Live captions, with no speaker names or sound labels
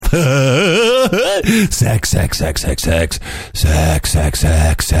Sex.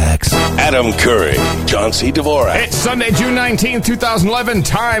 Adam Curry, John C. Dvorak. It's Sunday, June 19th, 2011.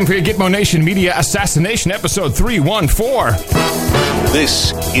 Time for your Gitmo Nation Media Assassination, episode 314.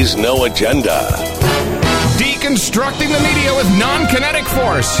 This is No Agenda. Deconstructing the media with non-kinetic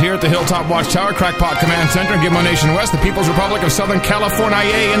force. Here at the Hilltop Watchtower, Crackpot Command Center, Gitmo Nation West, the People's Republic of Southern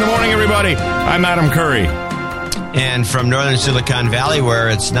California. In the morning, everybody. I'm Adam Curry. And from northern Silicon Valley, where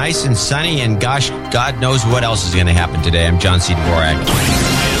it's nice and sunny, and gosh, God knows what else is going to happen today. I'm John C. Dvorak.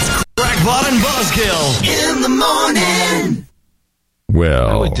 It's Crackpot and Buzzkill in the morning.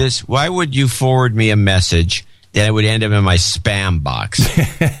 Well, why would you forward me a message that would end up in my spam box?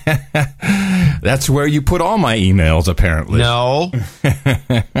 That's where you put all my emails, apparently. No.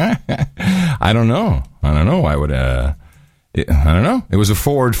 I don't know. Why would I don't know. It was a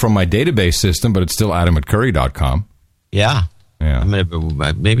forward from my database system, but it's still adam@curry.com. Yeah. Maybe I'm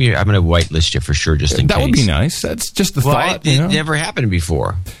going to whitelist you for sure, just in case. That would be nice. That's just the thought. It never happened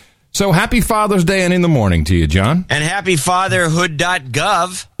before. So happy Father's Day and in the morning to you, John. And happy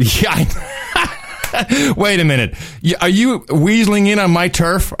fatherhood.gov. Yeah. Wait a minute. Are you weaseling in on my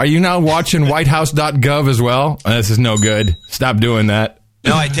turf? Are you now watching whitehouse.gov as well? This is no good. Stop doing that.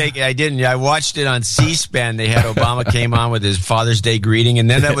 No, I didn't. I watched it on C-SPAN. They had Obama came on with his Father's Day greeting, and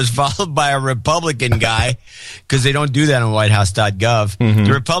then that was followed by a Republican guy, because they don't do that on whitehouse.gov. Mm-hmm.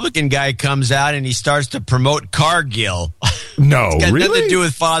 The Republican guy comes out, and he starts to promote Cargill. No, it's got really? nothing to do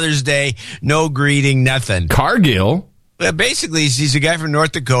with Father's Day, no greeting, nothing. Cargill? Basically, he's a guy from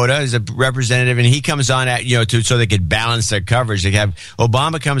North Dakota. He's a representative, and he comes on so they could balance their coverage. They have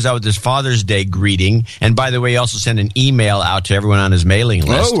Obama comes out with his Father's Day greeting, and by the way, he also sent an email out to everyone on his mailing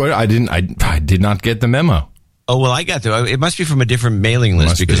list. Oh, I did not get the memo. Oh well, I got it must be from a different mailing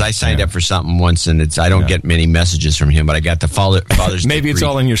list because I signed up for something once, and I don't get many messages from him, but I got the Father's Day. Maybe it's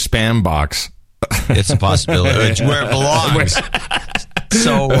all in your spam box. It's a possibility. It's where it belongs.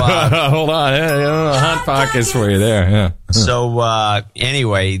 So hold on, hot pockets for you there. Yeah. So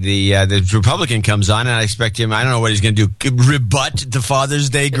anyway, the Republican comes on, and I expect him. I don't know what he's going to do. Rebut the Father's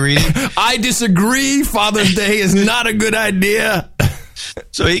Day greeting. I disagree. Father's Day is not a good idea.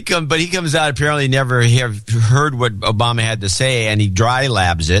 So he comes out. Apparently, never heard what Obama had to say, and he dry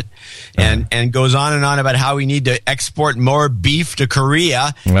labs it, and goes on and on about how we need to export more beef to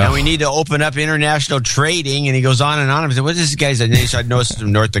Korea, and we need to open up international trading. And he goes on and on. I said, "What is this guy's?" And so I noticed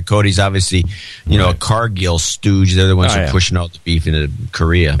from North Dakota, he's obviously, a Cargill stooge. They're the ones who are pushing all the beef into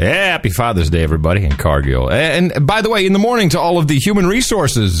Korea. Yeah, happy Father's Day, everybody, in Cargill. And by the way, in the morning to all of the human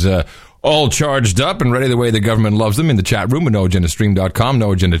resources. All charged up and ready the way the government loves them in the chat room at noagendastream.com,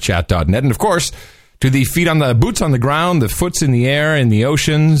 noagendachat.net. And, of course, to the feet on the boots on the ground, the foots in the air, in the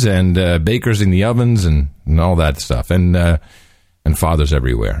oceans, and bakers in the ovens and all that stuff. And fathers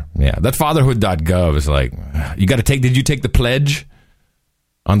everywhere. Yeah, that fatherhood.gov is like, you got to did you take the pledge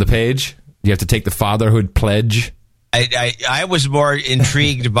on the page? You have to take the fatherhood pledge. I was more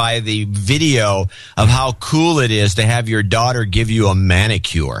intrigued by the video of how cool it is to have your daughter give you a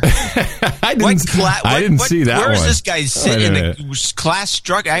manicure. I didn't see that one. Where is this guy sitting in the class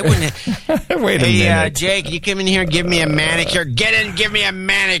structure? I wouldn't. Wait a minute. Jake, you come in here and give me a manicure. Get in, give me a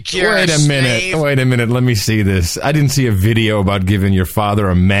manicure. Wait a minute. Let me see this. I didn't see a video about giving your father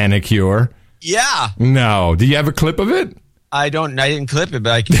a manicure. Yeah. No. Do you have a clip of it? I didn't clip it,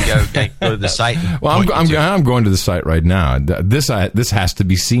 but I can go to the site. Well, I'm going to the site right now. This has to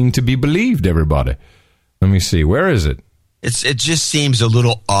be seen to be believed, everybody. Let me see. Where is it? It just seems a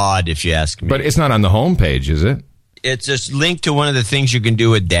little odd, if you ask me. But it's not on the homepage, is it? It's just linked to one of the things you can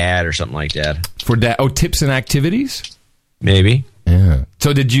do with Dad or something like that. For Dad? Oh, tips and activities? Maybe. Yeah.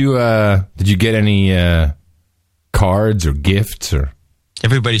 So did you get any cards or gifts or?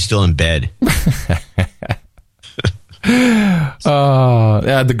 Everybody's still in bed.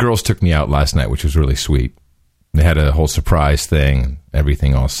 The girls took me out last night, which was really sweet. They had a whole surprise thing,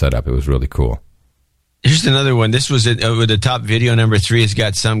 everything all set up. It was really cool. Here's another one. This was with the top video number 3. It's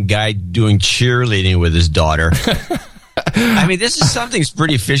got some guy doing cheerleading with his daughter. I mean, this is something's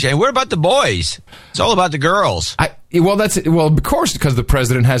pretty fishy. And what about the boys? It's all about the girls. Of course, because the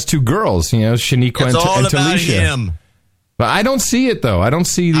president has 2 girls. Shaniqua and Talisha. It's all about him. But I don't see it, though. I don't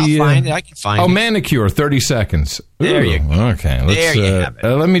see the... I'll find it. I can find it. Oh, manicure, 30 seconds. There you go. Okay. There you have it.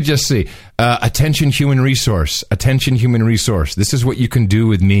 Let me just see. Attention human resource. Attention human resource. This is what you can do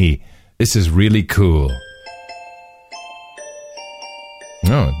with me. This is really cool.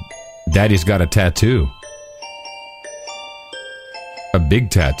 Oh, Daddy's got a tattoo. A big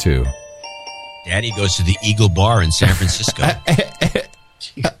tattoo. Daddy goes to the Eagle Bar in San Francisco.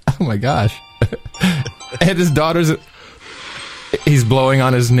 Oh, my gosh. And his daughter's... He's blowing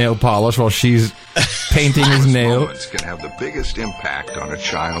on his nail polish while she's painting his nail. Moments can have the biggest impact on a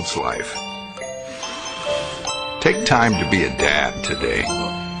child's life. Take time to be a dad today.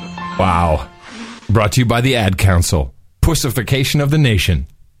 Wow. Brought to you by the Ad Council. Pussification of the nation.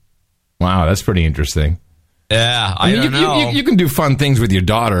 Wow, that's pretty interesting. Yeah, I don't know. You can do fun things with your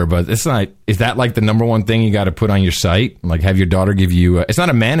daughter, but it's not. Is that like the number one thing you got to put on your site? Like have your daughter give you? It's not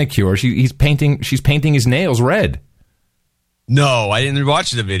a manicure. She's painting his nails red. No, I didn't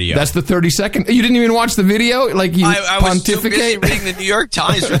watch the video. That's the 30-second. You didn't even watch the video? Like you I pontificate? was too busy reading the New York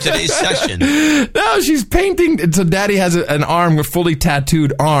Times for today's session. No, she's painting. So Daddy has an arm, a fully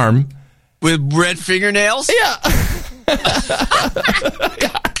tattooed arm with red fingernails. Yeah.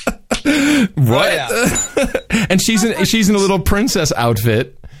 What? Oh, yeah. And she's in a little princess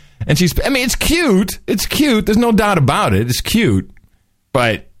outfit, and it's cute. It's cute. There's no doubt about it. It's cute,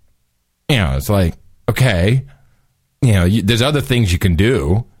 but it's like okay. There's other things you can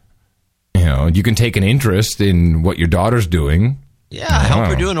do. You can take an interest in what your daughter's doing. Yeah, help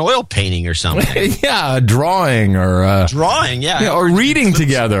her do an oil painting or something. Yeah, drawing or... drawing, yeah. Or reading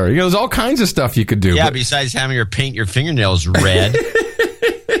together. There's all kinds of stuff you could do. Yeah, besides having her paint your fingernails red.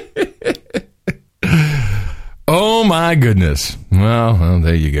 Oh, my goodness. Well,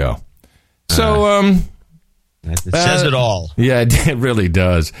 there you go. So, It says it all. Yeah, it really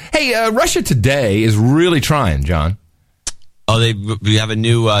does. Hey, Russia Today is really trying, John. Oh, we have a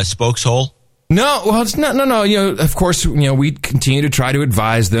new spokeshole? No, well, it's not. No. Of course, we continue to try to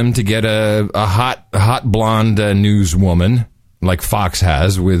advise them to get a hot blonde newswoman like Fox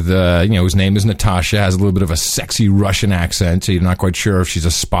has, with whose name is Natasha, has a little bit of a sexy Russian accent, so you're not quite sure if she's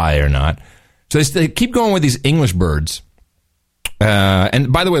a spy or not. So they keep going with these English birds.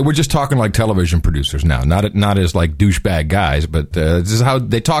 And by the way, we're just talking like television producers now, not as like douchebag guys, but this is how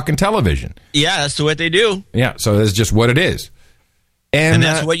they talk in television. Yeah, that's what they do. Yeah, so that's just what it is. And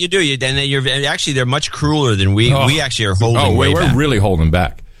that's what you do. They're much crueler than we. We actually are holding way back. We're really holding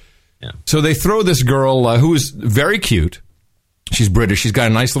back. Yeah. So they throw this girl who is very cute. She's British. She's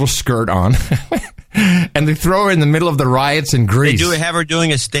got a nice little skirt on, and they throw her in the middle of the riots in Greece. They have her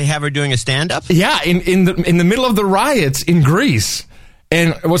doing a stand up. Yeah, in the middle of the riots in Greece.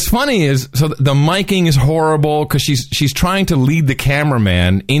 And what's funny is, so the miking is horrible because she's trying to lead the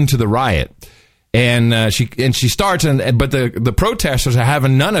cameraman into the riot. And she starts, but the protesters are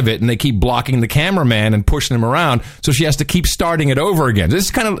having none of it, and they keep blocking the cameraman and pushing him around. So she has to keep starting it over again. This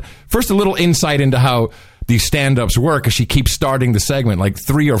is kind of first a little insight into how these stand-ups work, because she keeps starting the segment like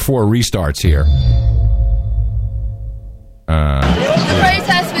 3 or 4 restarts here. The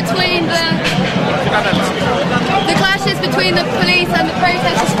protest between the clashes between the police and the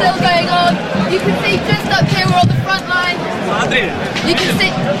protest is still going on. You can see just up here, we're on the front line. You can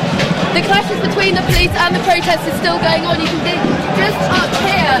see the clashes between the police and the protest is still going on. You can see just up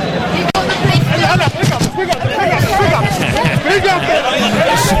here, you've got the police.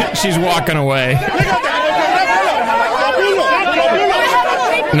 She's walking away.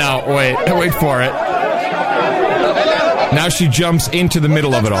 No, wait for it. Now she jumps into the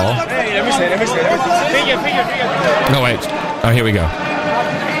middle of it all. No, wait. Oh, here we go.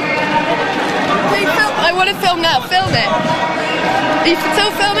 I want to film now. Film it. Are you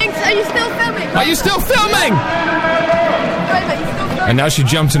still filming? Are you still filming? Are you still filming? And now she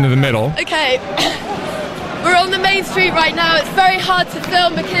jumps into the middle. Okay. We're on the main street right now. It's very hard to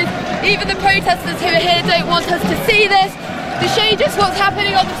film because even the protesters who are here don't want us to see this. To show you just what's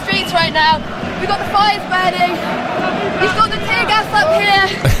happening on the streets right now. We've got the fires burning. You've got the tear gas up here.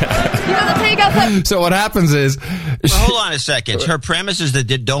 You've got the tear gas up. So what happens is... hold on a second. Her premise is that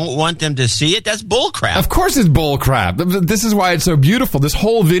they don't want them to see it? That's bullcrap. Of course it's bullcrap. This is why it's so beautiful. This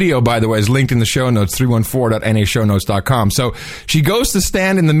whole video, by the way, is linked in the show notes, 314.nashownotes.com. So she goes to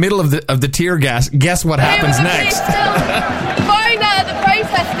stand in the middle of the tear gas. Guess what happens next? Firing that at the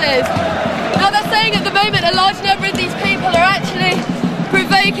protesters. Now they're saying at the moment a large number of these people are actually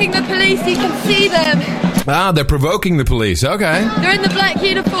provoking the police. You can see them. Ah, they're provoking the police. Okay. They're in the black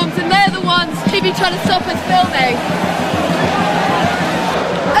uniforms and they're the ones who be trying to stop us filming.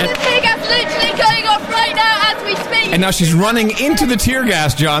 And the tear gas literally going off right now as we speak. And now she's running into the tear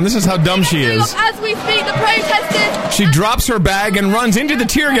gas, John. This is how dumb she is. As we speak, the protesters... She drops her bag and runs into the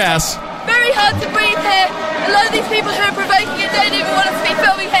tear gas. Very hard to breathe here. A lot of these people who are provoking it don't even want us to be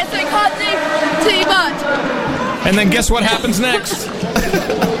filming here, so we can't do too much. And then guess what happens next?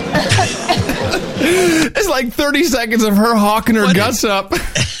 It's like 30 seconds of her hawking her guts up.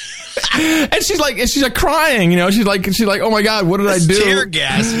 And she's like crying, she's like, oh my God, what did I do? Tear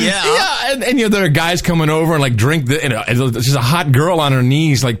gas, yeah. Yeah, and there are guys coming over and like drink it's just a hot girl on her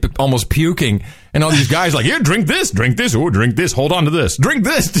knees, like almost puking. And all these guys like, here, drink this, oh, drink this, hold on to this, drink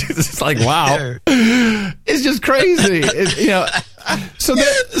this. It's like, wow, it's just crazy. So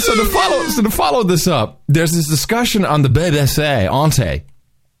to follow this up, there's this discussion on the BBC,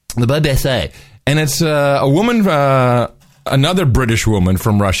 and it's a woman, another British woman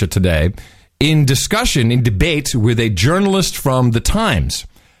from Russia Today, in debate with a journalist from The Times.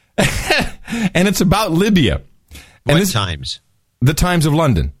 And it's about Libya. What Times? The Times of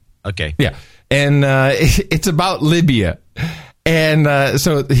London. Okay. Yeah. And it's about Libya. And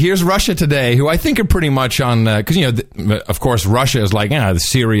so here's Russia Today, who I think are pretty much on, because, of course, Russia is like,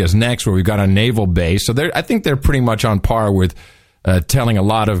 Syria's next, where we've got a naval base. So I think they're pretty much on par with telling a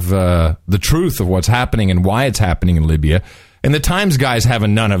lot of the truth of what's happening and why it's happening in Libya. And the Times guys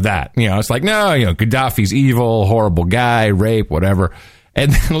having none of that. It's like, no, Gaddafi's evil, horrible guy, rape, whatever.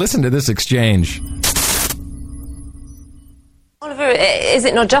 And then listen to this exchange. Oliver, is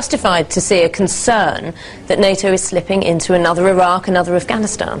it not justified to see a concern that NATO is slipping into another Iraq, another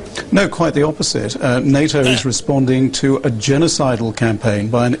Afghanistan? No, quite the opposite. NATO is responding to a genocidal campaign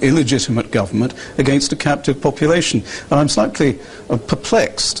by an illegitimate government against a captive population. And I'm slightly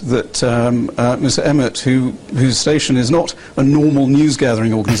perplexed that Ms. Emmett, whose station is not a normal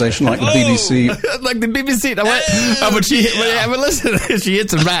news-gathering organisation like the BBC... like the BBC. But listen, she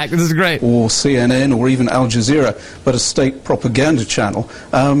hits him back. This is great. Or CNN or even Al Jazeera, but a state propaganda channel,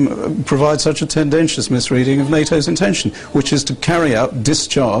 provides such a tendentious misreading of NATO's intention, which is to carry out,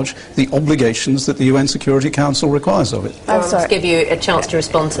 discharge the obligations that the UN Security Council requires of it. I'm sorry. Give you a chance to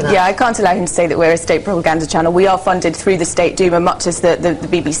respond to that. Yeah, I can't allow him to say that we're a state propaganda channel. We are funded through the State Duma, much as the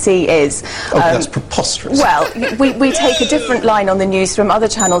BBC is. That's preposterous. Well, we take a different line on the news from other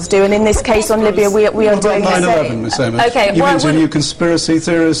channels do, and in this case on Libya we are doing the same. 9/11, Ms. Emmett. Okay, you interview conspiracy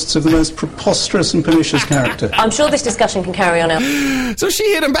theorists of the most preposterous and pernicious character. I'm sure this discussion can carry on now. So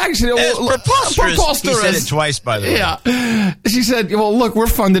she hit him back. She said, preposterous. He said it twice, by the way. Yeah. She said, well, look, we're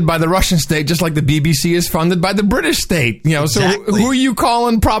funded by the Russian state just like the BBC is funded by the British state. Exactly. So who are you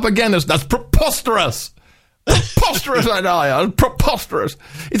calling propagandists? That's preposterous. Preposterous, I know. Yeah. Preposterous.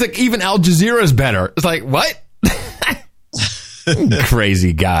 It's like even Al Jazeera is better. It's like, what?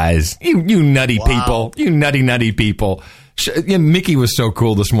 Crazy guys. You nutty people. You nutty people. Mickey was so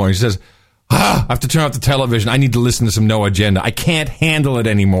cool this morning. She says, I have to turn off the television. I need to listen to some No Agenda. I can't handle it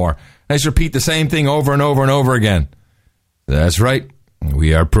anymore. I just repeat the same thing over and over and over again. That's right.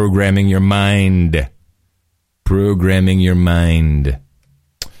 We are programming your mind. Programming your mind.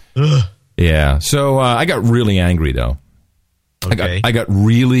 Yeah. So I got really angry, though. Okay. I got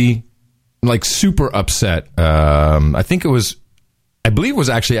really, super upset. I believe it was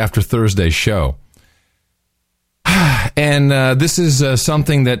actually after Thursday's show. And this is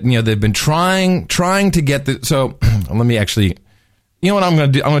something that they've been trying to get. So let me actually, what I'm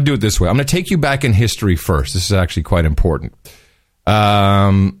going to do? I'm going to do it this way. I'm going to take you back in history first. This is actually quite important.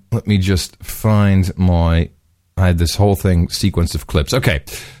 Let me just find I had this whole sequence of clips. Okay,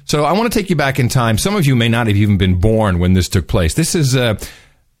 so I want to take you back in time. Some of you may not have even been born when this took place. This is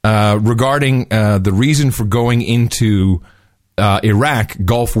regarding the reason for going into Iraq,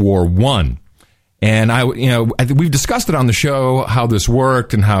 Gulf War I. And I think we've discussed it on the show, how this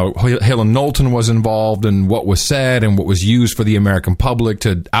worked and how Hale and Knowlton was involved and what was said and what was used for the American public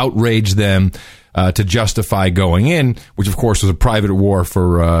to outrage them, to justify going in, which of course was a private war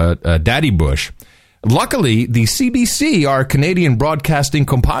for Daddy Bush. Luckily, the CBC, our Canadian broadcasting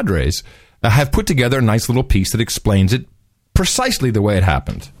compadres, have put together a nice little piece that explains it precisely the way it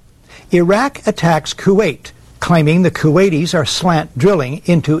happened. Iraq attacks Kuwait, claiming the Kuwaitis are slant drilling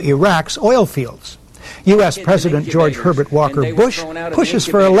into Iraq's oil fields. U.S. President George Herbert Walker Bush pushes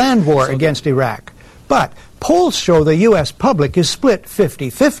for a land war against Iraq. But polls show the U.S. public is split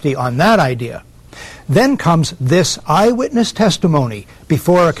 50-50 on that idea. Then comes this eyewitness testimony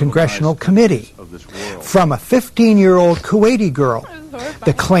before a congressional committee from a 15-year-old Kuwaiti girl.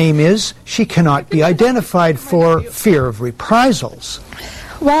 The claim is she cannot be identified for fear of reprisals.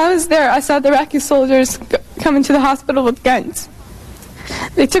 While I was there, I saw the Iraqi soldiers come into the hospital with guns.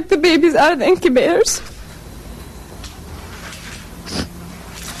 They took the babies out of the incubators,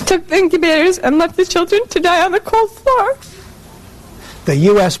 and left the children to die on the cold floor. The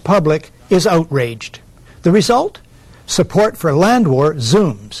U.S. public is outraged. The result? Support for land war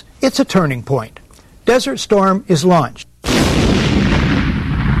zooms. It's a turning point. Desert Storm is launched.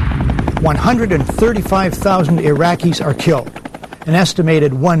 135,000 Iraqis are killed. An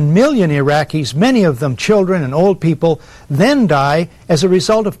estimated 1 million Iraqis, many of them children and old people, then die as a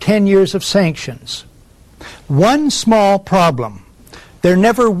result of 10 years of sanctions. One small problem. There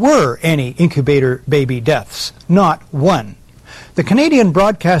never were any incubator baby deaths. Not one. The The Canadian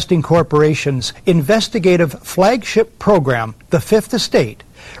Broadcasting Corporation's investigative flagship program, The Fifth Estate,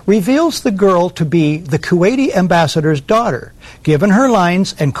 reveals the girl to be the Kuwaiti ambassador's daughter, given her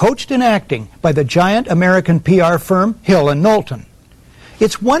lines and coached in acting by the giant American PR firm Hill & Knowlton.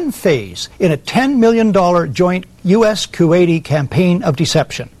 It's one phase in a $10 million joint U.S.-Kuwaiti campaign of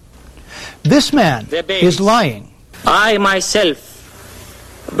deception. This man is lying. I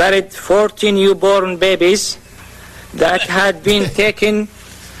myself buried 14 newborn babies that had been taken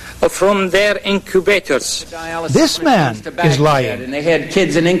from their incubators. This man is lying. And they had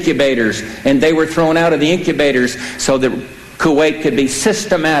kids in incubators, and they were thrown out of the incubators so that Kuwait could be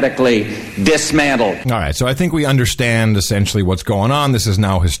systematically dismantled. All right, so I think we understand essentially what's going on. This is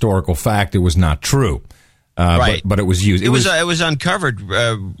now historical fact. It was not true. Right. But it was used. It was uncovered.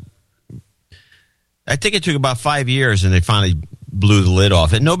 I think it took about 5 years, and they finally blew the lid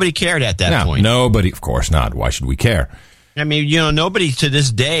off it. Nobody cared at that point. Nobody, of course not. Why should we care? I mean, nobody to this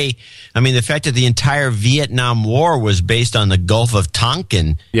day, the fact that the entire Vietnam War was based on the Gulf of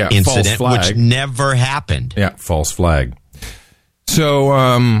Tonkin incident, which never happened. Yeah, false flag.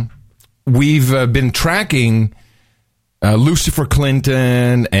 So we've been tracking Lucifer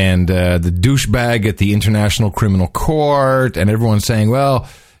Clinton and the douchebag at the International Criminal Court, and everyone's saying, well,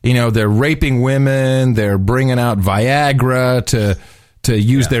 they're raping women, they're bringing out Viagra to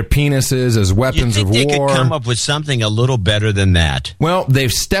use their penises as weapons of war. They could come up with something a little better than that. Well,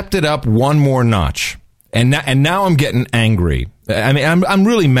 they've stepped it up one more notch, and now I'm getting angry. I mean, I'm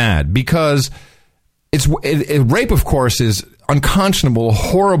really mad because rape, of course, is unconscionable, a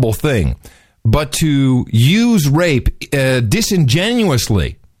horrible thing, but to use rape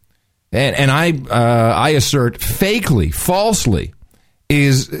disingenuously and I assert fakely, falsely,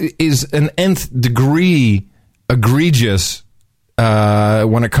 is an nth degree egregious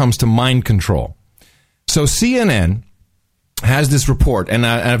when it comes to mind control. So CNN has this report, and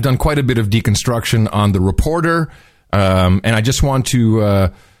I've done quite a bit of deconstruction on the reporter, and I just want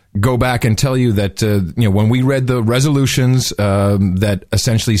to go back and tell you that when we read the resolutions that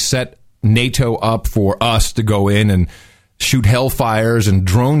essentially set NATO up for us to go in and shoot hellfires and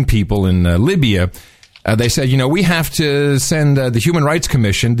drone people in Libya, they said, we have to send the Human Rights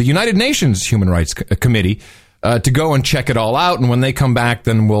Commission, the United Nations Human Rights Committee, to go and check it all out, and when they come back,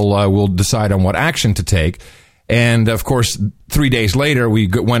 then we'll decide on what action to take. And of course, 3 days later, we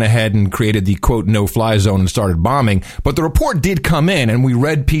went ahead and created the quote no-fly zone and started bombing. But the report did come in, and we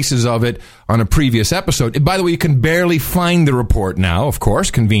read pieces of it on a previous episode. By the way, you can barely find the report now. Of course,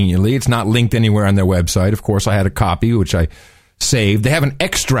 conveniently, it's not linked anywhere on their website. Of course, I had a copy which I saved. They have an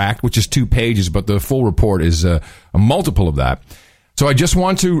extract, which is 2 pages, but the full report is a multiple of that. So I just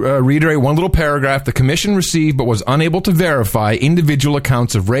want to reiterate one little paragraph. The commission received but was unable to verify individual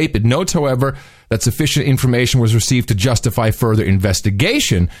accounts of rape. It notes, however, that sufficient information was received to justify further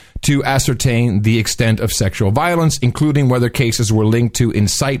investigation to ascertain the extent of sexual violence, including whether cases were linked to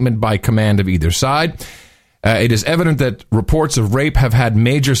incitement by command of either side. It is evident that reports of rape have had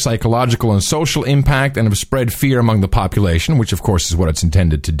major psychological and social impact and have spread fear among the population, which of course is what it's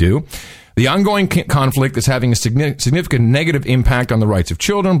intended to do. The ongoing conflict is having a significant negative impact on the rights of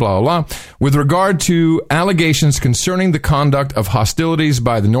children, blah, blah, blah. With regard to allegations concerning the conduct of hostilities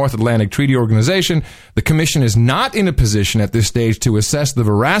by the North Atlantic Treaty Organization, the Commission is not in a position at this stage to assess the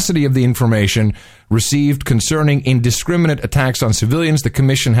veracity of the information received concerning indiscriminate attacks on civilians. The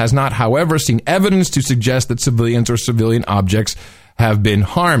Commission has not, however, seen evidence to suggest that civilians or civilian objects have been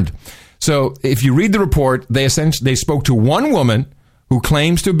harmed. So if you read the report, they spoke to one woman who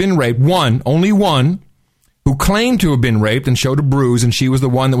claims to have been raped, only one, who claimed to have been raped and showed a bruise, and she was the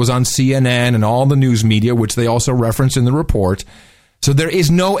one that was on CNN and all the news media, which they also reference in the report. So there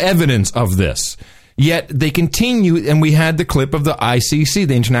is no evidence of this. Yet they continue, and we had the clip of the ICC,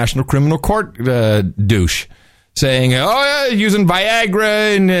 the International Criminal Court douche, saying, using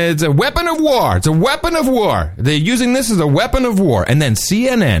Viagra, and it's a weapon of war. It's a weapon of war. They're using this as a weapon of war. And then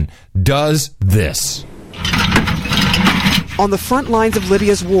CNN does this. On the front lines of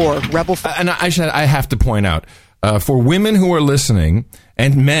Libya's war, rebel... And I have to point out, for women who are listening,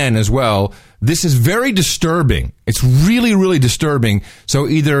 and men as well, this is very disturbing. It's really, really disturbing. So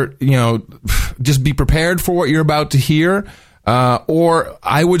either, just be prepared for what you're about to hear, or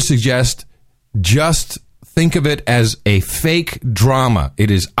I would suggest just think of it as a fake drama.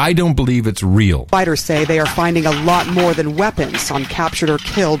 It is, I don't believe it's real. Fighters say they are finding a lot more than weapons on captured or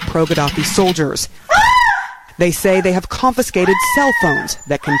killed pro-Gaddafi soldiers. They say they have confiscated cell phones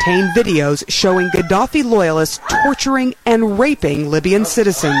that contain videos showing Gaddafi loyalists torturing and raping Libyan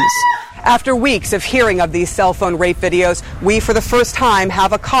citizens. After weeks of hearing of these cell phone rape videos, we for the first time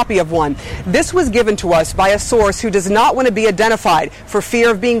have a copy of one. This was given to us by a source who does not want to be identified for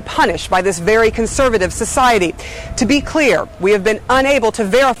fear of being punished by this very conservative society. To be clear, we have been unable to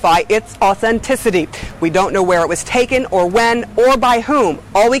verify its authenticity. We don't know where it was taken or when or by whom.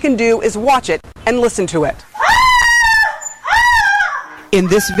 All we can do is watch it and listen to it. In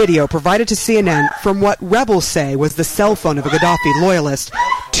this video provided to CNN from what rebels say was the cell phone of a Gaddafi loyalist,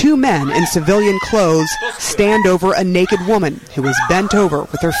 two men in civilian clothes stand over a naked woman who is bent over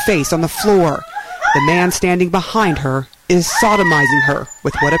with her face on the floor. The man standing behind her is sodomizing her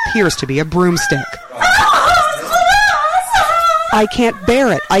with what appears to be a broomstick. "I can't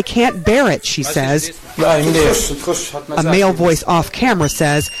bear it. I can't bear it," she says. A male voice off camera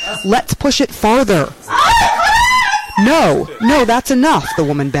says, "Let's push it farther." No, that's enough, the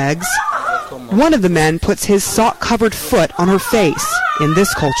woman begs. One of the men puts his sock-covered foot on her face. In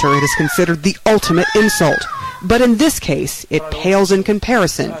this culture, it is considered the ultimate insult. But in this case, it pales in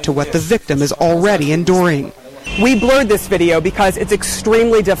comparison to what the victim is already enduring. We blurred this video because it's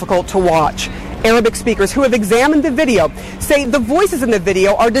extremely difficult to watch. Arabic speakers who have examined the video say the voices in the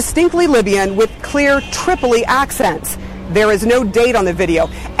video are distinctly Libyan with clear Tripoli accents. There is no date on the video,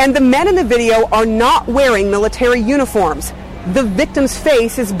 and the men in the video are not wearing military uniforms. The victim's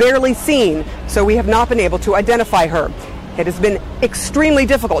face is barely seen, so we have not been able to identify her. It has been extremely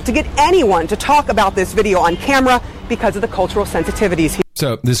difficult to get anyone to talk about this video on camera because of the cultural sensitivities here.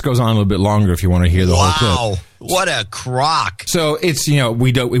 So this goes on a little bit longer if you want to hear the whole clip. Wow, what a crock. So it's,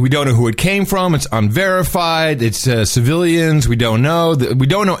 we don't know who it came from. It's unverified. It's civilians. We don't know. We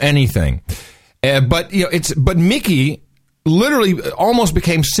don't know anything. But Mickey literally almost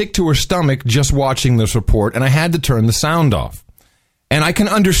became sick to her stomach just watching this report, and I had to turn the sound off. And I can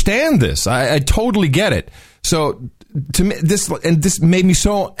understand this. I totally get it. So to me, this made me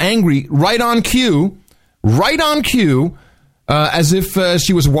so angry. Right on cue, as if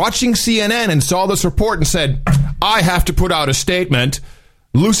she was watching CNN and saw this report and said, "I have to put out a statement."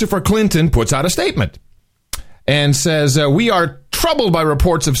 Lucifer Clinton puts out a statement and says, "We are troubled by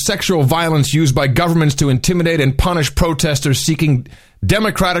reports of sexual violence used by governments to intimidate and punish protesters seeking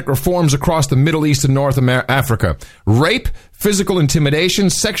democratic reforms across the Middle East and North Africa. Rape, physical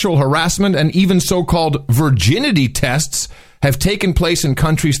intimidation, sexual harassment, and even so-called virginity tests have taken place in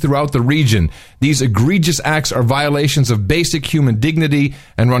countries throughout the region. These egregious acts are violations of basic human dignity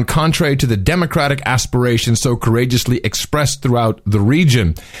and run contrary to the democratic aspirations so courageously expressed throughout the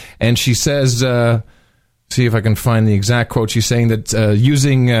region." And she says, see if I can find the exact quote. She's saying that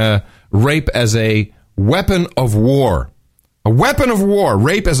using rape as a weapon of war. A weapon of war.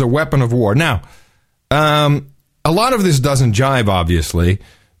 Rape as a weapon of war. Now, a lot of this doesn't jive, obviously,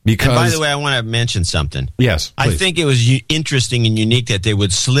 because... And by the way, I want to mention something. Yes, please. I think it was interesting and unique that they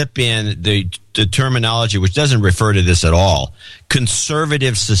would slip in the terminology, which doesn't refer to this at all,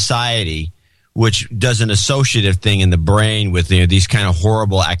 conservative society, which does an associative thing in the brain with these kind of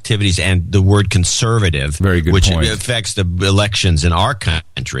horrible activities, and the word conservative, very good which point, affects the elections in our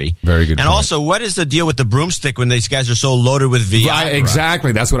country. Very good and point. Also, what is the deal with the broomstick when these guys are so loaded with Viagra?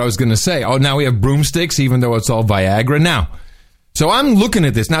 Exactly. That's what I was going to say. Oh, now we have broomsticks, even though it's all Viagra. Now, so I'm looking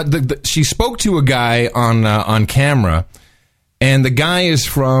at this. Now, she spoke to a guy on camera, and the guy is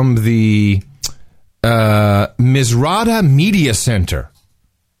from the Misrata Media Center.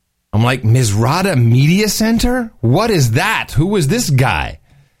 I'm like, Misrata Media Center? What is that? Who is this guy?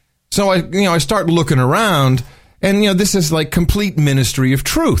 So I start looking around, and this is like complete ministry of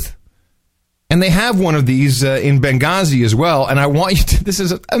truth. And they have one of these in Benghazi as well, and I want you to, this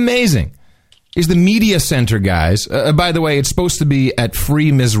is amazing. Is the Media Center, guys. By the way, it's supposed to be at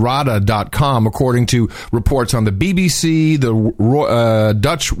freemisrata.com, according to reports on the BBC, the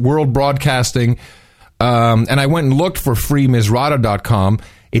Dutch World Broadcasting, and I went and looked for freemisrata.com.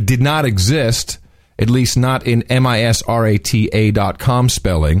 It did not exist, at least not in MISRATA.com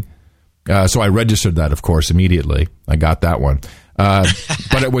spelling. So I registered that, of course, immediately. I got that one.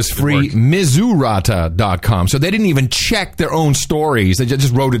 But it was freemizurata.com. So they didn't even check their own stories. They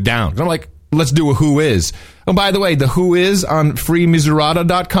just wrote it down. I'm like, let's do a who is. Oh, by the way, the who is on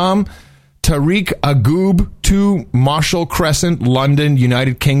freemizurata.com, Tariq Agoub, 2 Marshall Crescent, London,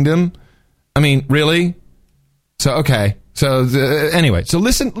 United Kingdom. I mean, really? So, okay. So anyway, so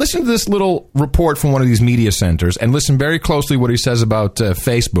listen to this little report from one of these media centers, and listen very closely what he says about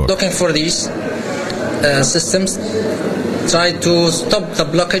Facebook. Looking for these systems, try to stop the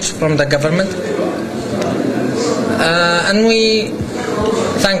blockage from the government, and we,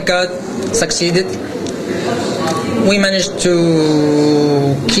 thank God, succeeded. We managed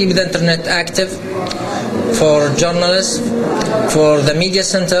to keep the internet active for journalists, for the media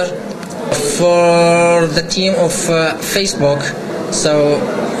center, for the team of Facebook,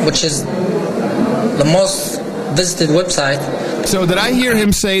 which is the most visited website. So did I hear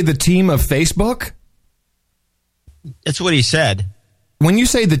him say the team of Facebook? That's what he said. When you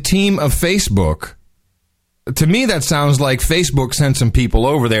say the team of Facebook, to me that sounds like Facebook sent some people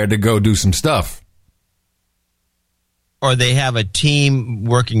over there to go do some stuff. Or they have a team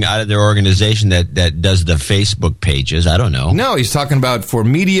working out of their organization that does the Facebook pages. I don't know. No, he's talking about for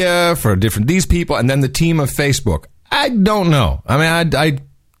media, for these people, and then the team of Facebook. I don't know. I mean, I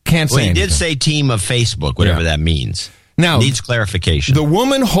can't say anything. He did say team of Facebook, whatever that means. Now, needs clarification. The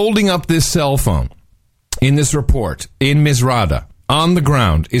woman holding up this cell phone in this report in Misrata on the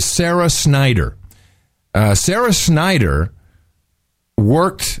ground is Sarah Snyder. Sarah Snyder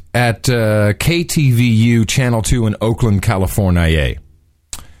worked at KTVU Channel 2 in Oakland, California.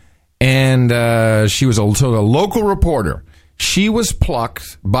 And she was a local reporter. She was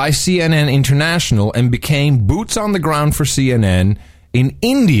plucked by CNN International and became boots on the ground for CNN in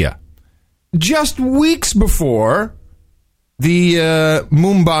India just weeks before the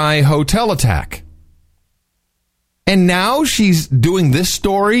Mumbai hotel attack. And now she's doing this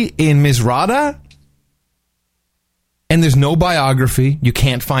story in Misrata? And there's no biography. You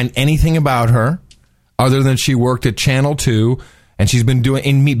can't find anything about her other than she worked at Channel 2 and she's been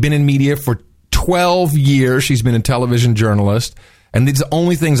been in media for 12 years. She's been a television journalist. And these are the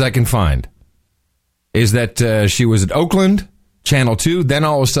only things I can find is that she was at Oakland, Channel 2. Then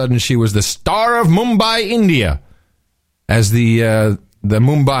all of a sudden she was the star of Mumbai, India. As the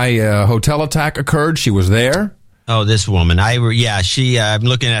Mumbai hotel attack occurred, she was there. Oh, this woman. I'm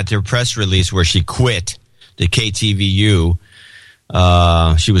looking at their press release where she quit the KTVU.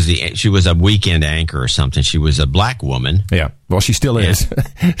 She was a weekend anchor or something. She was a black woman. Yeah. Well, she still is.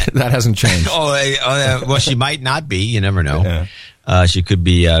 That hasn't changed. Well, she might not be. You never know. Yeah. She could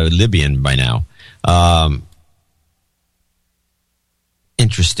be Libyan by now.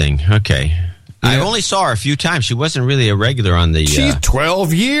 Interesting. Okay. I only saw her a few times. She wasn't really a regular on the... She's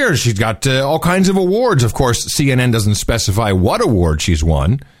 12 years. She's got all kinds of awards. Of course, CNN doesn't specify what award she's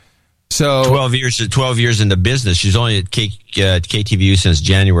won. So 12 years in the business. She's only at KTVU since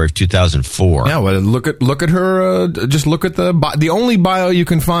January of 2004. Yeah, well, look at her. Just look at the only bio you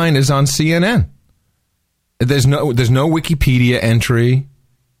can find is on CNN. There's no Wikipedia entry.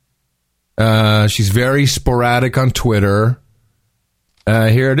 She's very sporadic on Twitter.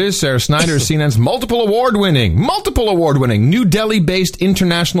 Here it is. Sarah Snyder is CNN's multiple award-winning New Delhi-based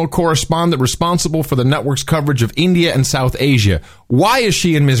international correspondent responsible for the network's coverage of India and South Asia. Why is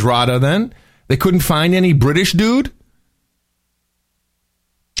she in Misrata then? They couldn't find any British dude?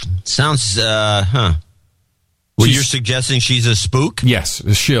 Sounds, Well, you're suggesting she's a spook? Yes,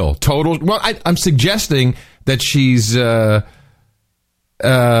 a shill. Total. Well, I'm suggesting that she's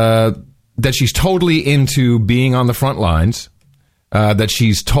totally into being on the front lines. That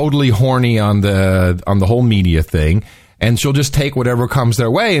she's totally horny on the whole media thing, and she'll just take whatever comes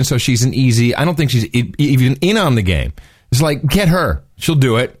their way. And so she's an easy. I don't think she's even in on the game. It's like, get her, she'll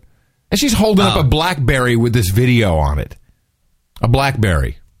do it. And she's holding up a BlackBerry with this video on it. A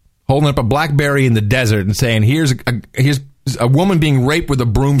BlackBerry, holding up a BlackBerry in the desert and saying, "Here's a woman being raped with a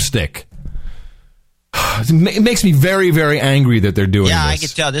broomstick." It makes me very, very angry that they're doing this. Yeah, I can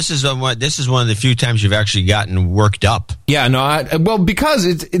tell. This is one of the few times you've actually gotten worked up. Yeah, no, because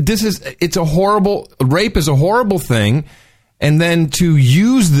it's a horrible rape is a horrible thing, and then to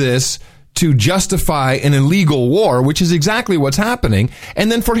use this to justify an illegal war, which is exactly what's happening,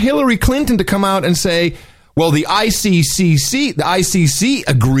 and then for Hillary Clinton to come out and say, "Well, the ICC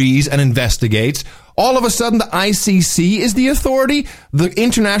agrees and investigates." All of a sudden, the ICC is the authority, the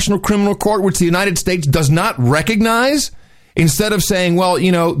International Criminal Court, which the United States does not recognize. Instead of saying, well,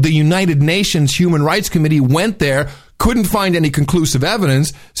 the United Nations Human Rights Committee went there, couldn't find any conclusive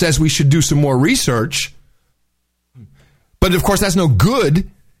evidence, says we should do some more research. But, of course, that's no good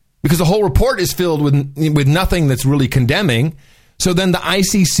because the whole report is filled with nothing that's really condemning. So then the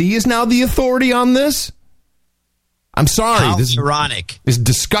ICC is now the authority on this? I'm sorry. How this ironic. Is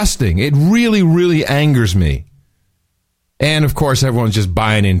disgusting. It really, really angers me. And, of course, everyone's just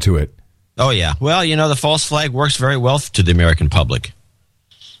buying into it. Oh, yeah. Well, the false flag works very well to the American public.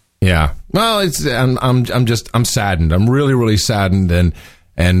 Yeah. Well, I'm saddened. I'm really, really saddened.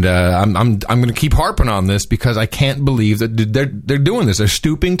 And I'm going to keep harping on this because I can't believe that they're doing this. They're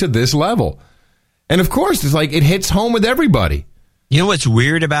stooping to this level. And, of course, it's like it hits home with everybody. You know what's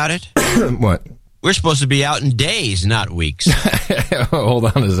weird about it? What? We're supposed to be out in days, not weeks. Hold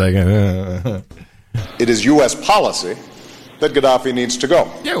on a second. It is U.S. policy that Gaddafi needs to go.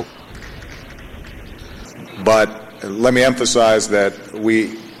 Yo. But let me emphasize that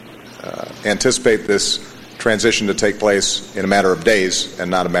we anticipate this transition to take place in a matter of days and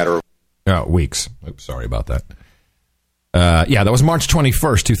not a matter of weeks. Oops, sorry about that. That was March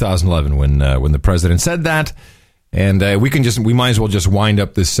 21st, 2011, when the president said that. And we might as well just wind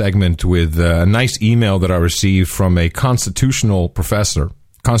up this segment with a nice email that I received from a constitutional law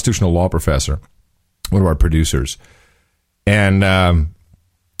professor, one of our producers. And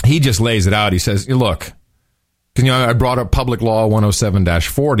he just lays it out. He says, look, I brought up Public Law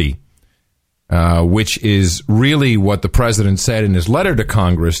 107-40, which is really what the president said in his letter to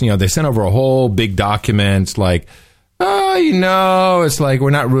Congress. They sent over a whole big document. It's like, it's like we're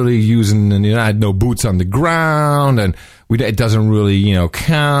not really using, I had no boots on the ground, and it doesn't really,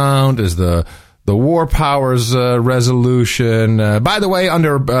 count as the War Powers resolution. By the way,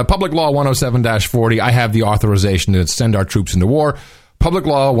 under Public Law 107-40, I have the authorization to send our troops into war. Public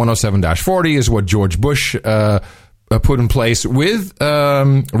Law 107-40 is what George Bush put in place with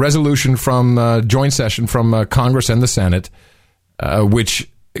resolution from joint session from Congress and the Senate, which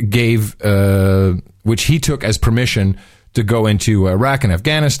he took as permission to go into Iraq and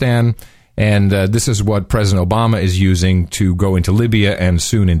Afghanistan. And this is what President Obama is using to go into Libya and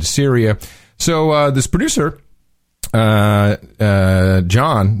soon into Syria. So this producer, John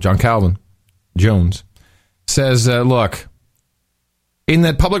Calvin Jones, says, look, in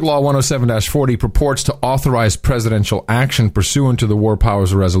that Public Law 107-40 purports to authorize presidential action pursuant to the War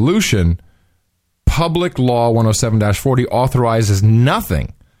Powers Resolution, Public Law 107-40 authorizes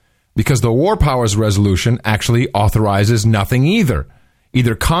nothing, because the War Powers Resolution actually authorizes nothing either.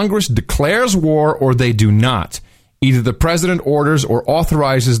 Either Congress declares war or they do not. Either the president orders or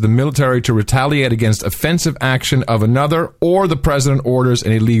authorizes the military to retaliate against offensive action of another, or the president orders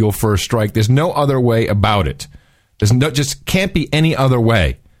an illegal first strike. There's no other way about it. Just can't be any other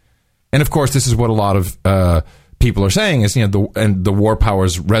way. And of course, this is what a lot of people are saying is, the War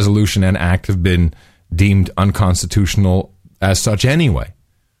Powers Resolution and Act have been deemed unconstitutional as such anyway.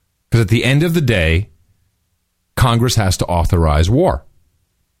 Because at the end of the day, Congress has to authorize war.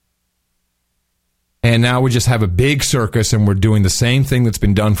 And now we just have a big circus, and we're doing the same thing that's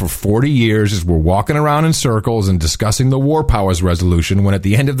been done for 40 years, is we're walking around in circles and discussing the War Powers Resolution, when at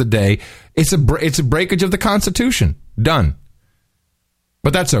the end of the day, it's a breakage of the Constitution. Done.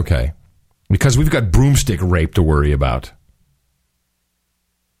 But that's okay, because we've got broomstick rape to worry about.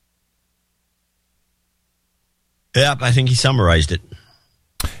 Yep, I think he summarized it.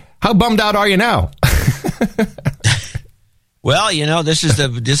 How bummed out are you now? Well, this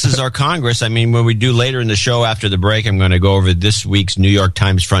is our Congress. I mean, when we do later in the show after the break, I'm going to go over this week's New York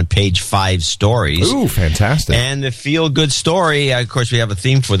Times front page 5 stories. Ooh, fantastic. And the feel-good story, of course, we have a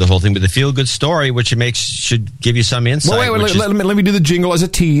theme for the whole thing, but the feel-good story, which should give you some insight. Well, wait, let me do the jingle as a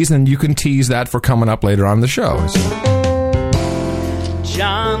tease, and you can tease that for coming up later on the show.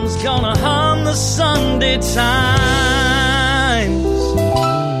 John's gonna hum the Sunday Times.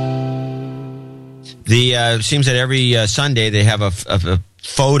 It seems that every Sunday they have a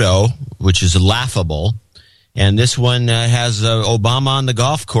photo, which is laughable. And this one has Obama on the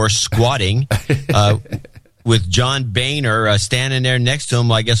golf course squatting with John Boehner standing there next to him,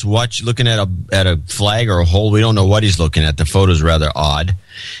 I guess, looking at a flag or a hole. We don't know what he's looking at. The photo's rather odd.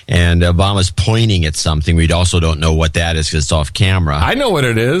 And Obama's pointing at something. We also don't know what that is because it's off camera. I know what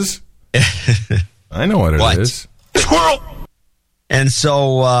it is. I know what it is. Squirrel! And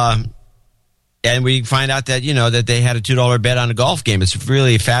so... and we find out that, that they had a $2 bet on a golf game. It's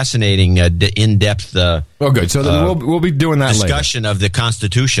really fascinating, in-depth good. So we'll be doing that discussion later. Of the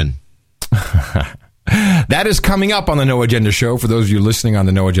Constitution. That is coming up on the No Agenda Show for those of you listening on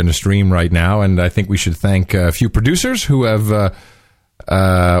the No Agenda stream right now. And I think we should thank a few producers who have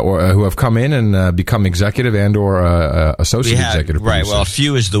who have come in and become executive and or associate executive producers. Right. Well, a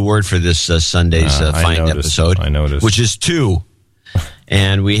few is the word for this Sunday's fine episode. I noticed. Which is 2.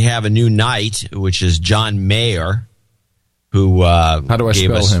 And we have a new knight, which is John Mayer, who how do I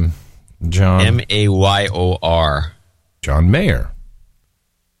spell him? John Mayor. John Mayer.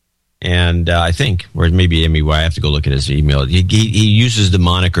 And I think, or maybe M-E-Y, I have to go look at his email. He uses the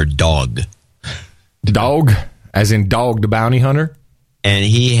moniker Dog. Dog? As in Dog the Bounty Hunter? And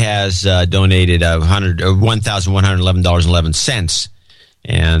he has donated $1,111.11.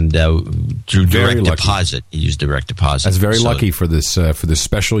 And through direct deposit, he used direct deposit. That's very lucky for this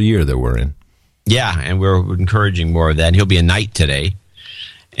special year that we're in. Yeah, and we're encouraging more of that. And he'll be a knight today.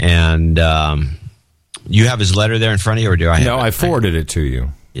 And you have his letter there in front of you, or do I have No, I forwarded it to you.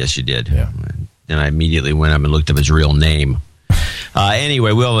 Yes, you did. Yeah. And I immediately went up and looked up his real name.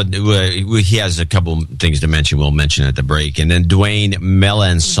 Anyway, he has a couple things to mention. We'll mention at the break. And then Dwayne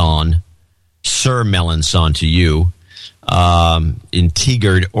Melanson, Sir Melanson to you. in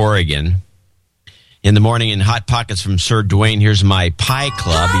Tigard, Oregon. In the morning in Hot Pockets from Sir Dwayne, here's my pie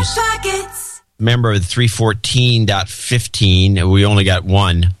club. He's a member of the 314.15. We only got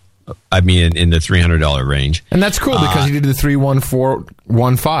one. I mean, in the $300 range. And that's cool because he did the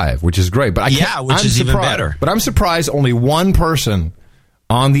 31415, which is great. But which is even better. But I'm surprised only one person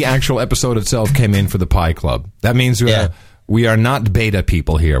on the actual episode itself came in for the pie club. That means we are not beta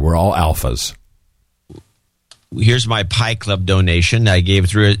people here. We're all alphas. Here's my pie club donation. I gave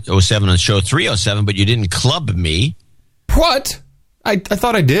 307 on show 307, but you didn't club me. What? I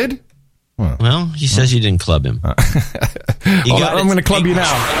thought I did. Well, he says you didn't club him. I'm going to club you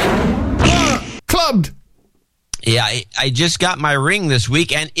now. Clubbed. Yeah, I just got my ring this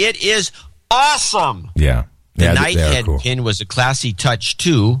week, and it is awesome. Yeah. The Nighthead pin was a classy touch,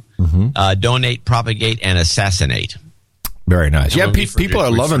 too. Mm-hmm. Donate, propagate, and assassinate. Very nice. Yeah, people are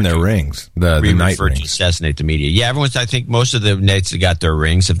loving their rings. The night rings. To assassinate the media. Yeah, I think most of the Knights that got their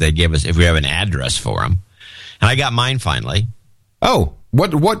rings if we have an address for them. And I got mine finally. Oh,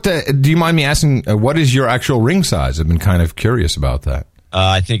 what do you mind me asking, what is your actual ring size? I've been kind of curious about that.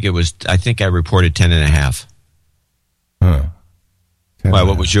 I think I reported 10.5. Huh. Why,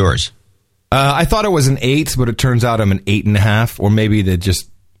 what was yours? I thought it was an 8, but it turns out I'm an 8.5, or maybe they just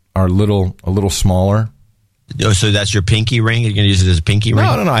are a little smaller. Oh, so that's your pinky ring? You're going to use it as a pinky ring?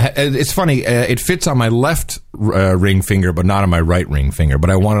 No. It's funny. It fits on my left ring finger, but not on my right ring finger. But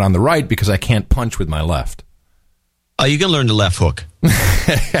I want it on the right because I can't punch with my left. Oh, you can learn the left hook.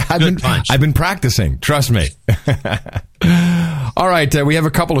 I've been practicing. Trust me. All right. We have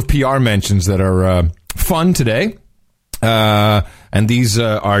a couple of PR mentions that are fun today. And these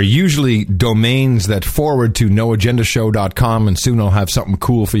are usually domains that forward to noagendashow.com, and soon I'll have something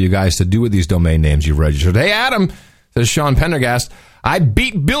cool for you guys to do with these domain names you've registered. Hey, Adam, says Sean Pendergast, I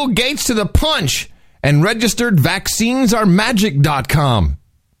beat Bill Gates to the punch and registered vaccinesaRemagic.com.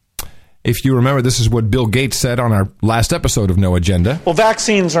 If you remember, this is what Bill Gates said on our last episode of No Agenda. Well,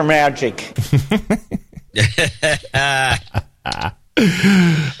 vaccines are magic.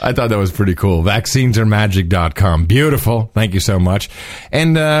 I thought that was pretty cool. VaccinesaRemagic.com. Beautiful. Thank you so much.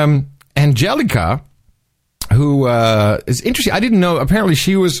 And Angelica, who is interesting. I didn't know. Apparently,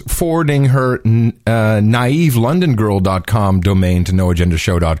 she was forwarding her naivelondongirl.com domain to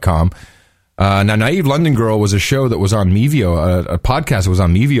noagendashow.com. Now, Naive London Girl was a show that was on Mevio, a podcast that was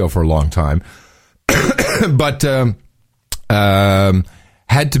on Mevio for a long time, but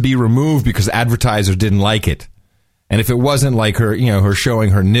had to be removed because advertisers didn't like it. And if it wasn't like her, her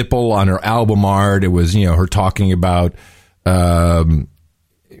showing her nipple on her album art, it was, her talking about her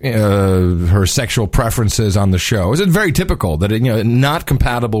sexual preferences on the show. It was very typical that it, not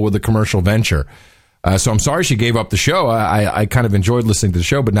compatible with the commercial venture. So I'm sorry she gave up the show. I kind of enjoyed listening to the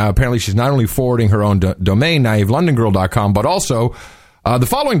show, but now apparently she's not only forwarding her own domain, naivelondongirl.com, but also the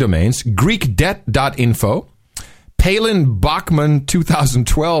following domains: greekdebt.info, Palin Bachman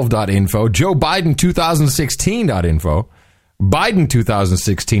 2012.info, Joe Biden 2016.info, Biden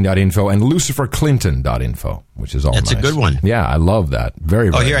 2016.info, and luciferclinton.info, which is all That's nice. A good one. Yeah, I love that.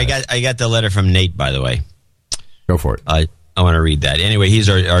 Very, very here, nice. I got the letter from Nate, by the way. Go for it. I want to read that. Anyway, he's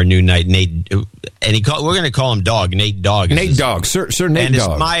our new Nate, and we're going to call him Dog. Nate Dog. Nate Dog. Sir Nate and Dog. And it's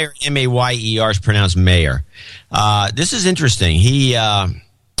Meyer, M-A-Y-E-R, is pronounced Mayor. This is interesting. He's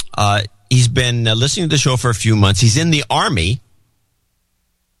been listening to the show for a few months. He's in the Army,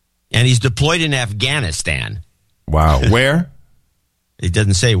 and he's deployed in Afghanistan. Wow. Where? It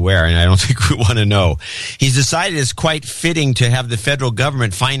doesn't say where, and I don't think we want to know. He's decided it's quite fitting to have the federal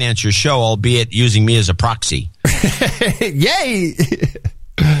government finance your show, albeit using me as a proxy. Yay!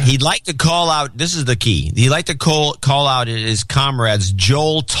 He'd like to call out, this is the key, he'd like to call out his comrades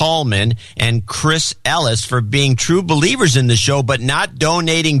Joel Tallman and Chris Ellis for being true believers in the show, but not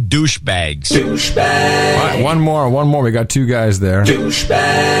donating douchebags. Douchebag. All right, one more. We got two guys there.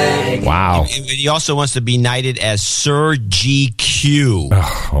 Douchebag. Wow. He also wants to be knighted as Sir GQ. Oh,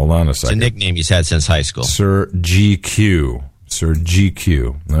 hold on a second. It's a nickname he's had since high school. Sir GQ. Sir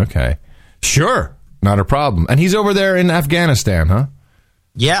GQ. Okay. Sure. Not a problem. And he's over there in Afghanistan, huh?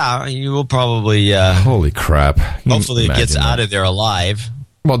 Yeah, you will probably... Holy crap. Hopefully it gets out of there alive.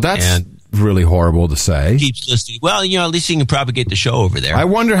 Well, that's really horrible to say. Keeps listening. Well, at least he can propagate the show over there. I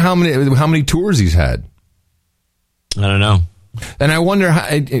wonder how many tours he's had. I don't know. And I wonder,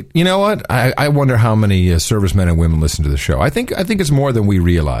 you know what? I wonder how many servicemen and women listen to the show. I think it's more than we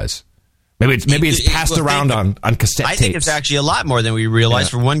realize. Maybe it's passed around on cassette tapes. I think it's actually a lot more than we realize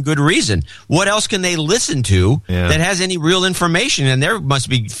for one good reason. What else can they listen to that has any real information? And they must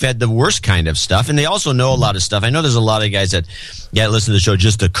be fed the worst kind of stuff. And they also know a lot of stuff. I know there's a lot of guys that listen to the show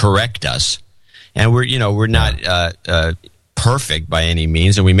just to correct us. and we're not perfect by any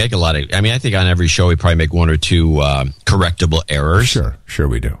means, and we make a lot of. I mean, I think on every show we probably make one or two correctable errors. Sure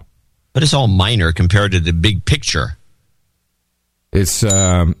we do. But it's all minor compared to the big picture. It's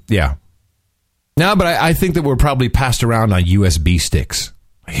yeah. No, but I think that we're probably passed around on USB sticks.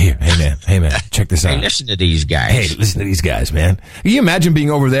 Here, hey man, check this out. Hey, listen to these guys. Hey, listen to these guys, man. Can you imagine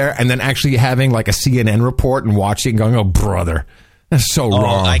being over there and then actually having like a CNN report and watching, going, "Oh, brother, that's so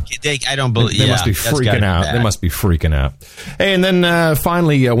wrong." I don't believe. They must be freaking out. They must be freaking out. Hey, and then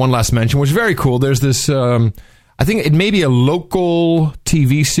finally, one last mention, which is very cool. There's this. I think it may be a local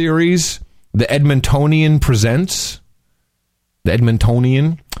TV series, The Edmontonian Presents. The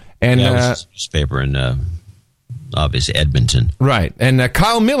Edmontonian. And it was a newspaper in obviously Edmonton, right? And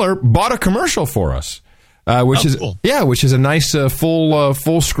Kyle Miller bought a commercial for us, which is cool. Which is a nice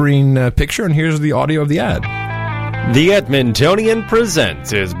full screen picture. And here's the audio of the ad. The Edmontonian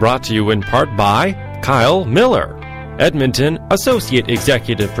Presents is brought to you in part by Kyle Miller, Edmonton Associate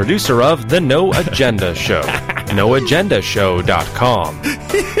Executive Producer of The No Agenda Show, noagendashow.com.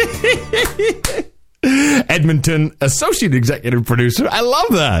 Edmonton Associate Executive Producer. I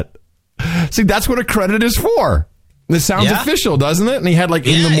love that. See, that's what a credit is for. This sounds official, doesn't it? And he had like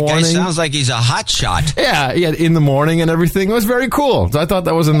in the morning. Guy sounds like he's a hot shot. Yeah, he had in the morning and everything. It was very cool. So I thought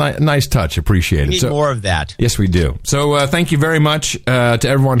that was a nice touch. Appreciate it. We need more of that. Yes, we do. So thank you very much to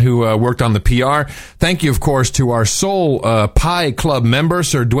everyone who worked on the PR. Thank you, of course, to our sole Pie Club member,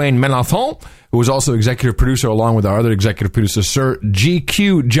 Sir Dwayne Mélenchon, who was also executive producer along with our other executive producer, Sir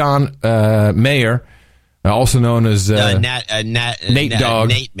GQ John Mayer, also known as Nate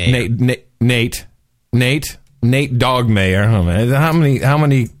Dog. Nate Dog Mayer. Oh, man. How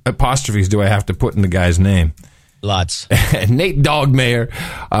many apostrophes do I have to put in the guy's name? Lots. Nate Dog Mayer,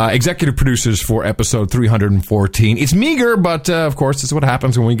 executive producers for episode 314. It's meager, but of course, it's what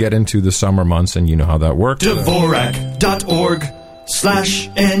happens when we get into the summer months, and you know how that works.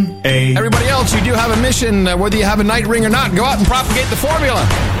 Dvorak.org/NA. Everybody else, you do have a mission, whether you have a night ring or not. Go out and propagate the formula.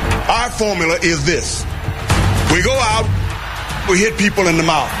 Our formula is this. We go out, we hit people in the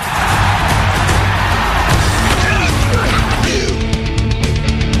mouth.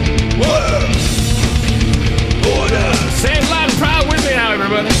 Say it loud and proud with me now,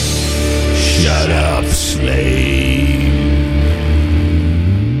 everybody. Shut up, slave.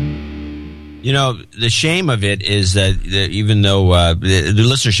 You know, the shame of it is that even though the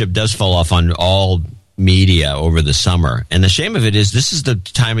listenership does fall off on all media over the summer, and the shame of it is this is the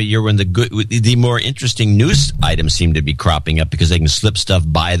time of year when the more interesting news items seem to be cropping up because they can slip stuff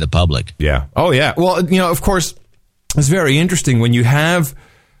by the public. Yeah. Oh, yeah. Well, you know, of course, it's very interesting when you have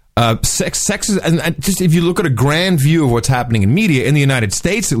sex is, and just if you look at a grand view of what's happening in media in the United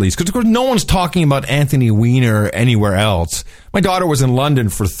States, at least, because of course no one's talking about Anthony Weiner anywhere else. My daughter was in London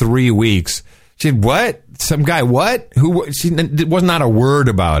for 3 weeks. She said, "What? Some guy? What? Who?" It was not a word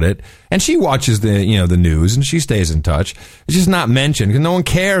about it. And she watches the news and she stays in touch. It's just not mentioned because no one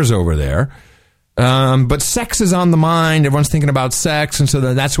cares over there. But sex is on the mind. Everyone's thinking about sex, and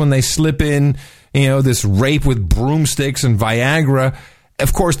so that's when they slip in, this rape with broomsticks and Viagra.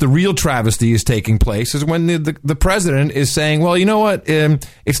 Of course, the real travesty is taking place is when the president is saying, well, you know what?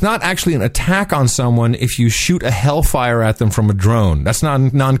 It's not actually an attack on someone if you shoot a hellfire at them from a drone. That's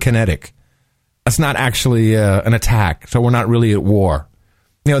not non-kinetic. That's not actually an attack. So we're not really at war.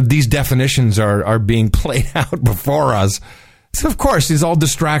 These definitions are being played out before us. So, of course, it's all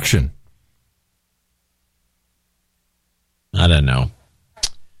distraction. I don't know.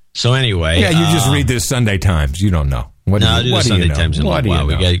 So anyway. Yeah, you just read the Sunday Times. You don't know. What do you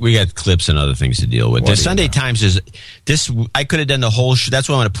know? We got clips and other things to deal with. The Sunday Times is this. I could have done the whole show. That's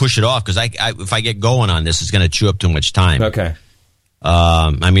why I'm going to push it off because if I get going on this, it's going to chew up too much time. Okay.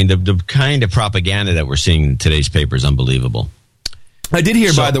 I mean, the kind of propaganda that we're seeing in today's paper is unbelievable. I did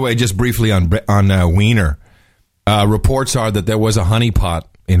hear, by the way, just briefly on Weiner. Reports are that there was a honeypot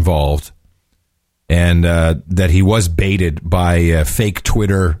involved, and that he was baited by fake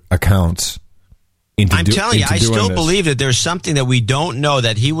Twitter accounts. I'm telling you, I still believe that there's something that we don't know,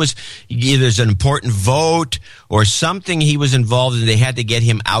 that he was either there's an important vote or something he was involved in. They had to get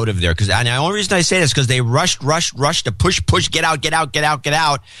him out of there. And the only reason I say this is because they rushed to push, get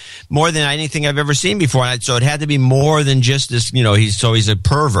out more than anything I've ever seen before. And so it had to be more than just this, he's a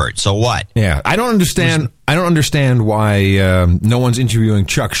pervert. So what? Yeah, I don't understand why no one's interviewing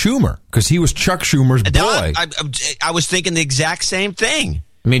Chuck Schumer, because he was Chuck Schumer's boy. I was thinking the exact same thing.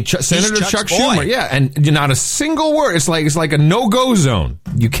 I mean, Senator Chuck Schumer, yeah, and not a single word. It's like a no-go zone.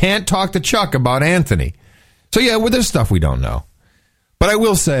 You can't talk to Chuck about Anthony. So yeah, well, there's stuff we don't know. But I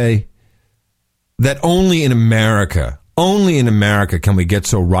will say that only in America can we get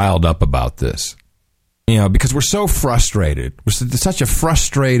so riled up about this. because we're so frustrated. We're such a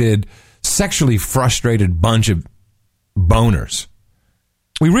frustrated, sexually frustrated bunch of boners.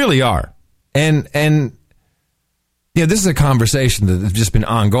 We really are. And this is a conversation that has just been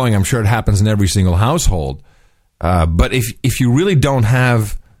ongoing. I'm sure it happens in every single household. But if you really don't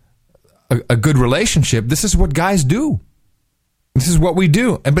have a good relationship, this is what guys do. This is what we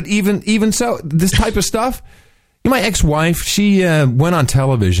do. But even so, this type of stuff. My ex-wife, she went on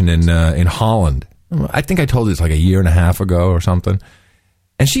television in Holland. I think I told you this like a year and a half ago or something.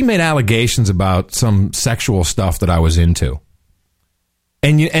 And she made allegations about some sexual stuff that I was into.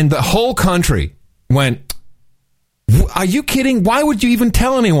 And the whole country went, "Are you kidding? Why would you even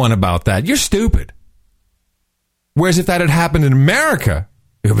tell anyone about that? You're stupid." Whereas if that had happened in America,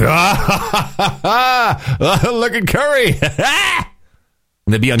 you'd be, look at Curry.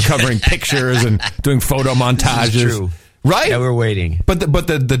 And they'd be uncovering pictures and doing photo montages. True. Right? Yeah, we're waiting. But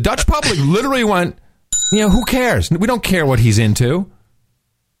the Dutch public literally went, who cares? We don't care what he's into.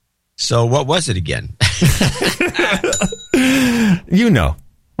 So what was it again?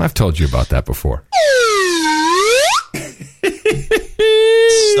 I've told you about that before.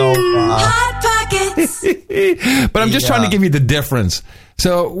 Hot Pockets. But I'm just trying to give you the difference.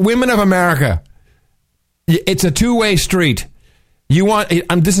 So, women of America, it's a two-way street. You want?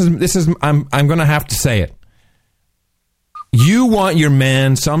 I'm going to have to say it. You want your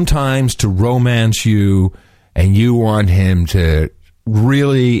man sometimes to romance you, and you want him to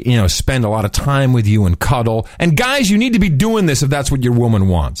really, spend a lot of time with you and cuddle. And guys, you need to be doing this if that's what your woman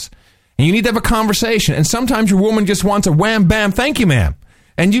wants. And you need to have a conversation. And sometimes your woman just wants a wham, bam, thank you, ma'am.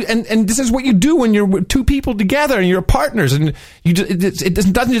 And this is what you do when you're with two people together and you're partners. And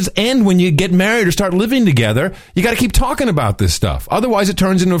it doesn't just end when you get married or start living together. You got to keep talking about this stuff. Otherwise, it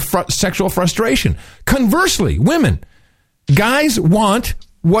turns into sexual frustration. Conversely, women, guys want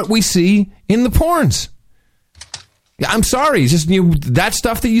what we see in the porns. I'm sorry, it's just that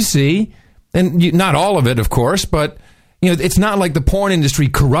stuff that you see, and not all of it, of course, but it's not like the porn industry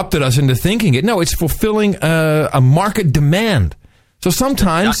corrupted us into thinking it. No, it's fulfilling a market demand. So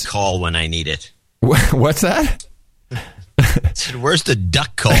sometimes... Duck call when I need it. What's that? Where's the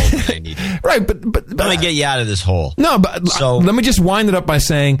duck call when I need it? Right, but let me get you out of this hole. No, but let me just wind it up by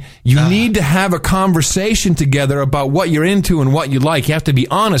saying you need to have a conversation together about what you're into and what you like. You have to be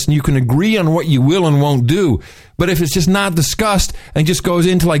honest, and you can agree on what you will and won't do. But if it's just not discussed and just goes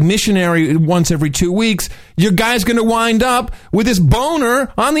into like missionary once every 2 weeks, your guy's going to wind up with this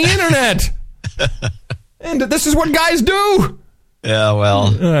boner on the internet. And this is what guys do. Yeah,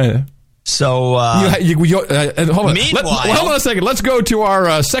 well. So, hold on. Meanwhile, hold on a second. Let's go to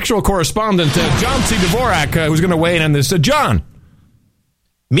our sexual correspondent, John C. Dvorak, who's going to weigh in on this. John.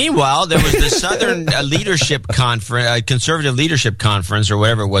 Meanwhile, there was the Southern Leadership Conference, Conservative Leadership Conference, or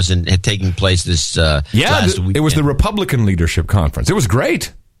whatever it was, taking place this last weekend. It was the Republican Leadership Conference. It was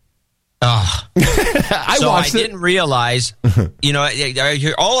great. I watched it. I didn't realize,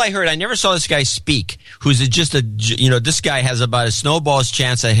 all I heard, I never saw this guy speak, who's just this guy has about a snowball's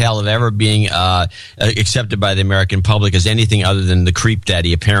chance of hell of ever being accepted by the American public as anything other than the creep that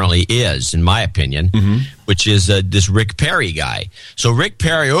he apparently is, in my opinion, which is this Rick Perry guy. So Rick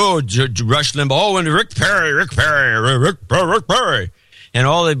Perry, Rush Limbaugh, and Rick Perry. And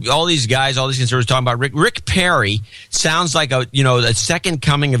all these guys, all these conservatives talking about Rick Perry sounds like a second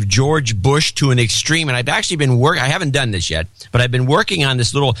coming of George Bush to an extreme. And I've actually been I haven't done this yet, but I've been working on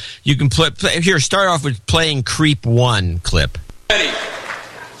this little. You can play here. Start off with playing Creep 1 clip. Ready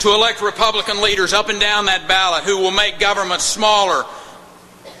to elect Republican leaders up and down that ballot who will make government smaller,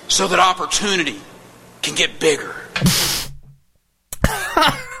 so that opportunity can get bigger.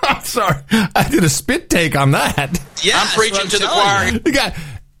 I'm sorry. I did a spit take on that. Yeah, I'm preaching to the choir. The guy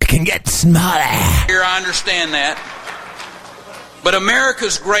can get smaller. Here, I understand that. But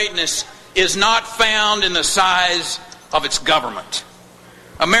America's greatness is not found in the size of its government.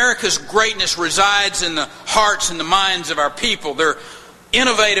 America's greatness resides in the hearts and the minds of our people, their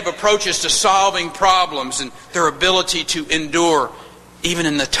innovative approaches to solving problems, and their ability to endure even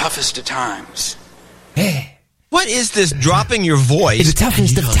in the toughest of times. Hey. What is this dropping your voice? It's the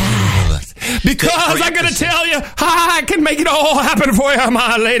toughest of times. Because I'm going to tell you, I can make it all happen for you,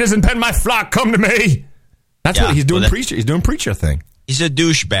 my ladies and my flock, come to me. That's what he's doing. Preacher. He's doing preacher thing. He's a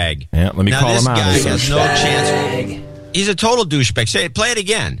douchebag. Yeah, let me call him out. This guy has no chance. He's a total douchebag. Play it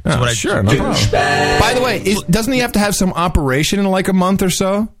again. Sure, no problem. By the way, doesn't he have to have some operation in like a month or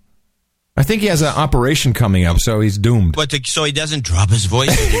so? I think he has an operation coming up, so he's doomed. So he doesn't drop his voice?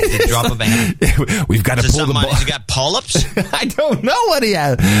 The drop of a hand? We've got to pull the ball. Has he got polyps? I don't know what he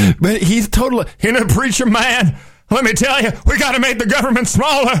has. But he's totally... preacher man, let me tell you, we got to make the government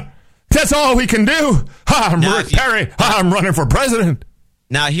smaller. That's all we can do. I'm Rick Perry. I'm running for president.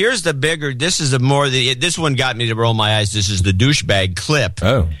 Now, here's the bigger, this one got me to roll my eyes. This is the douchebag clip.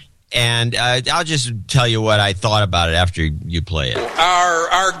 Oh. And I'll just tell you what I thought about it after you play it.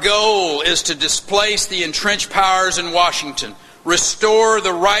 Our goal is to displace the entrenched powers in Washington, restore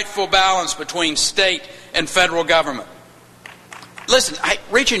the rightful balance between state and federal government. Listen,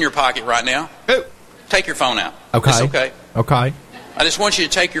 reach in your pocket right now. Take your phone out. Okay. It's okay. Okay. I just want you to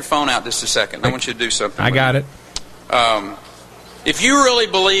take your phone out just a second. I want you to do something. I got it. If you really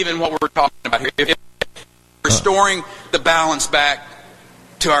believe in what we're talking about here, if restoring the balance back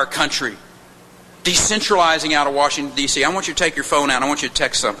to our country, decentralizing out of Washington, D.C., I want you to take your phone out. I want you to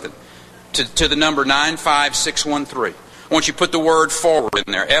text something to the number 95613. I want you to put the word forward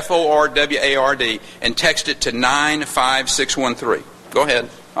in there, FORWARD, and text it to 95613. Go ahead.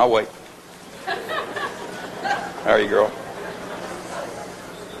 I'll wait. How are you, girl?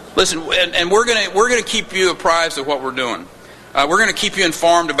 Listen, and we're going to keep you apprised of what we're doing. We're going to keep you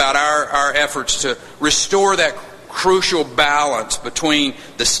informed about our efforts to restore that crucial balance between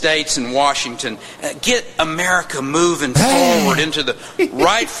the states and Washington. Get America moving forward into the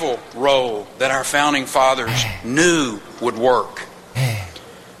rightful role that our founding fathers knew would work.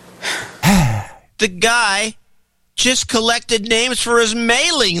 The guy just collected names for his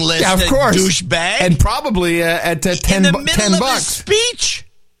mailing list. Yeah, of course. Douchebag. And probably at $10. In the middle of his $10. speech.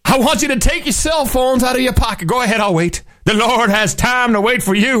 I want you to take your cell phones out of your pocket. Go ahead, I'll wait. The Lord has time to wait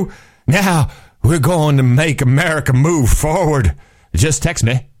for you. Now, we're going to make America move forward. Just text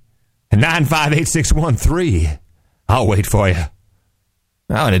me. 958-613. I'll wait for you.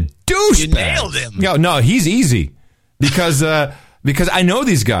 Oh, and a douchebag. You nailed him. No, he's easy. Because I know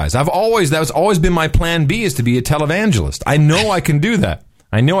these guys. That's always been my plan B, is to be a televangelist. I know I can do that.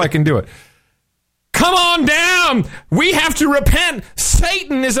 I know I can do it. Come on down. We have to repent.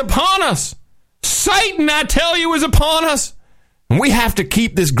 Satan is upon us. Satan, I tell you, is upon us. And we have to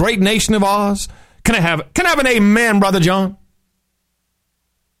keep this great nation of ours. Can I have an amen, Brother John?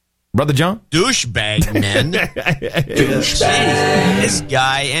 Brother John? Douchebag, man. Douchebag. This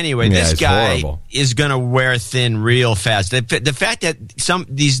guy, anyway, this guy horrible. Is going to wear thin real fast. The fact that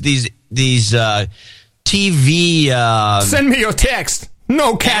these TV... Send me your text.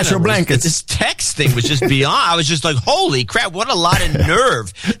 No cash or blankets. This text thing was just beyond. I was just like, holy crap, what a lot of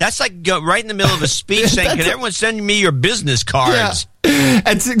nerve. That's like right in the middle of a speech saying, can everyone send me your business cards? Yeah.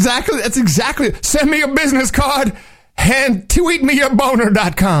 That's exactly. Send me your business card and tweet me your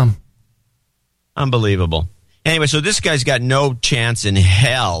boner.com. Unbelievable. Anyway, so this guy's got no chance in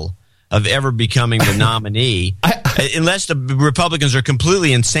hell of ever becoming the nominee unless the Republicans are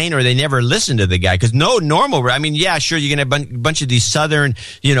completely insane or they never listen to the guy. Because no normal, I mean, yeah, sure, you're going to have a bunch of these Southern,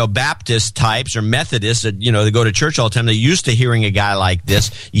 Baptist types or Methodists that, they go to church all the time. They're used to hearing a guy like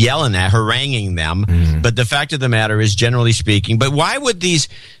this yelling at, haranguing them. Mm-hmm. But the fact of the matter is, generally speaking, but why would these,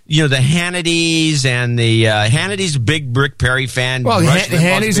 the Hannitys and the Hannity's big Rick Perry fan. Well,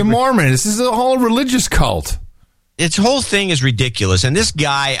 Hannity's a Mormon. This is a whole religious cult. Its whole thing is ridiculous, and this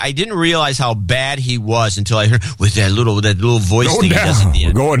guy, I didn't realize how bad he was until I heard with that little voice going thing down. He does at the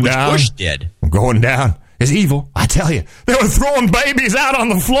end. We're going which down. Bush did. I'm going down. It's evil. I tell you, they were throwing babies out on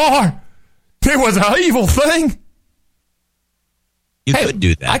the floor. It was an evil thing. You could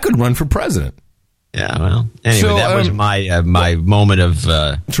do that. I could run for president. Yeah. Well, anyway, that was my moment of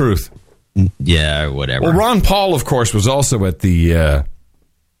truth. Yeah, whatever. Well, Ron Paul, of course, was also at the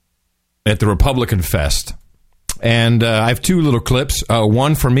Republican Fest. And I have two little clips,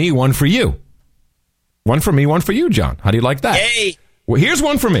 one for me, one for you. One for me, one for you, John. How do you like that? Yay! Well, here's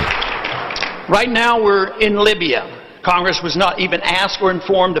one for me. Right now we're in Libya. Congress was not even asked or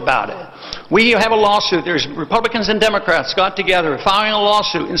informed about it. We have a lawsuit. There's Republicans and Democrats got together filing a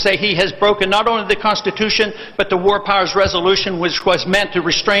lawsuit and say he has broken not only the Constitution but the War Powers Resolution, which was meant to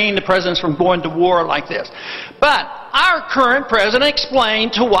restrain the presidents from going to war like this. But our current president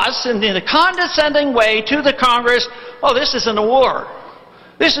explained to us in a condescending way to the Congress, oh, this isn't a war.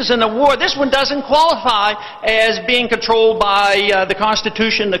 This isn't a war. This one doesn't qualify as being controlled by the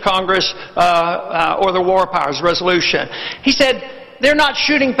Constitution, the Congress, or the War Powers Resolution. He said, they're not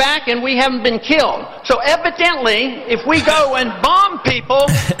shooting back and we haven't been killed. So evidently, if we go and bomb people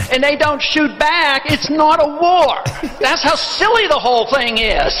and they don't shoot back, it's not a war. That's how silly the whole thing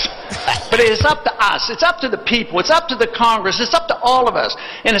is. But it is up to us. It's up to the people. It's up to the Congress. It's up to all of us.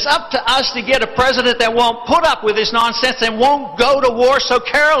 And it's up to us to get a president that won't put up with this nonsense and won't go to war so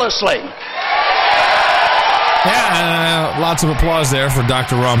carelessly. Yeah, lots of applause there for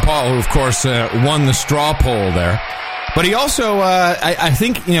Dr. Ron Paul, who, of course, won the straw poll there. But he also, I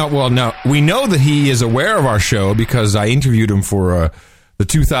think, we know that he is aware of our show because I interviewed him for the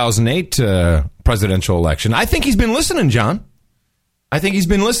 2008 presidential election. I think he's been listening, John. I think he's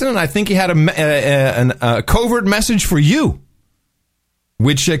been listening. I think he had a covert message for you,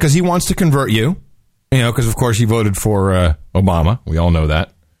 which because he wants to convert you, because of course he voted for Obama. We all know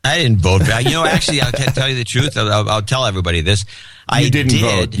that. I didn't vote. Actually, I'll tell you the truth. I'll tell everybody this. You didn't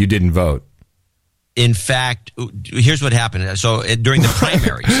vote. You didn't vote. In fact, here's what happened. So during the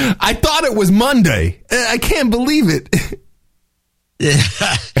primaries, I thought it was Monday. I can't believe it.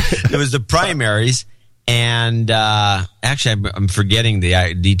 It was the primaries. And actually, I'm forgetting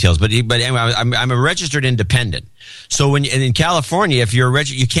the details. But anyway, I'm a registered independent. So in California, if you're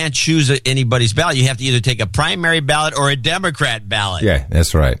you can't choose anybody's ballot. You have to either take a primary ballot or a Democrat ballot. Yeah,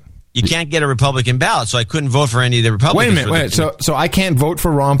 that's right. You can't get a Republican ballot, so I couldn't vote for any of the Republicans. Wait a minute. So I can't vote for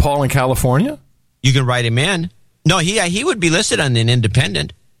Ron Paul in California? You can write him in. No, he would be listed on an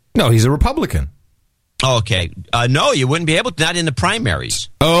independent. No, he's a Republican. Oh, okay. No, you wouldn't be able to. Not in the primaries.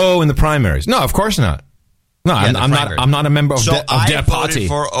 Oh, in the primaries. No, of course not. No, Yeah, I'm not a member of Dep Party.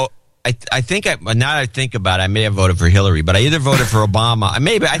 I think now that I think about it, I may have voted for Hillary, but I either voted for Obama. I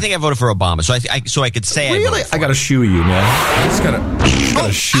think I voted for Obama, so I could say really. I got to shoe you, man. I just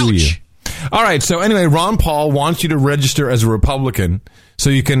gotta shoe you. All right. So anyway, Ron Paul wants you to register as a Republican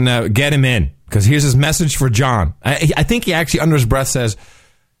so you can get him in. Because here's his message for John. I think he actually under his breath says,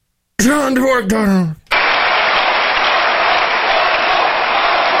 "John Dwork."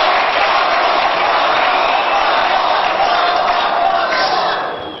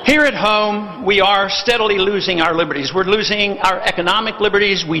 Here at home, we are steadily losing our liberties. We're losing our economic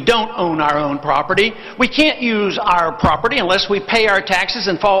liberties. We don't own our own property. We can't use our property unless we pay our taxes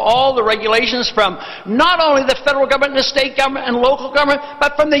and follow all the regulations from not only the federal government, the state government, and local government,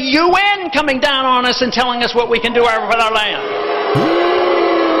 but from the UN coming down on us and telling us what we can do with our land.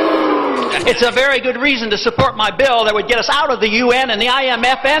 It's a very good reason to support my bill that would get us out of the UN and the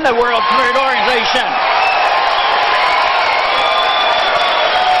IMF and the World Trade Organization.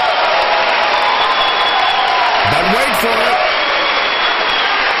 But wait for it.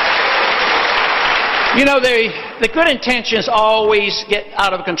 The good intentions always get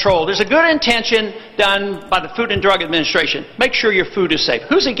out of control. There's a good intention done by the Food and Drug Administration. Make sure your food is safe.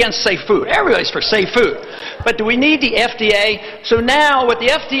 Who's against safe food? Everybody's for safe food. But do we need the FDA? So now what the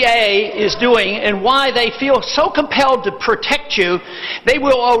FDA is doing and why they feel so compelled to protect you, they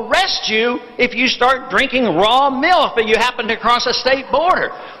will arrest you if you start drinking raw milk but you happen to cross a state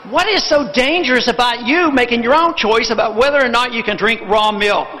border. What is so dangerous about you making your own choice about whether or not you can drink raw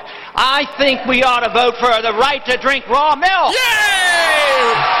milk? I think we ought to vote for the right to drink raw milk.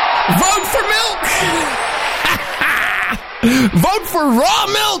 Yay! Vote for milk! Vote for raw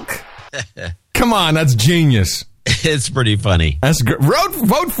milk! Come on, that's genius. It's pretty funny. That's good.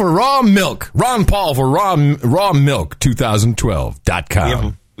 Vote for raw milk. Ron Paul for raw milk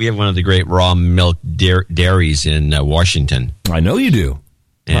 2012.com. We have one of the great raw milk dairies in Washington. I know you do.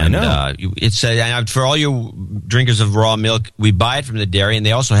 And it's for all you drinkers of raw milk, we buy it from the dairy, and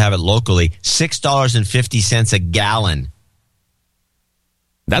they also have it locally. $6.50 a gallon.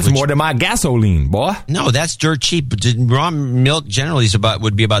 That's more than my gasoline, boy. No, that's dirt cheap. But raw milk generally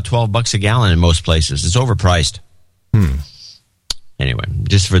would be about $12 a gallon in most places. It's overpriced. Anyway,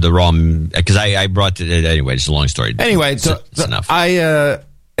 just for the raw, because I brought it anyway. It's a long story. Anyway, so enough.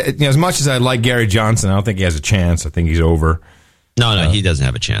 As much as I like Gary Johnson, I don't think he has a chance. I think he's over. No, he doesn't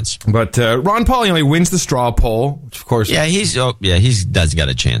have a chance. But Ron Paul, he wins the straw poll, which of course. Yeah, he doesn't got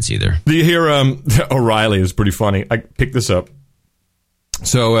a chance either. Do you hear O'Reilly is pretty funny. I picked this up.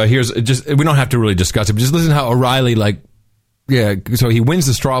 So here's just, we don't have to really discuss it, but just listen to how O'Reilly so he wins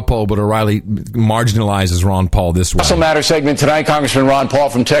the straw poll, but O'Reilly marginalizes Ron Paul this way. Also matter segment tonight, Congressman Ron Paul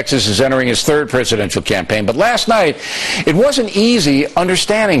from Texas is entering his third presidential campaign. But last night, it wasn't easy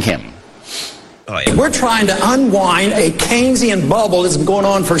understanding him. We're trying to unwind a Keynesian bubble that's been going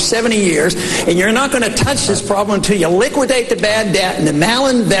on for 70 years, and you're not going to touch this problem until you liquidate the bad debt and the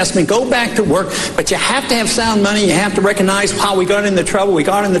malinvestment, go back to work. But you have to have sound money. You have to recognize how we got into trouble. We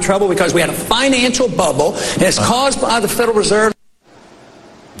got into trouble because we had a financial bubble, and it's caused by the Federal Reserve.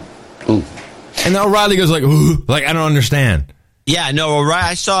 And then O'Reilly goes like, I don't understand. Yeah, no, O'Reilly,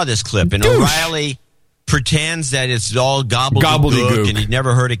 I saw this clip, and O'Reilly pretends that it's all gobbledygook, and he'd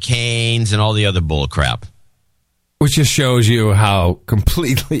never heard of Keynes and all the other bull crap. Which just shows you how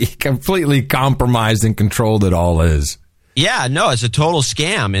completely compromised and controlled it all is. Yeah, no, it's a total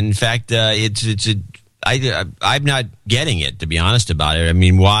scam. In fact, I'm not getting it, to be honest about it. I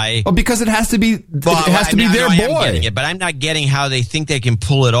mean, why? Well, because it has to be. Their boy. I am getting it, but I'm not getting how they think they can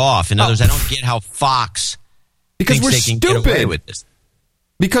pull it off. In other words, I don't get how Fox thinks they can get away with this.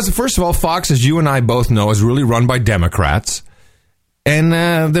 Because, first of all, Fox, as you and I both know, is really run by Democrats.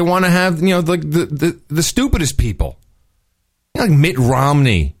 And they want to have, the stupidest people. Like Mitt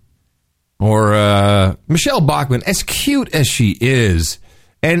Romney or Michelle Bachmann, as cute as she is.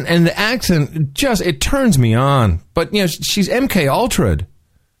 And the accent it turns me on. But, she's MK Ultra'd.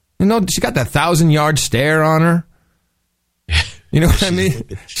 She got that 1,000-yard stare on her. You know what I mean?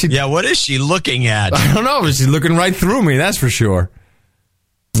 What is she looking at? I don't know, but she's looking right through me, that's for sure.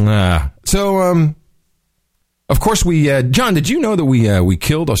 So, of course, John, did you know that we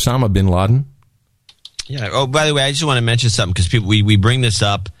killed Osama bin Laden? Yeah. Oh, by the way, I just want to mention something because we bring this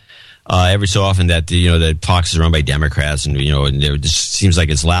up every so often that that Fox is run by Democrats, and and it just seems like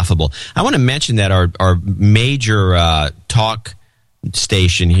it's laughable. I want to mention that our major talk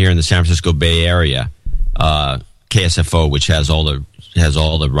station here in the San Francisco Bay Area, KSFO, which has all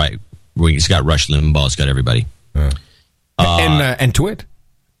the right wing. It's got Rush Limbaugh. It's got everybody. And Twit.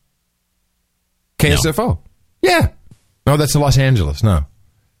 KSFO. No. Yeah. No, that's Los Angeles. No.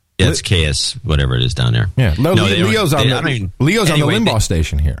 Yeah, it's KS, whatever it is down there. Yeah. Leo's on the Limbaugh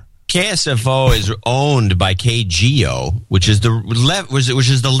station here. KSFO is owned by KGO, which is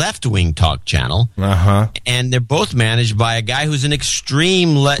the left-wing talk channel. Uh-huh. And they're both managed by a guy who's an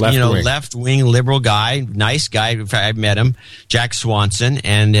extreme left-wing liberal guy, nice guy. In fact, I've met him, Jack Swanson,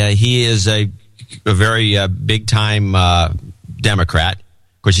 and he is a very big-time Democrat.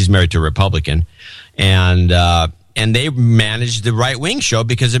 Of course, he's married to a Republican. And they manage the right-wing show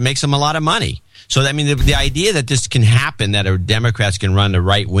because it makes them a lot of money. So, I mean, the idea that this can happen, that Democrats can run the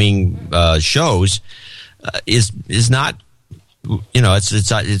right-wing shows, is not,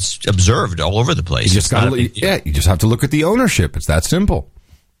 it's observed all over the place. You just have to look at the ownership. It's that simple.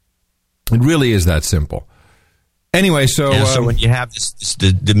 It really is that simple. Anyway, so when you have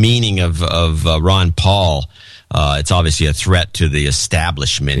the meaning of Ron Paul, it's obviously a threat to the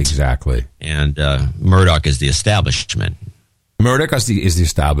establishment. Exactly. And Murdoch is the establishment. Murdoch is the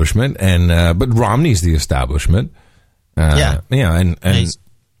establishment, but Romney's the establishment. And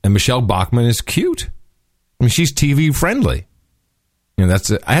Michelle Bachmann is cute. I mean, she's TV friendly. I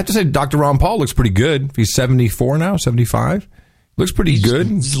have to say, Dr. Ron Paul looks pretty good. He's 74 now, 75. Looks pretty good.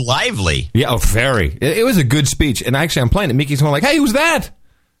 He's lively. Yeah, very. It was a good speech. And actually, I'm playing it. Mickey's going like, "Hey, who's that?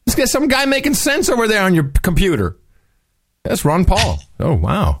 Let's get some guy making sense over there on your computer." That's Ron Paul. Oh,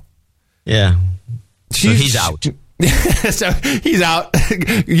 wow. Yeah. So he's out. So he's out.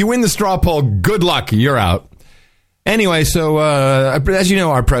 You win the straw poll. Good luck. You're out. Anyway, so as you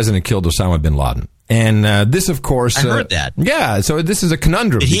know, our president killed Osama bin Laden. And this, of course... I heard that. Yeah, so this is a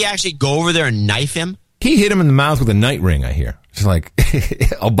conundrum. Did he actually go over there and knife him? He hit him in the mouth with a night ring, I hear. It's like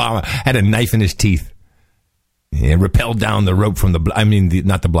Obama had a knife in his teeth. He rappelled down the rope from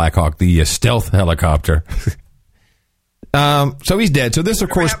not the Black Hawk, the stealth helicopter. So he's dead. So this, of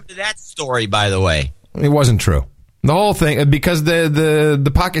course... What happened to that story, by the way? It wasn't true. The whole thing, because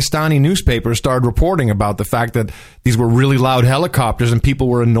the Pakistani newspapers started reporting about the fact that these were really loud helicopters and people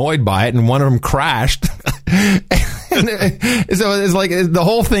were annoyed by it, and one of them crashed. So it's like the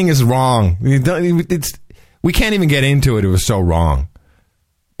whole thing is wrong. We can't even get into it. It was so wrong.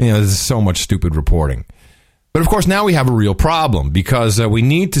 There's so much stupid reporting. But of course, now we have a real problem because we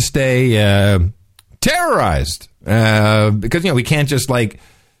need to stay terrorized because we can't just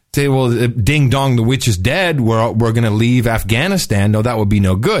say, well, ding dong, the witch is dead. We're going to leave Afghanistan. No, that would be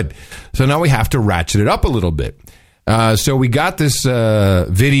no good. So now we have to ratchet it up a little bit. So we got this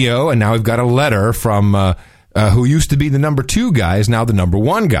video, and now we've got a letter from who used to be the number 2 guy is now the number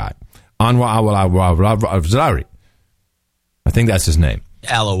 1 guy, Anwar al-Zawahiri. I think that's his name.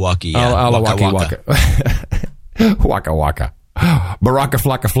 Alawaki. Alawaki Waka. Waka Waka. Baraka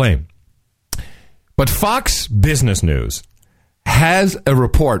Flocka Flame. But Fox Business News has a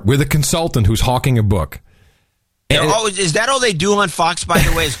report with a consultant who's hawking a book. Is that all they do on Fox, by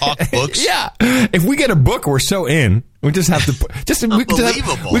the way, is hawk books? Yeah. If we get a book, we're so in. We just have to...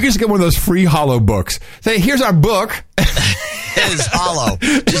 Unbelievable. We can just get one of those free hollow books. Say, here's our book. It is hollow.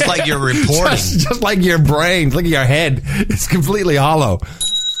 Just like your reporting. Just like your brain. Look at your head. It's completely hollow.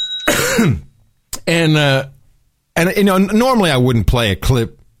 And normally I wouldn't play a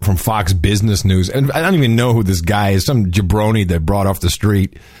clip from Fox Business News, and I don't even know who this guy is, some jabroni they brought off the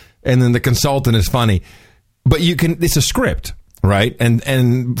street, and then the consultant is funny. But it's a script, right? And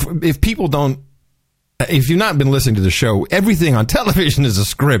if people if you've not been listening to the show, everything on television is a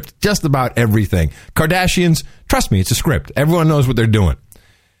script, just about everything. Kardashians, trust me, it's a script. Everyone knows what they're doing.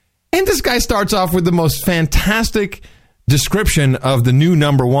 And this guy starts off with the most fantastic description of the new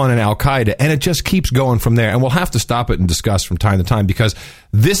number 1 in Al-Qaeda, and it just keeps going from there. And we'll have to stop it and discuss from time to time because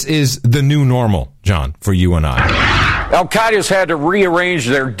this is the new normal, John, for you and I. Al-Qaeda's had to rearrange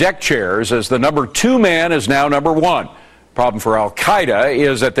their deck chairs as the number 2 man is now number 1. Problem for Al-Qaeda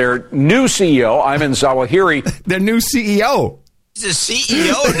is that their new CEO, Ayman Zawahiri... Their new CEO. He's a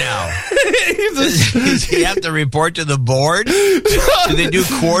CEO now. Does he have to report to the board? Do they do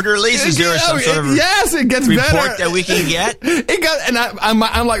quarterlies? Is there some sort of yes, it gets report better that we can get? It got, and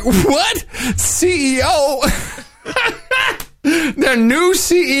I'm like, what? CEO? Their new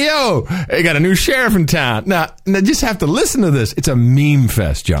CEO. They got a new sheriff in town. Now, just have to listen to this. It's a meme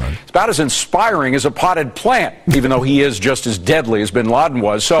fest, John. It's about as inspiring as a potted plant, even though he is just as deadly as bin Laden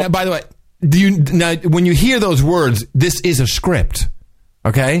was. So, now, by the way, when you hear those words, this is a script.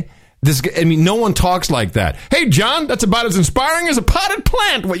 Okay? No one talks like that. Hey, John, that's about as inspiring as a potted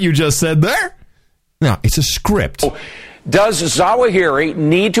plant, what you just said there. No, it's a script. Does Zawahiri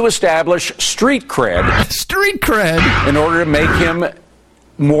need to establish street cred? Street cred? In order to make him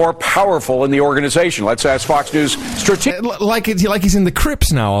more powerful in the organization? Let's ask Fox News strategic... Like he's in the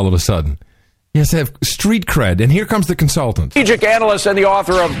Crips now all of a sudden. He has to have street cred. And here comes the consultant. Strategic analyst and the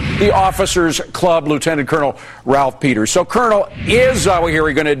author of The Officers Club, Lieutenant Colonel Ralph Peters. So, Colonel, is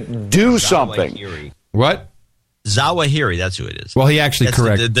Zawahiri going to do something? What? Zawahiri, that's who it is. Well, he actually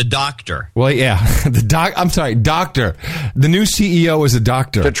correct. The doctor. Well, yeah, doctor. The new CEO is a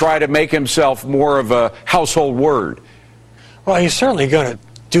doctor. To try to make himself more of a household word. Well, he's certainly going to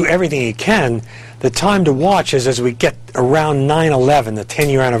do everything he can. The time to watch is as we get around 9/11, the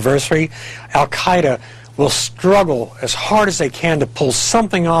 10-year anniversary. Al-Qaeda will struggle as hard as they can to pull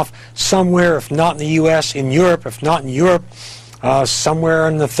something off somewhere, if not in the U.S., in Europe, if not in Europe, somewhere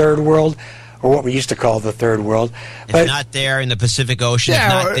in the third world. Or what we used to call the third world. It's not there in the Pacific Ocean. It's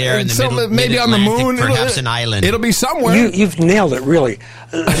not there in the middle. Maybe on the moon. Perhaps an island. It'll be somewhere. You've nailed it, really.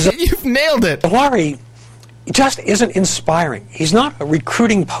 You've nailed it. Zawahiri just isn't inspiring. He's not a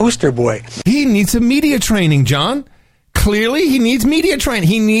recruiting poster boy. He needs some media training, John. Clearly, he needs media training.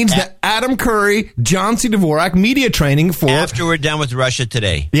 He needs the Adam Curry, John C. Dvorak media training for... After we're done with Russia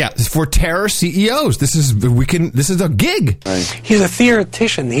Today. Yeah, for terror CEOs. This is a gig. Right. He's a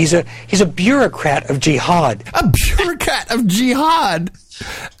theoretician. He's a bureaucrat of jihad. A bureaucrat of jihad?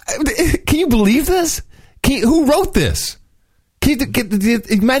 Can you believe this? Who wrote this?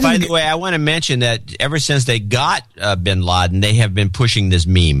 Imagine. By the way, I want to mention that ever since they got bin Laden, they have been pushing this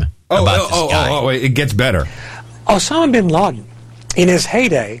meme about this guy. It gets better. Osama bin Laden, in his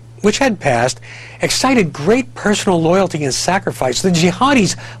heyday, which had passed, excited great personal loyalty and sacrifice. The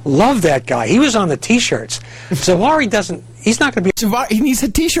jihadis love that guy. He was on the T-shirts. Zawahiri doesn't. He's not going to be. He needs the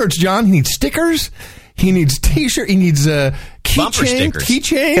T-shirts, John. He needs stickers. He needs T-shirt. He needs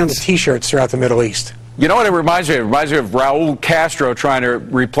keychains. On the T-shirts throughout the Middle East. You know what it reminds me of? It reminds me of Raul Castro trying to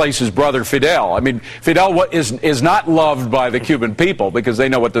replace his brother Fidel. I mean, Fidel is not loved by the Cuban people because they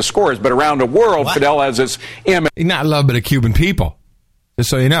know what the score is, but around the world, Fidel has this image. He's not loved by the Cuban people, just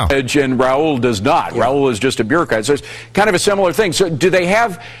so you know. And Raul does not. Yeah. Raul is just a bureaucrat. So it's kind of a similar thing. So is it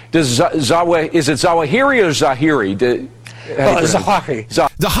Zawahiri or Zahiri? Zahari.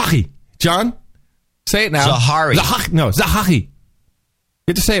 Zahari. John, say it now. Zahari. No, Zahari. You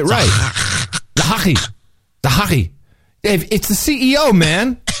have to say it right. Zahari. It's the CEO,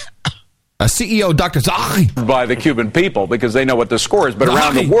 man. A CEO, Dr. Zahari. By the Cuban people because they know what the score is. But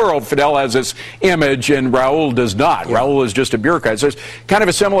around the world, Fidel has this image and Raul does not. Yeah. Raul is just a bureaucrat. So it's kind of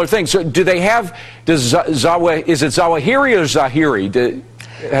a similar thing. So is it Zawahiri or Zahiri?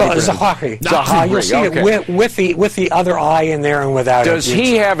 Zahari. You'll see it with the other I in there and without it. Does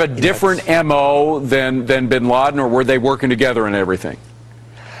he have a different MO than bin Laden, or were they working together and everything?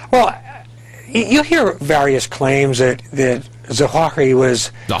 Well, you hear various claims that Zawahiri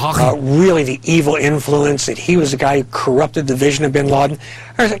was really the evil influence, that he was the guy who corrupted the vision of bin Laden.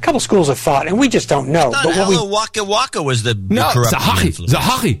 There's a couple schools of thought, and we just don't know. But Waka Waka was the corrupting influence.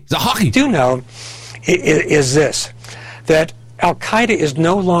 Zahari. Do know is this, that Al-Qaeda is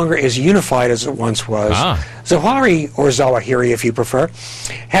no longer as unified as it once was. Zawahiri, or Zawahiri if you prefer,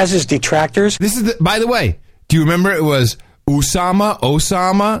 has his detractors. This is by the way, do you remember it was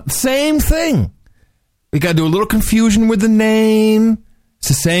Osama, same thing. We got to do a little confusion with the name. It's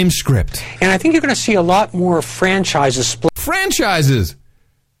the same script. And I think you're going to see a lot more franchises split. Franchises?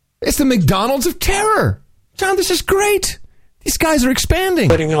 It's the McDonald's of terror. John, this is great. These guys are expanding.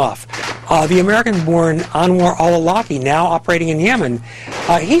 Splitting off. The American-born Anwar al-Awlaki, now operating in Yemen,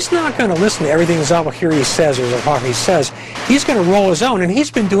 he's not going to listen to everything Zawahiri says or Zawahiri says. He's going to roll his own, and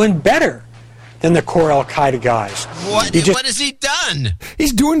he's been doing better than the core Al-Qaeda guys. What has he done?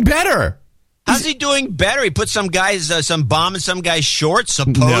 He's doing better. How's he doing better? He put some bomb in some guy's shorts,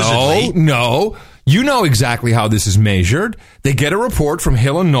 supposedly. No. You know exactly how this is measured. They get a report from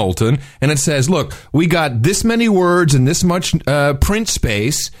Hill and Knowlton, and it says, look, we got this many words and this much print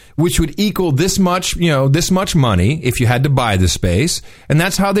space, which would equal this much money if you had to buy the space, and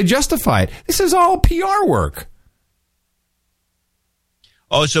that's how they justify it. This is all PR work.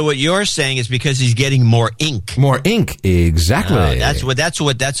 Oh, so what you're saying is because he's getting more ink. More ink, exactly.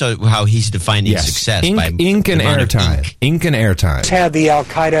 That's how he's defining success. Ink, by ink and airtime. Ink and airtime. Had the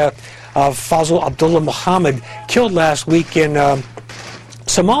Al-Qaeda Fazl Abdullah Muhammad killed last week in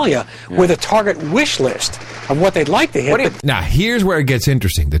Somalia with a target wish list of what they'd like to hit. Now, here's where it gets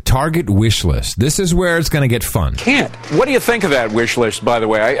interesting. The target wish list. This is where it's going to get fun. What do you think of that wish list, by the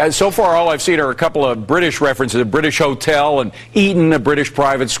way? So far, all I've seen are a couple of British references, a British hotel and Eton, a British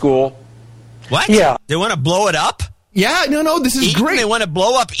private school. What? Yeah. They want to blow it up? Yeah, no, this is Eton, great. They want to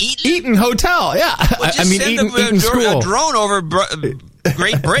blow up Eton? Eton Hotel, yeah. Well, just send Eton School. A drone over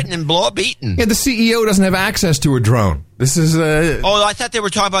Great Britain and blow up Eton. Yeah, the CEO doesn't have access to a drone. This is Oh, I thought they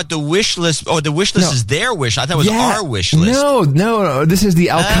were talking about the wish list. Oh, the wish list is their wish. I thought it was our wish list. No. This is the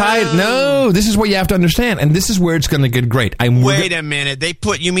Al-Qaeda. No, this is what you have to understand. And this is where it's going to get great. Wait a minute.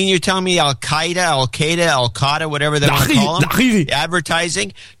 You're telling me Al-Qaeda, Al-Qaeda, whatever they want to call them?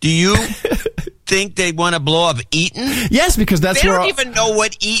 Advertising? Do you think they want to blow up Eton? Yes, because that's where... They don't even know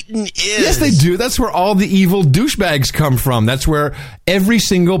what Eton is. Yes, they do. That's where all the evil douchebags come from. That's where every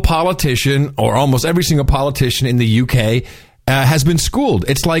single politician, or almost every single politician in the UK, has been schooled.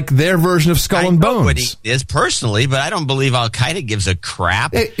 It's like their version of Skull and Bones. I know what he is personally, but I don't believe Al-Qaeda gives a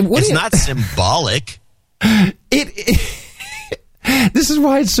crap. It's not symbolic. This is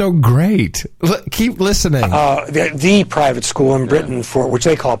why it's so great. Keep listening. The private school in Britain, for which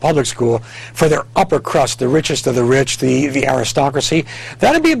they call a public school, for their upper crust, the richest of the rich, the aristocracy,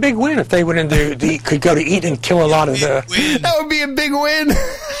 that'd be a big win if they went into could go to Eton and kill a lot of the... That would be a big win.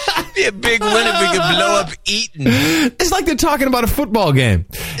 Be a big win if we could blow up Eton. It's like they're talking about a football game.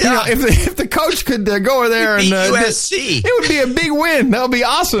 Yeah. You know, if the coach could go over there and USC, it would be a big win. That would be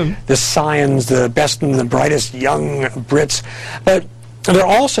awesome. The scions, the best and the brightest young Brits. But there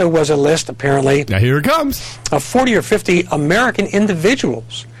also was a list, apparently. Now here it comes. Of 40 or 50 American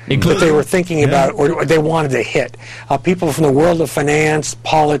individuals that they were thinking about or they wanted to hit. People from the world of finance,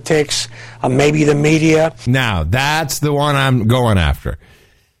 politics, maybe the media. Now, that's the one I'm going after.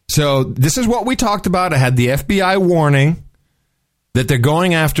 So this is what we talked about. I had the FBI warning that they're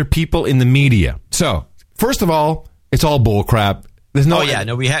going after people in the media. So, first of all, it's all bullcrap. There's no. Oh yeah,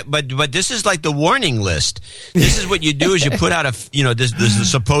 no, we have, but this is like the warning list. This is what you do: is you put out this the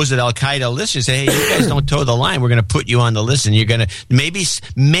supposed Al Qaeda list. You say, hey, you guys don't toe the line. We're going to put you on the list, and you're going to maybe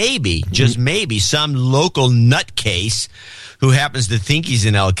just maybe some local nutcase who happens to think he's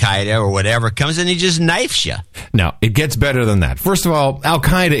in Al Qaeda or whatever comes in and he just knifes you. No, it gets better than that. First of all, Al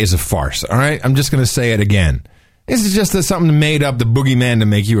Qaeda is a farce. All right, I'm just going to say it again. This is just something made up, the boogeyman to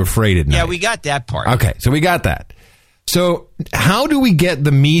make you afraid at night. Yeah, we got that part. Okay, so we got that. So how do we get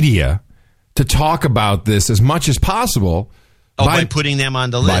the media to talk about this as much as possible? By putting them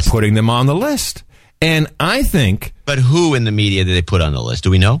on the list. By putting them on the list. And I think... But who in the media did they put on the list? Do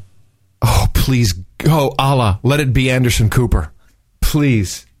we know? Oh, please. Oh, Allah. Let it be Anderson Cooper.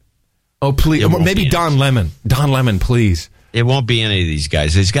 Please. Oh, please. Maybe Don Lemon. Don Lemon, please. It won't be any of these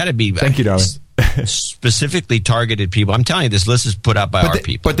guys. There's got to be... Thank you, darling. Specifically targeted people. I'm telling you, this list is put out by our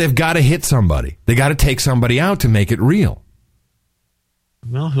people. But they've got to hit somebody. They got to take somebody out to make it real.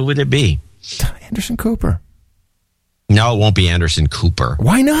 Well, who would it be? Anderson Cooper. No, it won't be Anderson Cooper.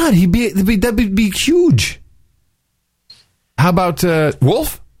 Why not? That'd be huge. How about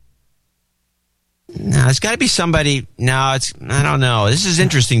Wolf? No, it's got to be somebody. No, I don't know. This is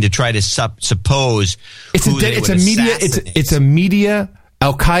interesting to try to suppose. It's a media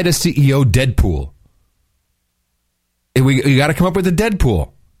Al Qaeda CEO Deadpool. You got to come up with a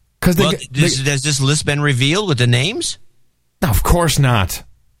Deadpool. Has this list been revealed with the names? No, of course not.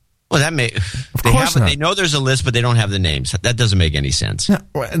 Well, they know there's a list, but they don't have the names. That doesn't make any sense. No,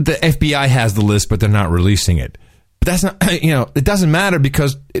 the FBI has the list, but they're not releasing it. But that's not. It doesn't matter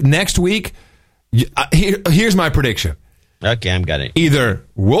because next week. Here's my prediction. Okay, I'm got it. Either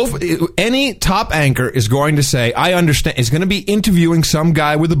Wolf, any top anchor is going to say, I understand, is going to be interviewing some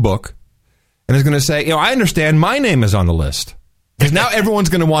guy with a book, and is going to say, I understand my name is on the list. Because now everyone's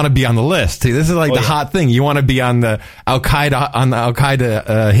going to want to be on the list. See, this is like the hot thing. You want to be on the Al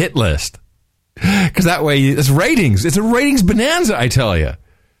Qaeda hit list. Because that way, it's ratings. It's a ratings bonanza, I tell you.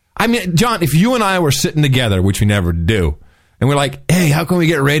 I mean, John, if you and I were sitting together, which we never do, and we're like, hey, how can we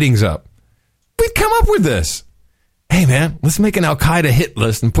get ratings up? We'd come up with this. Hey, man, let's make an Al Qaeda hit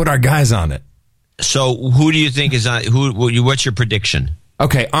list and put our guys on it. So, who do you think is on? What's your prediction?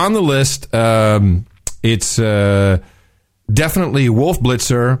 Okay, on the list, it's definitely Wolf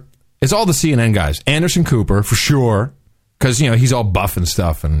Blitzer. It's all the CNN guys. Anderson Cooper, for sure, because, he's all buff and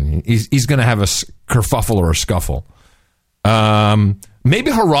stuff, and he's going to have a kerfuffle or a scuffle.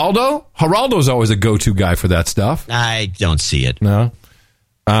 Maybe Geraldo. Geraldo's always a go-to guy for that stuff. I don't see it. No?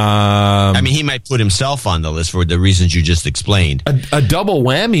 He might put himself on the list for the reasons you just explained. A double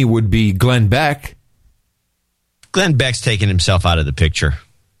whammy would be Glenn Beck. Glenn Beck's taking himself out of the picture.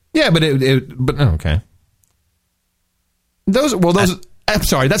 Yeah, but okay. I'm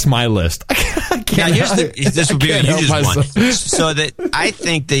sorry, that's my list. This would be a huge one. So that I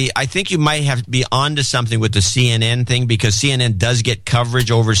think you might have to be onto something with the CNN thing, because CNN does get coverage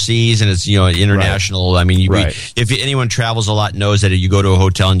overseas, and it's international. Right. I mean, if anyone travels a lot knows that if you go to a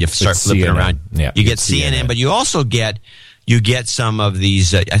hotel and you start flipping CNN. Around, you get CNN, but you also get some of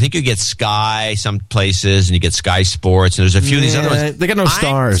these. I think you get Sky some places, and you get Sky Sports, and there's a few of these other ones. They got no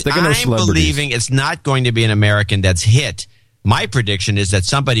stars. They got no celebrities. I'm believing it's not going to be an American that's hit. My prediction is that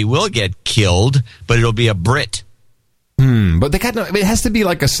somebody will get killed, but it'll be a Brit. But they got no. It has to be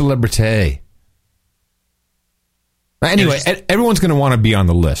like a celebrity. Anyway, everyone's going to want to be on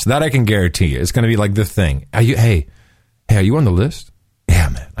the list. That I can guarantee you. It's going to be like the thing. Are you on the list? Yeah,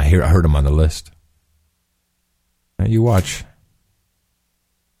 man. I heard him on the list. Now you watch.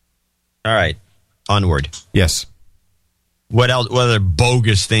 All right, onward. Yes. What else? What other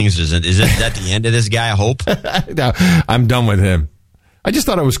bogus things is it? Is that the end of this guy? I hope. No, I'm done with him. I just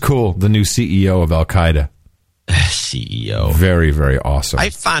thought it was cool. The new CEO of Al Qaeda. CEO. Very, very awesome. I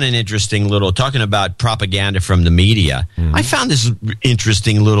found an interesting little, talking about propaganda from the media, I found this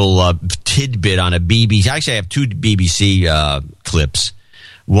interesting little tidbit on a BBC. Actually, I have two BBC clips.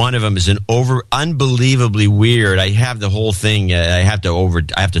 One of them is unbelievably weird. I have the whole thing. I have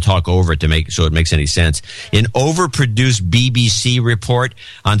to talk over it to make so it makes any sense. An overproduced BBC report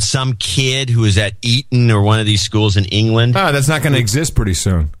on some kid who is at Eton or one of these schools in England. Oh, that's not going to exist pretty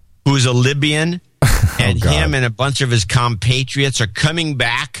soon. Who's a Libyan, and him and a bunch of his compatriots are coming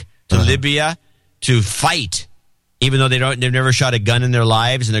back to Libya to fight. Even though they've never shot a gun in their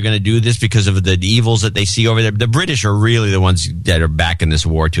lives, and they're going to do this because of the evils that they see over there. The British are really the ones that are back in this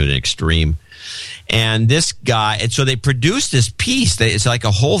war to an extreme. And this guy, and so they produced this piece. It's like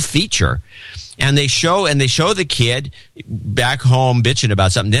a whole feature, and they show the kid back home bitching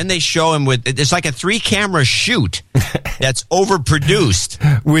about something. Then they show him it's like a 3-camera shoot that's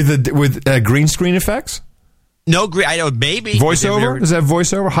overproduced with green screen effects. No, I don't. Maybe voiceover. Does that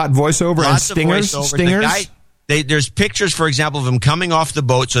voiceover? Hot voiceover and stingers. There's pictures, for example, of him coming off the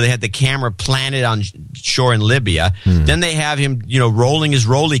boat. So they had the camera planted on shore in Libya. Then they have him, rolling his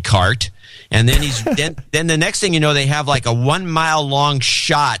rolly cart. And then then the next thing you know, they have like a 1 mile long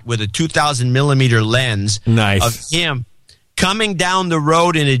shot with a 2,000 millimeter lens of him coming down the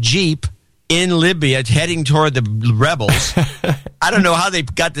road in a Jeep in Libya, heading toward the rebels. I don't know how they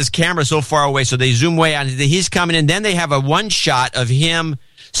got this camera so far away. So they zoom way out. He's coming in. Then they have a one shot of him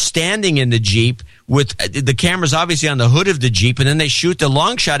standing in the Jeep with the camera's obviously on the hood of the Jeep, and then they shoot the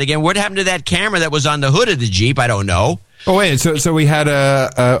long shot again. What happened to that camera that was on the hood of the Jeep? I don't know. Oh, wait, so we had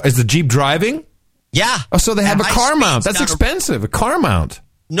is the Jeep driving? Yeah. Oh, so they have a car mount. That's expensive, a car mount.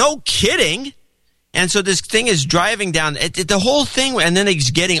 No kidding. And so this thing is driving down, the whole thing, and then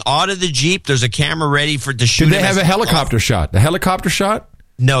he's getting out of the Jeep. There's a camera ready to shoot. Did they have a helicopter shot? The helicopter shot?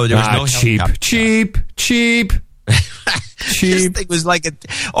 No, there was no helicopter cheap. This thing was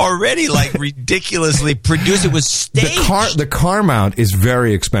already ridiculously produced. It was staged. The car mount is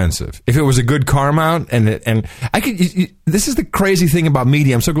very expensive. If it was a good car mount, and I could. This is the crazy thing about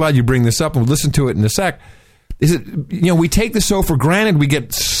media. I'm so glad you bring this up, and we'll listen to it in a sec. Is it we take this so for granted? We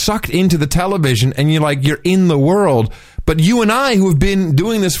get sucked into the television, and you're in the world. But you and I, who have been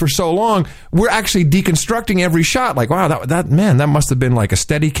doing this for so long, we're actually deconstructing every shot. Like, wow, that must have been like a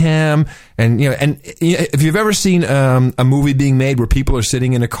Steadicam. And if you've ever seen a movie being made where people are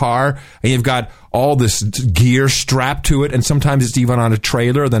sitting in a car and you've got all this gear strapped to it, and sometimes it's even on a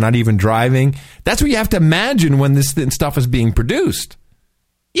trailer, they're not even driving. That's what you have to imagine when this stuff is being produced.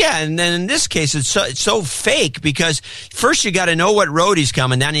 Yeah, and then in this case, it's so fake because first you got to know what road he's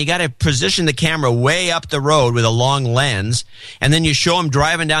coming down, and you got to position the camera way up the road with a long lens, and then you show him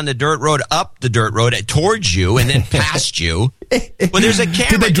driving down the dirt road, up the dirt road towards you, and then past you. Well, there's a camera.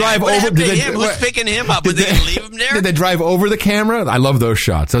 Did they drive over? Who's picking him up? Were they going to leave him there? Did they drive over the camera? I love those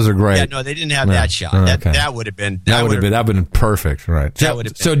shots. Those are great. Yeah, no, they didn't have that shot. Okay. That would have been. That would have been perfect, right? That would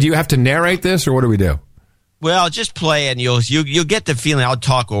have been. So, do you have to narrate this, or what do we do? Well, just play it and you'll get the feeling. I'll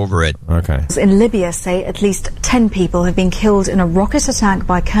talk over it. Okay. In Libya say at least 10 people have been killed in a rocket attack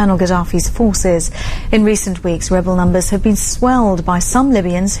by Colonel Gaddafi's forces. In recent weeks, rebel numbers have been swelled by some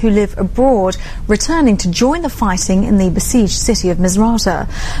Libyans who live abroad, returning to join the fighting in the besieged city of Misrata.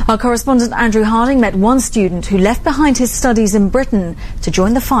 Our correspondent Andrew Harding met one student who left behind his studies in Britain to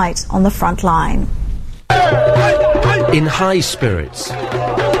join the fight on the front line. In high spirits,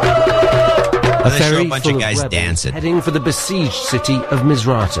 a ferry full of guys dancing, heading for the besieged city of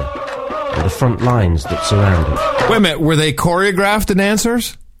Misrata and the front lines that surround it. Wait a minute, were they choreographed, the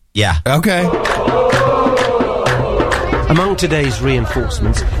dancers? Yeah. Okay. Among today's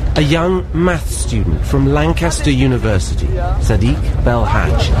reinforcements, a young math student from Lancaster University, Sadiq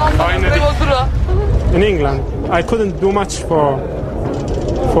Belhaj. In England, I couldn't do much for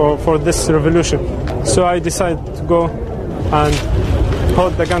this revolution, so I decided to go and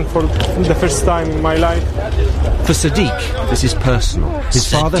hold the gun for the first time in my life. For Sadiq, this is personal. His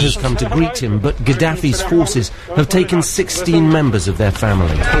father has come to greet him, but Gaddafi's forces have taken 16 members of their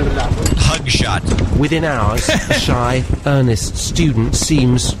family. Hug shot. Within hours, the shy, earnest student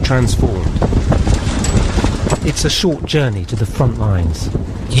seems transformed. It's a short journey to the front lines.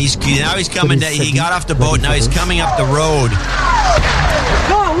 Now he's coming down. He got off the boat, now he's coming up the road.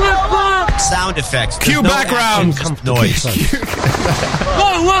 Sound effects. Cue background noise.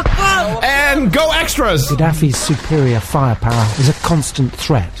 And go extras. Gaddafi's superior firepower is a constant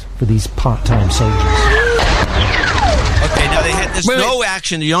threat for these part-time soldiers. Okay, now there's no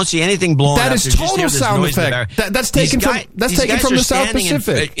action. You don't see anything blowing up. That is total sound effect. That's taken from the South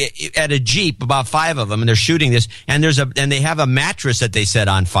Pacific. At a Jeep, about 5 of them, and they're shooting this. And they have a mattress that they set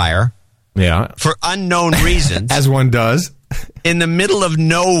on fire. Yeah. For unknown reasons. As one does. In the middle of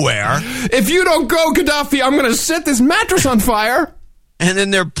nowhere. If you don't go, Gaddafi, I'm going to set this mattress on fire. And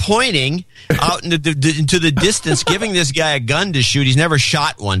then they're pointing out into the distance, giving this guy a gun to shoot. He's never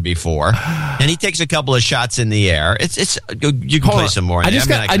shot one before, and he takes a couple of shots in the air. You can play some more. I just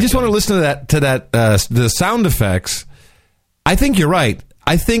want to listen to that the sound effects. I think you're right.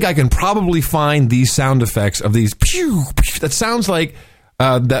 I think I can probably find these sound effects of these pew, pew, that sounds like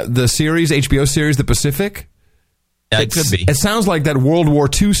the series, HBO series, The Pacific. Yeah, it could be. It sounds like that World War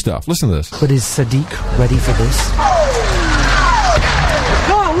II stuff. Listen to this. But is Sadiq ready for this?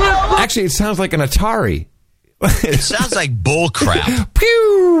 Actually, it sounds like an Atari. It sounds like bull crap.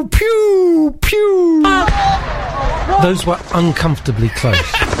 Pew, pew, pew. Those were uncomfortably close.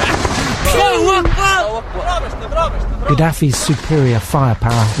 Gaddafi's superior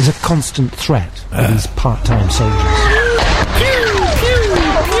firepower is a constant threat for these part-time soldiers.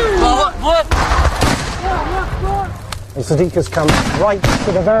 And Sadiq has come right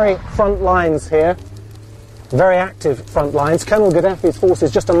to the very front lines here. Very active front lines. Colonel Gaddafi's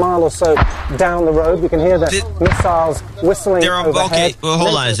forces just a mile or so down the road. We can hear the missiles whistling overhead. Okay, well,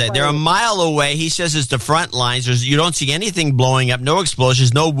 hold on a second. They're a mile away. He says it's the front lines. You don't see anything blowing up, no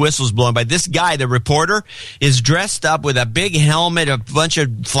explosions, no whistles blowing by. This guy, the reporter, is dressed up with a big helmet, a bunch of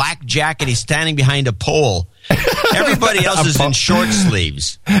flak jacket. He's standing behind a pole. Everybody else is in short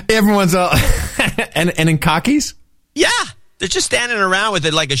sleeves. Everyone's and in khakis? Yeah. They're just standing around with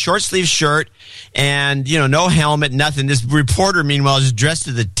it like a short sleeve shirt and, no helmet, nothing. This reporter, meanwhile, is dressed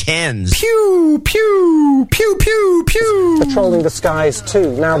to the tens. Pew, pew, pew, pew, pew. Patrolling the skies,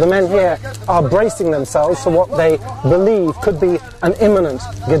 too. Now, the men here are bracing themselves for what they believe could be an imminent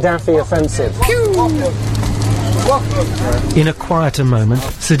Gaddafi offensive. Pew. In a quieter moment,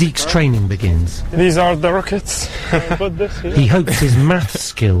 Sadiq's training begins. These are the rockets. He hopes his math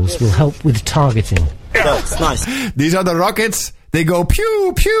skills will help with targeting. That's nice. These are the rockets. They go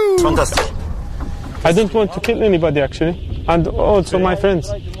pew, pew. Fantastic. I don't want to kill anybody, actually. And also my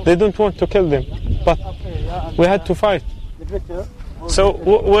friends. They don't want to kill them. But we had to fight. So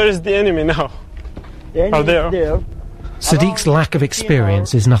where is the enemy now? Are they? Sadiq's lack of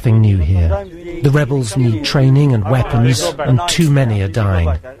experience is nothing new here. The rebels need training and weapons, and too many are dying.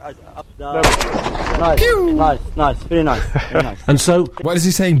 Nice, very nice. And so... What is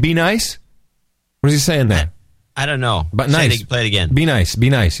he saying? Be nice? What is he saying there? I don't know. But nice. Play it again. Be nice,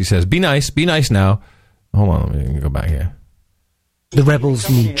 he says. Be nice now. Hold on, let me go back here. The rebels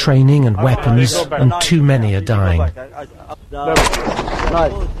need training and weapons, and too many are dying.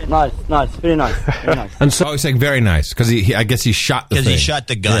 Nice, very nice. And so, he's saying very nice, because I guess he shot the thing. Because he shot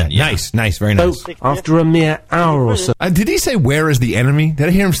the gun, yeah. Nice, very nice. So, after a mere hour or so... did he say, where is the enemy? Did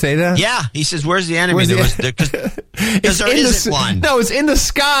I hear him say that? Yeah, he says, where's the enemy? Because there isn't one. No, it's in the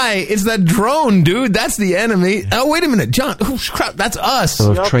sky. It's that drone, dude. That's the enemy. Oh, wait a minute, John. Oh, crap, that's us.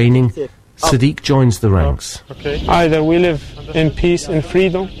 Of training, Sadiq joins the ranks. Okay. Either we live in peace and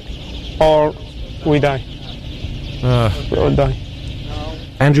freedom, or we die. We all die.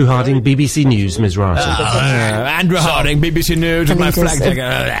 Andrew Harding, BBC News, Mizrahi. Andrew Harding, BBC News, with my flag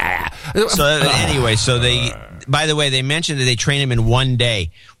taker. So anyway, by the way, they mentioned that they train him in 1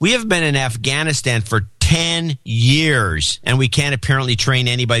 day. We have been in Afghanistan for 10 years, and we can't apparently train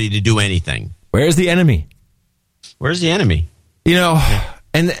anybody to do anything. Where's the enemy? Where's the enemy? You know,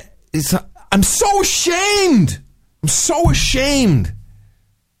 and I'm so ashamed. I'm so ashamed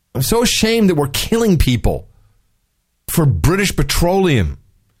that we're killing people for British Petroleum.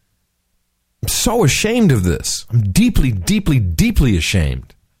 I'm so ashamed of this. I'm deeply, deeply, deeply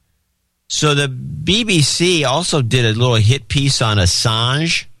ashamed. So the BBC also did a little hit piece on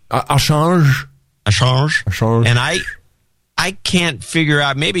Assange. Assange. And I can't figure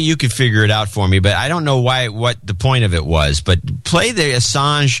out, maybe you could figure it out for me, but I don't know what the point of it was. But play the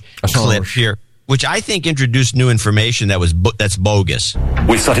Assange clip here, which I think introduced new information that's bogus.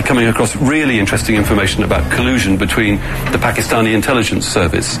 We started coming across really interesting information about collusion between the Pakistani intelligence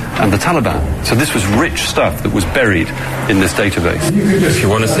service and the Taliban. So this was rich stuff that was buried in this database. If you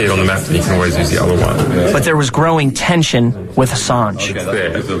want to see it on the map, then you can always use the other one. But there was growing tension with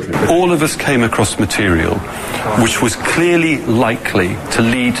Assange. All of us came across material which was clearly likely to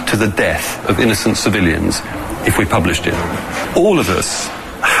lead to the death of innocent civilians if we published it. All of us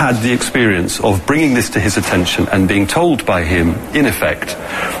had the experience of bringing this to his attention and being told by him, in effect,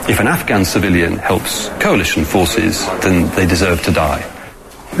 if an Afghan civilian helps coalition forces, then they deserve to die.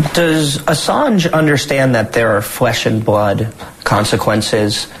 Does Assange understand that there are flesh and blood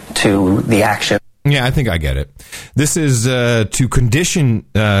consequences to the action? Yeah, I think I get it. This is to condition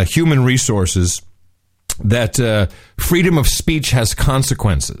human resources that freedom of speech has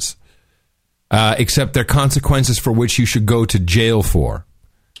consequences, except they're consequences for which you should go to jail for.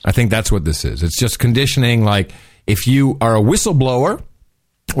 I think that's what this is. It's just conditioning, like if you are a whistleblower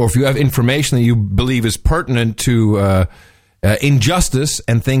or if you have information that you believe is pertinent to injustice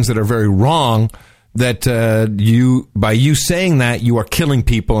and things that are very wrong, that by you saying that, you are killing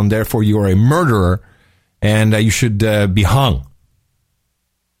people and therefore you are a murderer and you should be hung.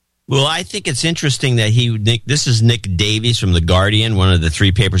 Well, I think it's interesting that this is Nick Davies from The Guardian, one of the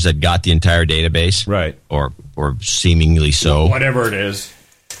 3 papers that got the entire database. Right. Or seemingly so. Whatever it is.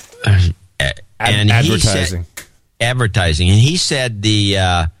 And advertising. Advertising. And he said he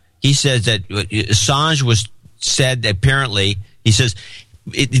says that Assange said apparently, he says,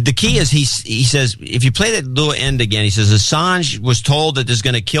 the key is he says, if you play that little end again, he says Assange was told that there's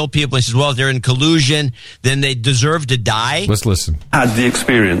going to kill people. He says, well, if they're in collusion, then they deserve to die. Let's listen. Had the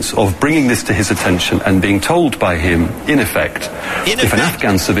experience of bringing this to his attention and being told by him, in effect, if an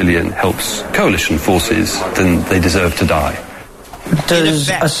Afghan civilian helps coalition forces, then they deserve to die. Does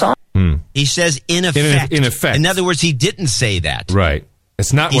Assange... He says in effect. In effect. In other words, he didn't say that. Right.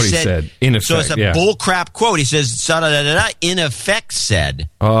 It's not what he said. In effect. So it's a bullcrap quote. He says, in effect said.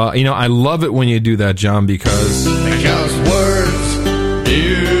 I love it when you do that, John, because words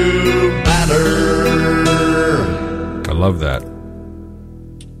do matter. I love that.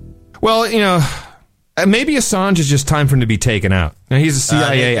 Well, maybe Assange is just time for him to be taken out. Now, he's a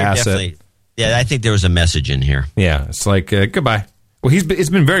CIA asset. Yeah, I think there was a message in here. Yeah, it's like, goodbye. Well, it's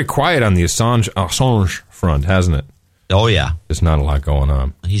been very quiet on the Assange front, hasn't it? Oh, yeah. There's not a lot going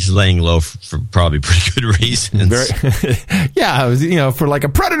on. He's laying low for probably pretty good reasons. Yeah, for like a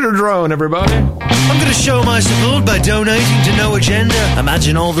Predator drone, everybody. I'm going to show my support by donating to No Agenda.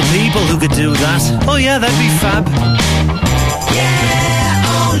 Imagine all the people who could do that. Oh, yeah, that'd be fab. Yeah,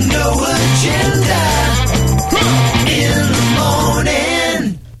 on No Agenda. In the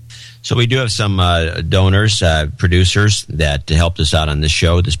morning. So we do have some donors, producers that helped us out on this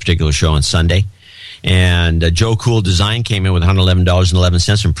particular show on Sunday. And Joe Cool Design came in with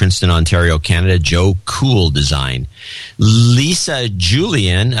 $111.11 from Princeton, Ontario, Canada. Joe Cool Design. Lisa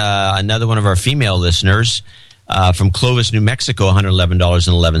Julian, another one of our female listeners, from Clovis, New Mexico,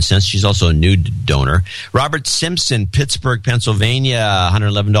 $111.11. She's also a new donor. Robert Simpson, Pittsburgh, Pennsylvania,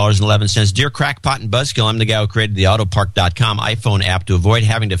 $111.11. Dear Crackpot and Buzzkill, I'm the guy who created the Autopark.com iPhone app to avoid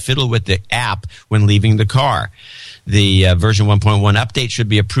having to fiddle with the app when leaving the car. The version 1.1 update should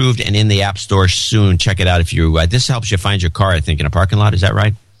be approved and in the App Store soon. Check it out if you... this helps you find your car, I think, in a parking lot. Is that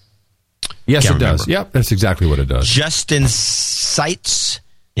right? Yes, it does. Yep, that's exactly what it does. Justin Seitz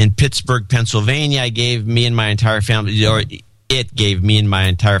in Pittsburgh, Pennsylvania. It gave me and my entire family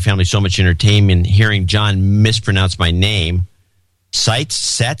so much entertainment hearing John mispronounce my name.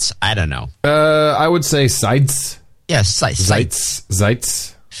 Seitz? I don't know. I would say Seitz. Yes, Seitz.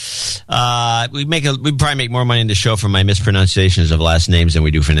 Zeitz. We probably make more money in the show from my mispronunciations of last names than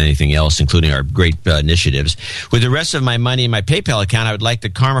we do from anything else, including our great initiatives. With the rest of my money in my PayPal account, I would like the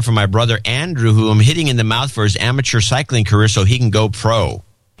karma from my brother Andrew, who I'm hitting in the mouth for his amateur cycling career so he can go pro.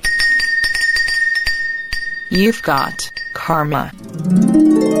 You've got karma.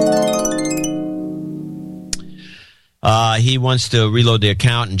 He wants to reload the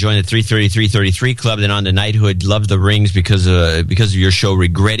account and join the 333 Club. Then on the Knighthood, love the rings because of your show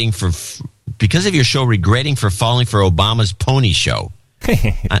regretting for falling for Obama's pony show.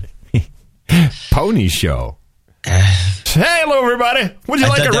 Pony show. Hey, hello everybody. Would you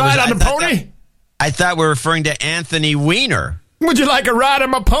like a ride on the pony? I thought we were referring to Anthony Weiner. Would you like a ride on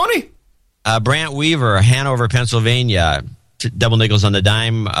my pony? Brant Weaver, Hanover, Pennsylvania. Double nickels on the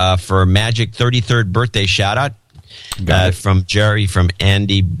dime for Magic 33rd birthday shout out. From Jerry, from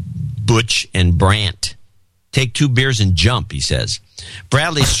Andy, Butch, and Brant. Take 2 beers and jump, he says.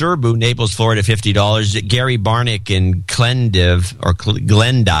 Bradley Serbu, Naples, Florida, $50. Gary Barnick in Glendive,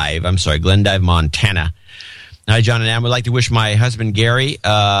 Montana. Hi, John and Ann. Would like to wish my husband, Gary,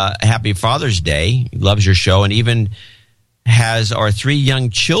 a happy Father's Day. He loves your show and even has our 3 young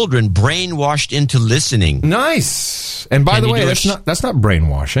children brainwashed into listening. Nice. And by the way, that's not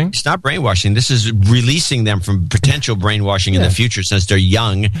brainwashing. It's not brainwashing. This is releasing them from potential brainwashing in the future since they're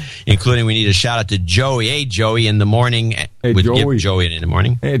young, including we need a shout out to Joey. Hey, Joey, in the morning. Hey, Joey. Joey in the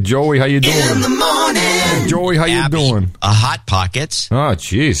morning. Hey, Joey, how you doing? In the morning. Hey, Joey, how you doing? Hot Pockets. Oh,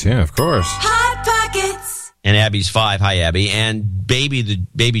 jeez. Yeah, of course. Hot Pockets. And Abby's 5. Hi, Abby. And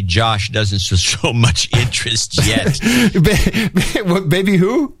baby Josh doesn't show much interest yet. What, baby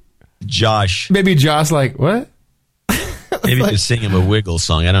who? Josh. Baby Josh, like, what? Maybe just sing him a Wiggle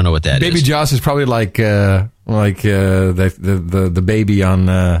song. I don't know what that Baby is. Baby Josh is probably like the baby on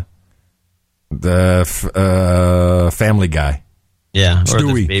the Family Guy. Yeah.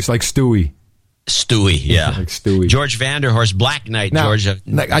 Stewie. It's like Stewie. Stewie, yeah. Like Stewie. George Vanderhorst, Black Knight, now, George.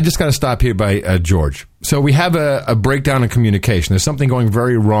 I just got to stop here by George. So we have a breakdown in communication. There's something going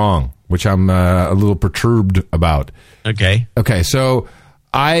very wrong, which I'm a little perturbed about. Okay. Okay, so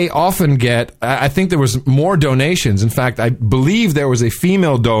I often get, I think there was more donations. In fact, I believe there was a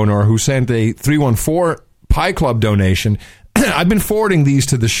female donor who sent a 314 Pie Club donation. I've been forwarding these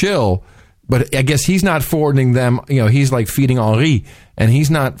to the shill, but I guess he's not forwarding them. You know, he's like feeding Henri, and he's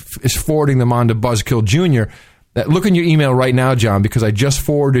not forwarding them on to Buzzkill Jr. Look in your email right now, John, because I just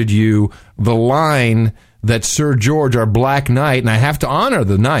forwarded you the line that Sir George, our Black Knight, and I have to honor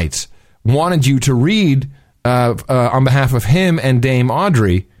the Knights, wanted you to read on behalf of him and Dame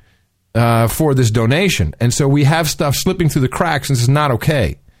Audrey for this donation. And so we have stuff slipping through the cracks, and this is not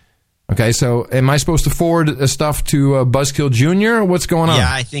okay. Okay, so am I supposed to forward stuff to Buzzkill Jr., or what's going on? Yeah,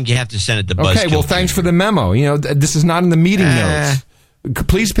 I think you have to send it to Buzzkill. Okay, well, thanks for the memo. You know, this is not in the meeting notes.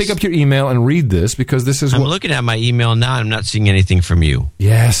 Please pick up your email and read this, because this is I'm looking at my email now, and I'm not seeing anything from you.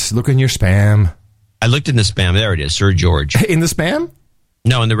 Yes, look in your spam. I looked in the spam. There it is, Sir George. In the spam?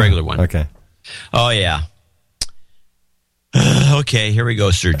 No, in the regular one. Okay. Oh, yeah. Okay, here we go,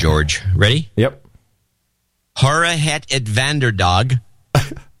 Sir George. Ready? Yep. Hora het et Vanderdog.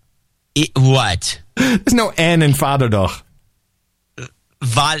 What? There's no N in Vaderdog.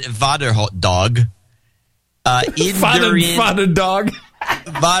 Vaderdog. Vaderdog.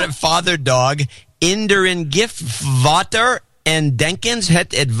 Vaderdog. Inderen gift water en denkens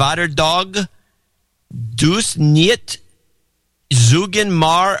het et Vaderdog. Dus niet zoeken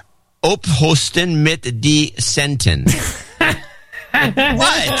maar ophosten met die centen.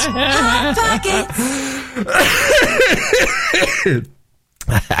 What?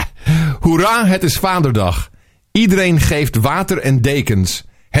 Hoera, het is Vaderdag. Iedereen geeft water en dekens.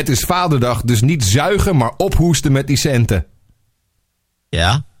 Het is Vaderdag, dus niet zuigen, maar ophoesten met die centen.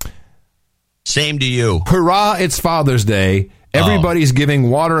 Ja? Same to you. Hurrah, it's Father's Day. Everybody's giving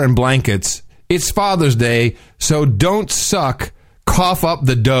water and blankets. It's Father's Day, so don't suck. Cough up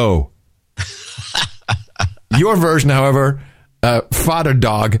the dough. Your version, however, Father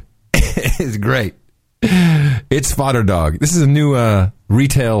Dog, is great. It's Father Dog. This is a new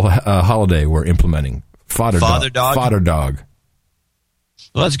retail holiday we're implementing. Father Dog. Father Dog.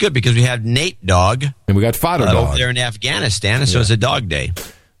 Well, that's good, because we have Nate Dog. And we got Father Dog. Over there in Afghanistan, so it's a dog day.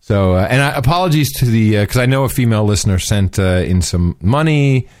 So, and apologies to the, because I know a female listener sent in some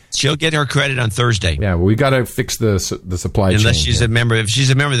money. She'll get her credit on Thursday. Yeah, well, we got to fix the supply chain. Unless she's a member. If she's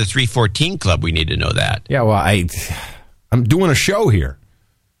a member of the 314 Club, we need to know that. Yeah, well, I'm doing a show here.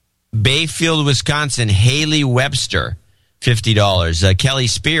 Bayfield, Wisconsin, Haley Webster, $50. Kelly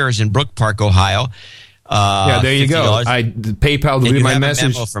Spears in Brook Park, Ohio. Yeah, there you go. I PayPal deleted my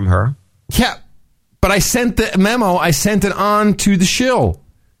message. A memo from her. Yeah, but I sent the memo. I sent it on to the shill.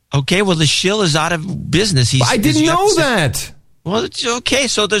 Okay, well, the shill is out of business. I didn't know that. Well, it's okay.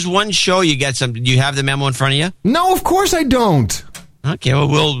 So there's one show you get some. Do you have the memo in front of you? No, of course I don't. Okay,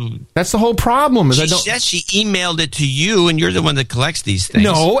 well, that's the whole problem. She said she emailed it to you, and you're the one that collects these things.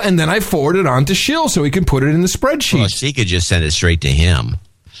 No, and then I forward it on to Shill so he can put it in the spreadsheet. Well, she could just send it straight to him.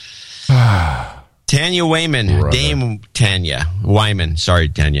 Tanya Wyman, Dame Tanya Wyman. Sorry,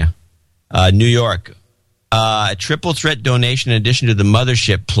 Tanya. New York. A triple threat donation in addition to the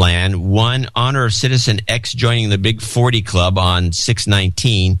mothership plan. One, honor of Citizen X joining the Big 40 Club on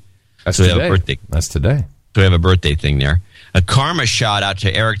 6/19. That's so today. We have a birthday. That's today. So we have a birthday thing there. A karma shout out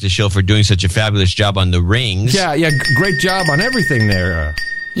to Eric DeShill for doing such a fabulous job on the rings. Yeah, great job on everything there.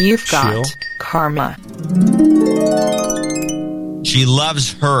 You've got Shill. karma. She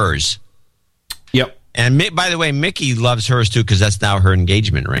loves hers. Yep. And by the way, Mickey loves hers too because that's now her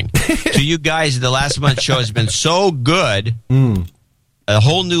engagement ring. To you guys, the last month's show has been so good. A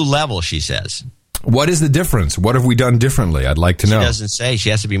whole new level, she says. What is the difference? What have we done differently? I'd like to know. She doesn't say. She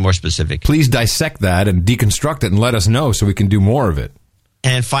has to be more specific. Please dissect that and deconstruct it and let us know so we can do more of it.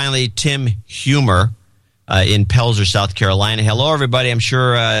 And finally, Tim Humer in Pelzer, South Carolina. Hello, everybody. I'm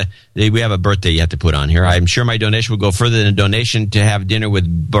sure we have a birthday you have to put on here. I'm sure my donation will go further than a donation to have dinner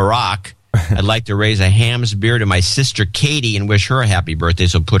with Barack. I'd like to raise a ham's beer to my sister Katie and wish her a happy birthday,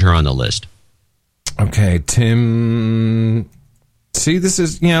 so put her on the list. Okay, Tim. See, this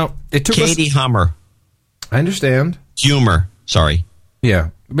is, it took Katie Hummer. I understand. Humor. Sorry. Yeah.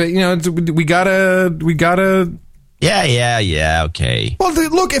 But, we gotta. Yeah, okay. Well,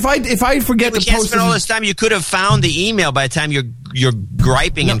 look, if I forget to can't post spend all this time, you could have found the email by the time you're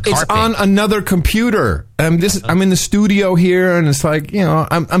griping and carping. It's on another computer. I'm in the studio here, and it's like,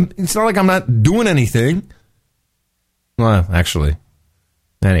 it's not like I'm not doing anything. Well, actually.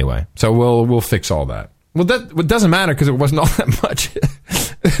 Anyway, so we'll fix all that. Well, it doesn't matter because it wasn't all that much.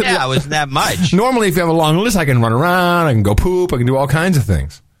 Yeah, it wasn't that much. Normally, if you have a long list, I can run around, I can go poop, I can do all kinds of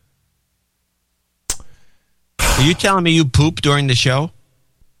things. Are you telling me you poop during the show?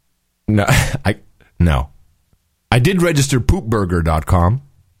 No, no. I did register poopburger.com.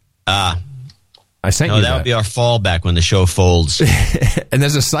 I sent you that. That would be our fallback when the show folds. And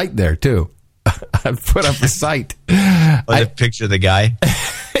there's a site there, too. I put up a site. A picture of the guy?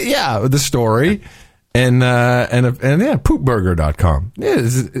 Yeah, the story. And poopburger.com.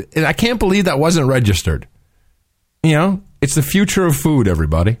 Yeah, I can't believe that wasn't registered. It's the future of food,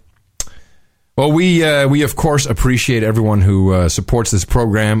 everybody. Well, we of course appreciate everyone who supports this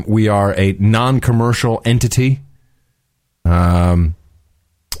program. We are a non-commercial entity,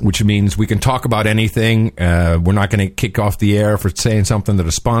 which means we can talk about anything. We're not going to kick off the air for saying something that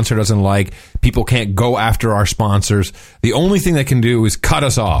a sponsor doesn't like. People can't go after our sponsors. The only thing they can do is cut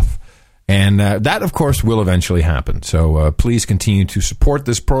us off. And that, of course, will eventually happen. So please continue to support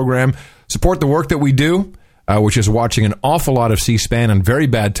this program, support the work that we do, which is watching an awful lot of C-SPAN and very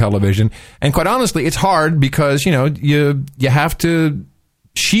bad television. And quite honestly, it's hard because, you have to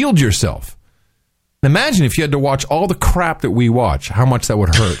shield yourself. Imagine if you had to watch all the crap that we watch, how much that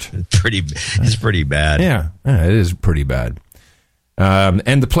would hurt. It's pretty bad. Yeah, it is pretty bad.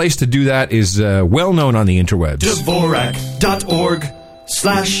 And the place to do that is well known on the interwebs.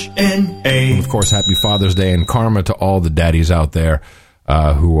 Dvorak.org/NA. And of course, happy Father's Day and karma to all the daddies out there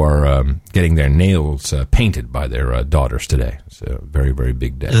who are getting their nails painted by their daughters today. It's a very, very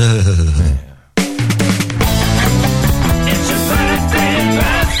big day. Yeah. It's your birthday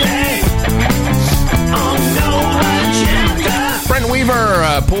on No Agenda. Brent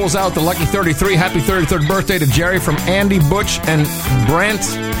Weaver pulls out the lucky 33. Happy 33rd birthday to Jerry from Andy, Butch, and Brent.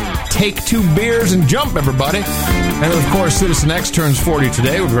 Take 2 beers and jump, everybody. And of course, Citizen X turns 40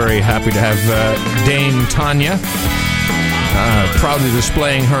 today. We're very happy to have Dame Tanya proudly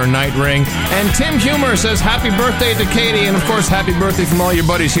displaying her night ring. And Tim Humer says happy birthday to Katie. And of course, happy birthday from all your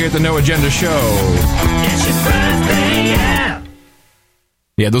buddies here at the No Agenda Show. It's your birthday, yeah.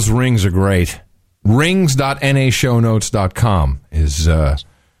 Yeah, those rings are great. Rings.nashownotes.com is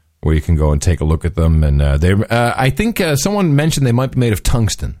where you can go and take a look at them. And I think someone mentioned they might be made of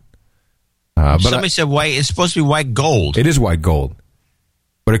tungsten. But somebody said white. It's supposed to be white gold. It is white gold,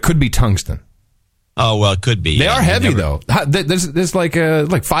 but it could be tungsten. Oh well, it could be. They are heavy though. There's like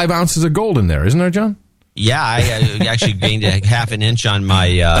 5 ounces of gold in there, isn't there, John? Yeah, I actually gained a half an inch on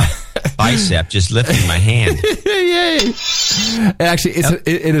my bicep just lifting my hand. Yay! Actually,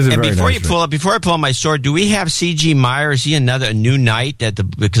 it is a and very before nice before I pull out my sword, do we have C.G. Meyer? Is he a new knight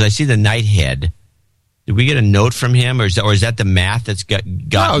because I see the knight head? Did we get a note from him, or is that the math that's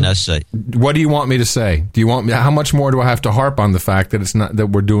gotten us? What do you want me to say? Do you want me? How much more do I have to harp on the fact that it's not that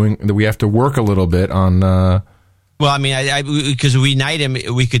we have to work a little bit on? Well, I mean, because we night him,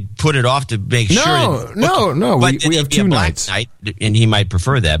 we could put it off to make sure. No. We have 2 nights. Night, and he might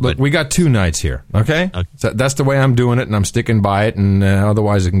prefer that. But we got 2 nights here, okay? So that's the way I'm doing it, and I'm sticking by it, and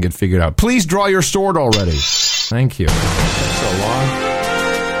otherwise it can get figured out. Please draw your sword already. Thank you. So long.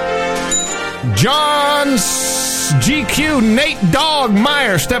 John's GQ, Nate Dog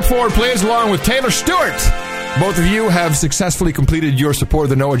Meyer, step forward, please, along with Taylor Stewart. Both of you have successfully completed your support of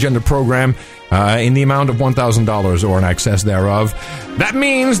the No Agenda program in the amount of $1,000 or in excess thereof. That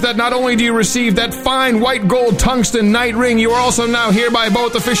means that not only do you receive that fine white gold tungsten night ring, you are also now hereby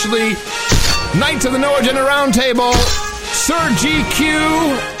both officially Knights of the No Agenda Roundtable, Sir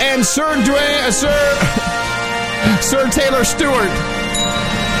GQ and Sir Taylor Stewart,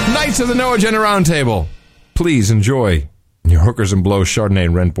 Knights of the No Agenda Roundtable. Please enjoy your hookers and blows, Chardonnay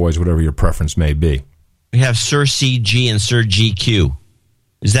and Rent Boys, whatever your preference may be. We have Sir CG and Sir GQ.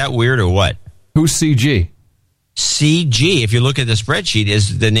 Is that weird or what? Who's CG? CG, if you look at the spreadsheet,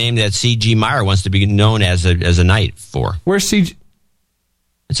 is the name that CG Meyer wants to be known as a knight for. Where's CG?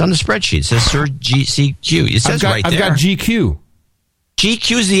 It's on the spreadsheet. It says Sir CQ. It says right there. I've got GQ.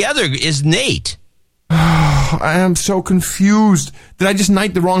 GQ's the other, is Nate. I am so confused. Did I just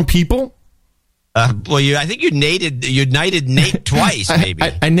knight the wrong people? Well, I think you knighted Nate twice, maybe.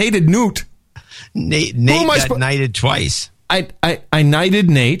 I knighted Newt. Nate got knighted twice. I knighted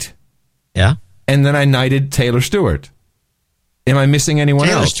Nate. Yeah. And then I knighted Taylor Stewart. Am I missing anyone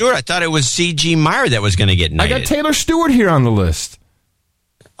else? Taylor Stewart, I thought it was C.G. Meyer that was going to get knighted. I got Taylor Stewart here on the list.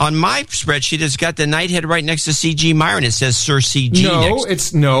 On my spreadsheet, it's got the knighthead right next to C.G. Meyer, and it says Sir C.G.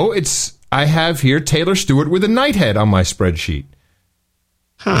 It's I have here Taylor Stewart with a knighthead on my spreadsheet.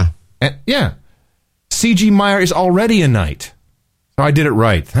 Huh. And, yeah. C.G. Meyer is already a knight. So I did it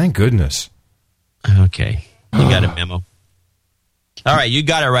right. Thank goodness. Okay. You got a memo. All right, you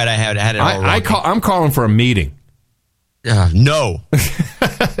got it right. I had it all wrong. I'm calling for a meeting. No.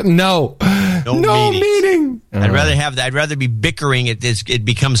 No meeting. I'd rather be bickering. It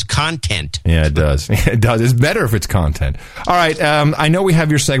becomes content. Yeah, it does. It does. It's better if it's content. All right. I know we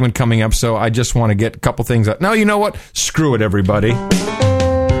have your segment coming up, so I just want to get a couple things out. No, you know what? Screw it, everybody.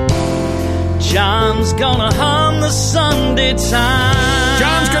 John's gonna hum the Sunday Times.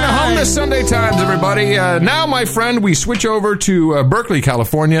 John's gonna hum the Sunday Times, everybody. Now, my friend, we switch over to Berkeley,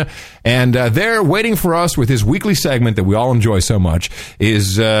 California, and there, waiting for us with his weekly segment that we all enjoy so much,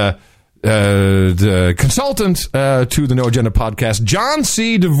 is the consultant to the No Agenda podcast, John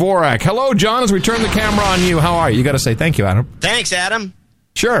C. Dvorak. Hello, John, as we turn the camera on you. How are you? You got to say thank you, Adam. Thanks, Adam.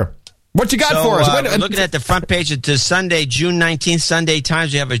 Sure. What you got for us? We're looking at the front page of the Sunday, June 19th, Sunday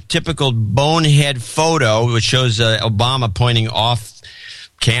Times. We have a typical bonehead photo, which shows Obama pointing off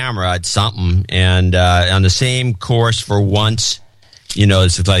camera at something, and on the same course for once. You know,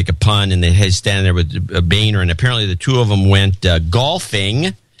 it's like a pun, and he's standing there with Boehner, and apparently the two of them went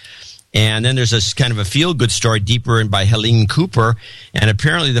golfing. And then there's a kind of a feel-good story deeper in by Helene Cooper, and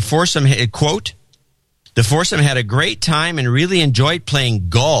apparently the foursome, quote, the foursome had a great time and really enjoyed playing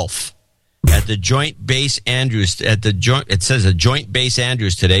golf at the Joint Base Andrews. It says a Joint Base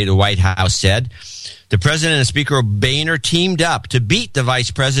Andrews today, the White House said. The president and Speaker Boehner teamed up to beat the vice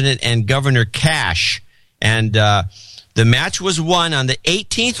president and Governor Cash. And the match was won on the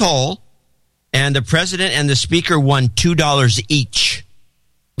 18th hole, and the president and the speaker won $2 each.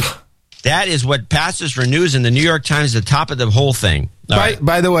 That is what passes for news in the New York Times, the top of the whole thing.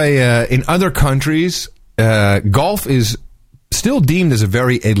 By the way, in other countries, golf is still deemed as a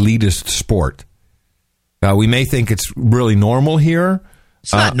very elitist sport. We may think it's really normal here.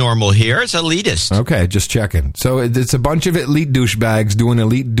 It's not normal here. It's elitist. Okay, just checking. So it's a bunch of elite douchebags doing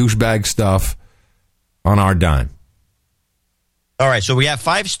elite douchebag stuff on our dime. All right, so we have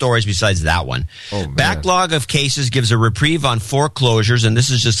 5 stories besides that one. Oh, backlog of cases gives a reprieve on foreclosures, and this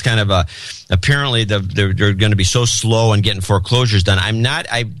is just kind of apparently they're going to be so slow on getting foreclosures done.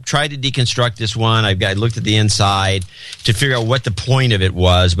 I tried to deconstruct this one. I looked at the inside to figure out what the point of it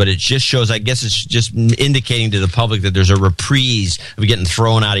was, but it just shows, I guess it's just indicating to the public that there's a reprise of getting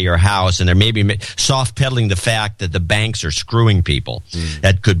thrown out of your house, and they're maybe soft peddling the fact that the banks are screwing people.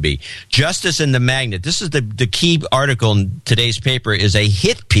 That could be. Justice in the Magnet. This is the key article in today's paper. Is a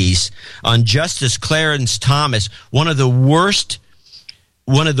hit piece on Justice Clarence Thomas, one of the worst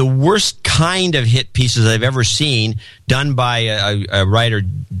kind of hit pieces I've ever seen, done by a writer,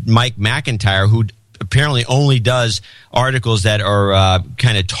 Mike McIntyre, who apparently only does articles that are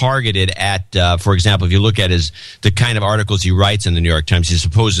kind of targeted at, for example, if you look at the kind of articles he writes in the New York Times, he's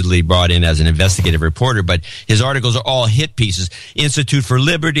supposedly brought in as an investigative reporter, but his articles are all hit pieces. Institute for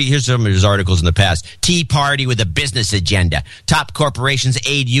Liberty, here's some of his articles in the past. Tea Party with a business agenda. Top corporations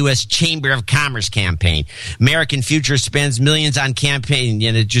aid U.S. Chamber of Commerce campaign. American Future spends millions on campaign,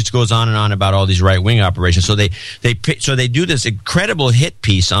 and it just goes on and on about all these right-wing operations. So they do this incredible hit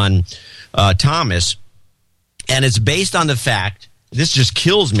piece on Thomas, and it's based on the fact, this just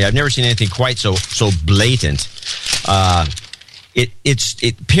kills me. I've never seen anything quite so blatant.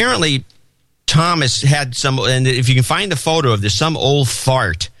 Apparently Thomas had some, and if you can find the photo of this, some old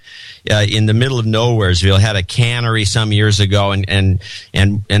fart in the middle of Nowheresville had a cannery some years ago, and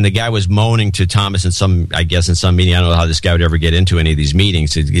the guy was moaning to Thomas in some meeting. I don't know how this guy would ever get into any of these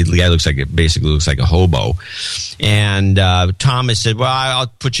meetings. The guy basically looks like a hobo. And Thomas said, well,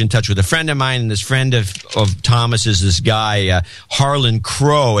 I'll put you in touch with a friend of mine. And this friend of Thomas is this guy, Harlan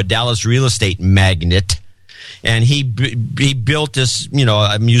Crow, a Dallas real estate magnate. And he built this,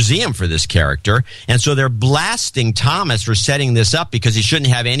 a museum for this character. And so they're blasting Thomas for setting this up because he shouldn't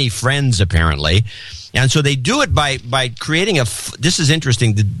have any friends, apparently. And so they do it by creating this is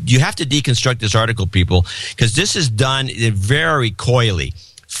interesting. You have to deconstruct this article, people, because this is done very coyly.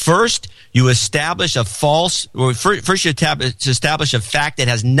 First, you establish a establish a fact that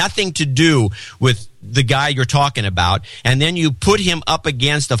has nothing to do with the guy you're talking about, and then you put him up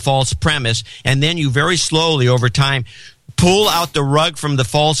against a false premise, and then you very slowly over time pull out the rug from the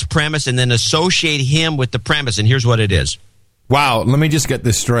false premise and then associate him with the premise. And here's what it is. Wow, let me just get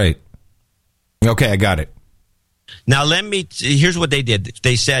this straight. Okay, I got it. Now here's what they did.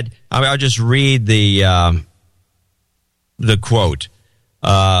 They said, I'll just read the quote.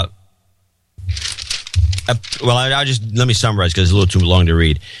 Let me summarize because it's a little too long to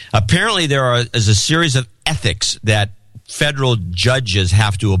read. Apparently, there is a series of ethics that federal judges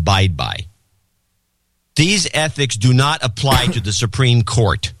have to abide by. These ethics do not apply to the Supreme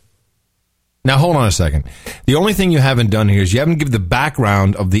Court. Now, hold on a second. The only thing you haven't done here is you haven't given the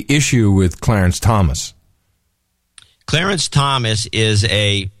background of the issue with Clarence Thomas. Clarence Thomas is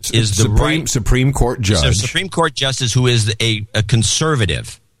the Supreme Court judge. A Supreme Court justice who is a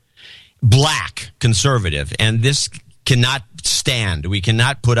conservative. Black conservative, and this cannot stand. We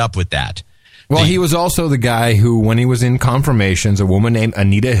cannot put up with that. Well, he was also the guy who, when he was in confirmations, a woman named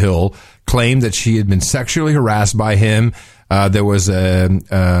Anita Hill claimed that she had been sexually harassed by him. There was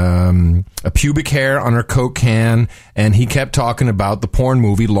a pubic hair on her Coke can, and he kept talking about the porn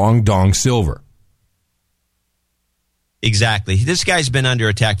movie Long Dong Silver. Exactly. This guy's been under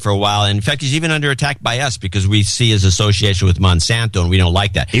attack for a while. And in fact, he's even under attack by us because we see his association with Monsanto, and we don't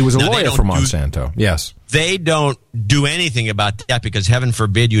like that. He was a lawyer for Monsanto. Yes. They don't do anything about that because heaven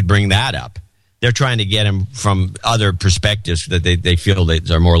forbid you'd bring that up. They're trying to get him from other perspectives that they feel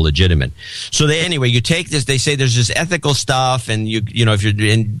that are more legitimate. So you take this. They say there's this ethical stuff, and if you're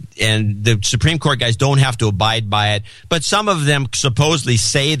in, and the Supreme Court guys don't have to abide by it, but some of them supposedly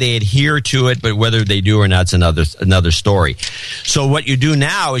say they adhere to it, but whether they do or not is another story. So what you do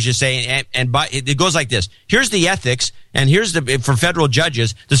now is you say, it goes like this: here's the ethics, and here's for federal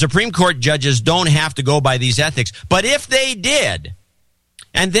judges. The Supreme Court judges don't have to go by these ethics, but if they did.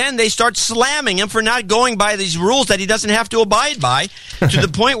 And then they start slamming him for not going by these rules that he doesn't have to abide by, to the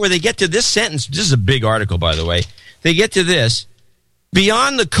point where they get to this sentence. This is a big article, by the way. They get to this.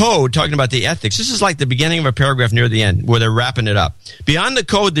 Beyond the code, talking about the ethics, this is like the beginning of a paragraph near the end where they're wrapping it up. Beyond the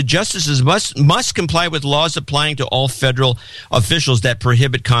code, the justices must comply with laws applying to all federal officials that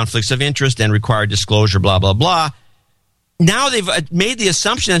prohibit conflicts of interest and require disclosure, blah, blah, blah. Now they've made the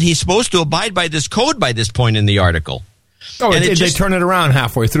assumption that he's supposed to abide by this code by this point in the article. Oh, they turn it around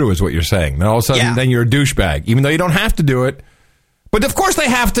halfway through is what you're saying. Then all of a sudden, then you're a douchebag, even though you don't have to do it. But of course they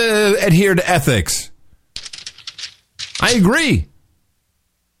have to adhere to ethics. I agree.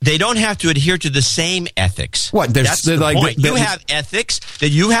 They don't have to adhere to the same ethics. What? That's the point. You have ethics that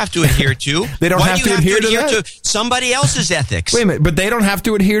you have to adhere to. They don't have to adhere to somebody else's ethics. Wait a minute, but they don't have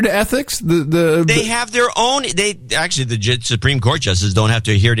to adhere to ethics? They have their own. The Supreme Court justices don't have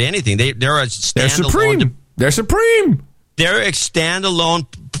to adhere to anything. They're supreme. They're supreme. They're a standalone,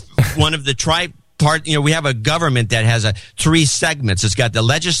 one of the tri-part. We have a government that has 3 segments. It's got the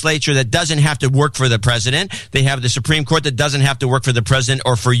legislature that doesn't have to work for the president. They have the Supreme Court that doesn't have to work for the president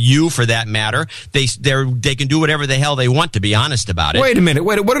or for you, for that matter. They can do whatever the hell they want, to be honest about it. Wait a minute.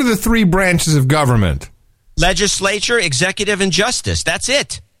 What are the 3 branches of government? Legislature, executive, and justice. That's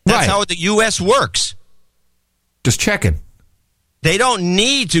it. That's how the U.S. works. Just checking. They don't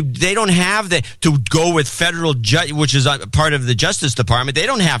need to. They don't have to go with federal judge, which is part of the Justice Department. They're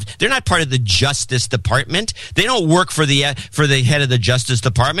not part of the Justice Department. They don't work for the head of the Justice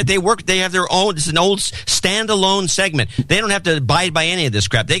Department. They have their own. It's an old standalone segment. They don't have to abide by any of this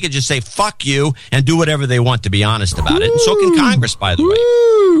crap. They could just say "fuck you" and do whatever they want. To be honest about it, and so can Congress, by the way.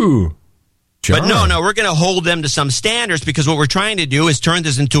 Ooh. But no, we're going to hold them to some standards because what we're trying to do is turn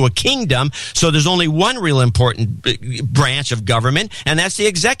this into a kingdom. So there's only one real important branch of government, and that's the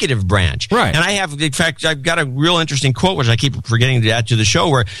executive branch. Right. And in fact, I've got a real interesting quote, which I keep forgetting to add to the show,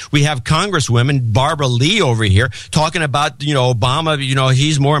 where we have Congresswoman Barbara Lee over here talking about, Obama,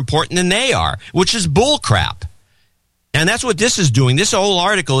 he's more important than they are, which is bull crap. And that's what this is doing. This whole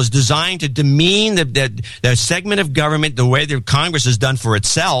article is designed to demean the segment of government the way the Congress has done for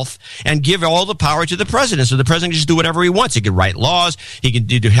itself and give all the power to the president. So the president can just do whatever he wants. He can write laws. He can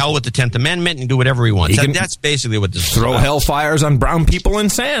do hell with the 10th Amendment and do whatever he wants. That's basically what this is about. Throw hellfires on brown people in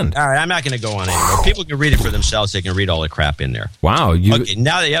sand. All right, I'm not going to go on anymore. People can read it for themselves. They can read all the crap in there. Wow. Okay,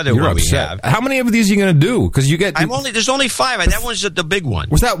 now the other one we have. How many of these are you going to do? Because you get... There's only 5. That one's the big one.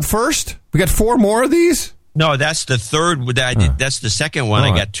 Was that first? We got 4 more of these? No, that's the third. That's the second one.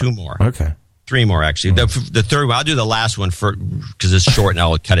 I got 2 more. Okay. 3 more, actually. The third one, I'll do the last one because it's short and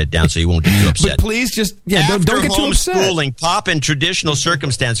I'll cut it down so you won't get too upset. But please just, don't get too upset. Homeschooling, pop in traditional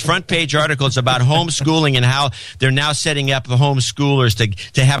circumstance. Front page articles about homeschooling and how they're now setting up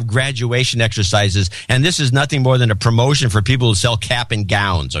homeschoolers to have graduation exercises. And this is nothing more than a promotion for people who sell cap and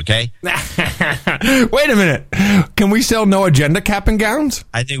gowns, okay? Wait a minute. Can we sell no agenda cap and gowns?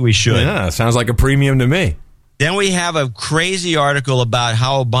 I think we should. Yeah, sounds like a premium to me. Then we have a crazy article about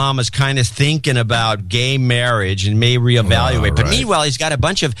how Obama's kind of thinking about gay marriage and may reevaluate. Right. But meanwhile, he's got a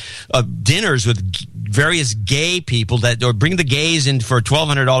bunch of dinners with various gay people or bring the gays in for a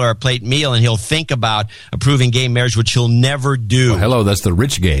 $1,200 a plate meal, and he'll think about approving gay marriage, which he'll never do. Well, hello, that's the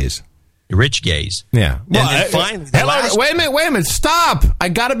rich gays. Rich gays. Yeah. Well, and then finally, wait a minute. Stop. I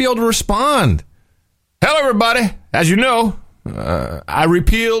got to be able to respond. Hello, everybody. As you know, I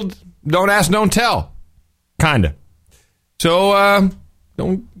repealed Don't Ask, Don't Tell. Kinda. So,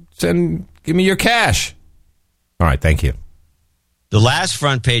 give me your cash. All right, thank you. The last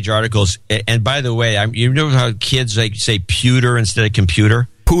front page articles, and by the way, you know how kids say pewter instead of computer?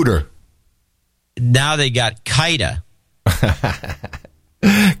 Pooter. Now they got Qaeda.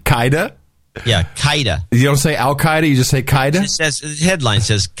 Qaeda? Yeah, Qaeda. You don't say Al-Qaeda, you just say Qaeda? The headline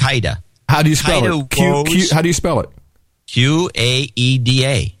says Qaeda. How do you spell it? How do you spell it?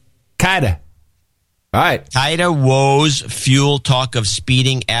 Qaeda. Qaeda. All right. Qaeda woes fuel talk of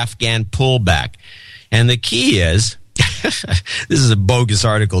speeding Afghan pullback. And the key is, this is a bogus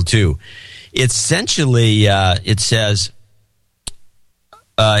article too. Essentially, it says,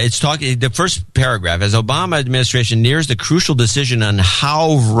 it's talking, the first paragraph, as Obama administration nears the crucial decision on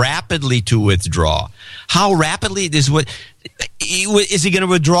how rapidly to withdraw. How rapidly is he going to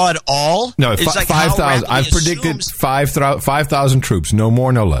withdraw at all? No, it's like 5,000. I've predicted 5,000 troops, no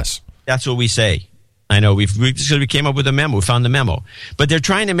more, no less. That's what we say. I know we came up with a memo. We found the memo, but they're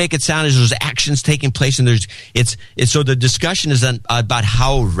trying to make it sound as there's actions taking place, and it's so the discussion is about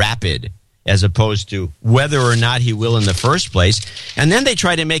how rapid, as opposed to whether or not he will in the first place. And then they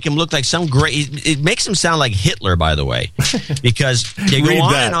try to make him look like some great. It makes him sound like Hitler, by the way, because they go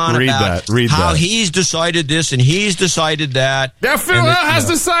on and on about how he's decided this and he's decided that. Der Führer has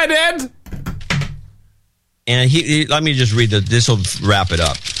decided. And let me just read this will wrap it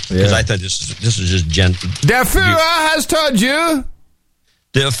up, because I thought this was just gentle. Der Führer has told you.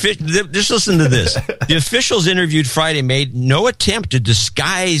 Just listen to this. The officials interviewed Friday made no attempt to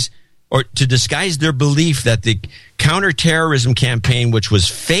disguise their belief that the counterterrorism campaign, which was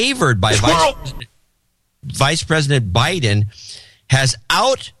favored by Vice President Biden, has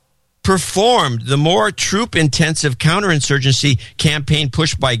outperformed the more troop-intensive counterinsurgency campaign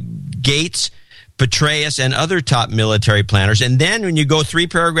pushed by Gates, Petraeus, and other top military planners. And then when you go 3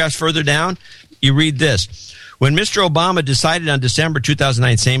 paragraphs further down, you read this. When Mr. Obama decided on December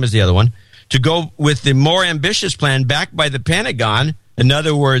 2009, same as the other one, to go with the more ambitious plan backed by the Pentagon, in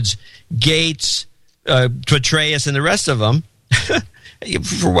other words, Gates, Petraeus, and the rest of them,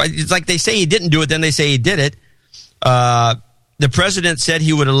 it's like they say he didn't do it, then they say he did it. The president said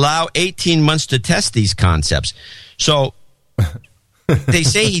he would allow 18 months to test these concepts. So they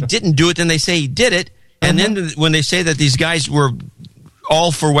say he didn't do it, then they say he did it, and then when they say that these guys were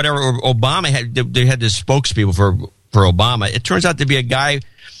all for whatever Obama had, they had the spokespeople for Obama. It turns out to be a guy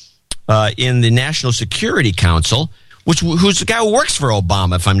in the National Security Council, who's the guy who works for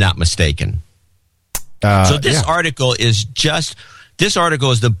Obama, if I'm not mistaken. So this article is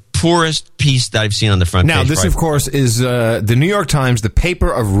the poorest piece that I've seen on the front page. Now, this, of course, is the New York Times, the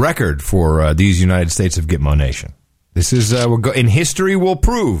paper of record for these United States of Gitmo Nation. This is, in history will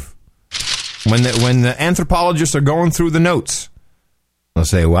prove, when the anthropologists are going through the notes, they'll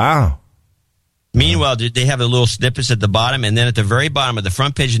say, wow. Meanwhile, they have the little snippets at the bottom, and then at the very bottom of the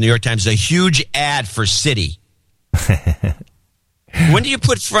front page of the New York Times, a huge ad for Citi. When do you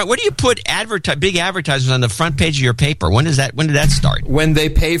put big advertisements on the front page of your paper? When did that start? When they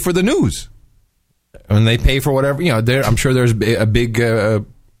pay for the news. When they pay for whatever, I'm sure there's a big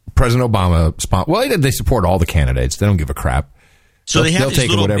President Obama spot. Well, they support all the candidates. They don't give a crap. So they have these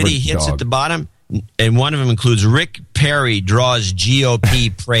little bitty hits at the bottom, and one of them includes Rick Perry draws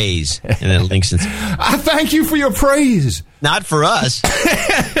GOP praise, and then links. I thank you for your praise. Not for us.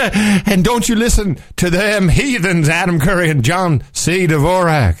 And don't you listen to them heathens, Adam Curry and John C.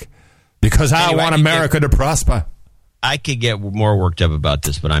 Dvorak, because I want America to prosper. I could get more worked up about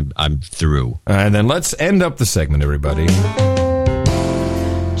this, but I'm through. And then let's end up the segment, everybody.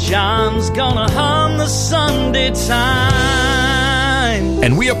 John's gonna hum the Sunday Times.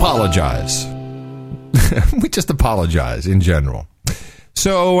 And we apologize. We just apologize in general.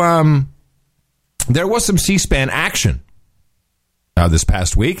 So, there was some C-SPAN action this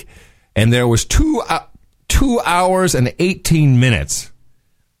past week, and there was 2 hours and 18 minutes,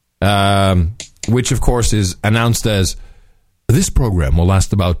 which, of course, is announced as this program will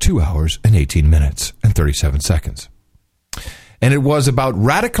last about 2 hours and 18 minutes and 37 seconds. And it was about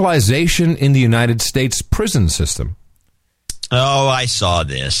radicalization in the United States prison system. Oh, I saw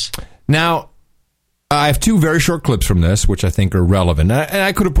this. Now, I have 2 very short clips from this, which I think are relevant. And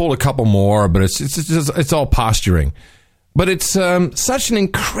I could have pulled a couple more, but it's all posturing. But it's such an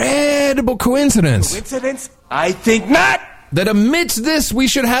incredible coincidence. Coincidence? I think not. That amidst this, we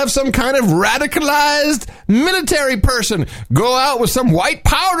should have some kind of radicalized military person go out with some white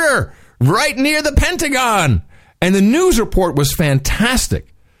powder right near the Pentagon. And the news report was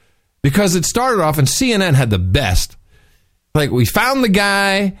fantastic because it started off, and CNN had the best. Like, we found the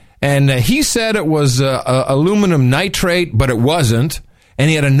guy, and he said it was aluminum nitrate, but it wasn't. And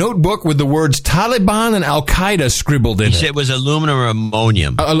he had a notebook with the words Taliban and Al-Qaeda scribbled in it. He said it was aluminum or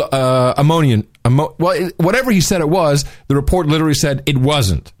ammonium. Ammonium. Whatever he said it was, the report literally said it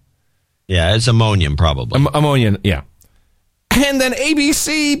wasn't. Yeah, it's ammonium, probably. Ammonium, yeah. And then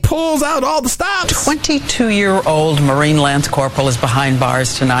ABC pulls out all the stops. 22-year-old Marine Lance Corporal is behind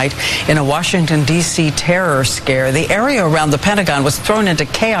bars tonight in a Washington, D.C. terror scare. The area around the Pentagon was thrown into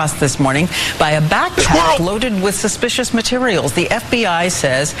chaos this morning by a backpack loaded with suspicious materials. The FBI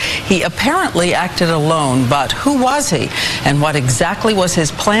says he apparently acted alone, but who was he? And what exactly was his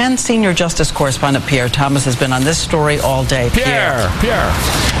plan? Senior Justice Correspondent Pierre Thomas has been on this story all day. Pierre.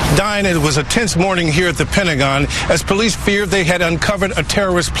 Diane, it was a tense morning here at the Pentagon as police feared they had uncovered a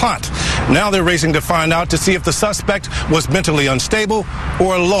terrorist plot. Now they're racing to find out to see if the suspect was mentally unstable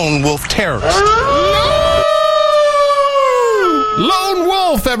or a lone wolf terrorist. Lone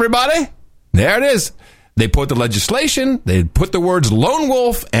wolf, everybody. There it is. They put the legislation, they put the words lone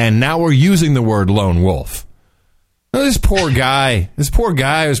wolf, and now we're using the word lone wolf. Now, this poor guy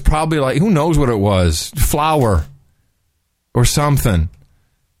was probably like, who knows what it was, flour or something.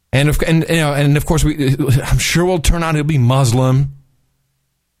 And of course, I'm sure we'll turn out he'll be Muslim.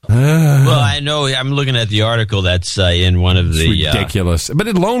 Well, I know. I'm looking at the article that's in one of the... It's ridiculous. But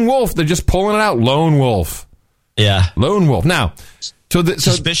lone wolf, they're just pulling it out. Lone wolf. Yeah. Lone wolf. Now,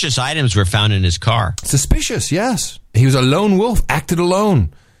 suspicious items were found in his car. Suspicious, yes. He was a lone wolf, acted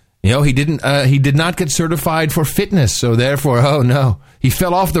alone. He did not get certified for fitness, so therefore, oh no. He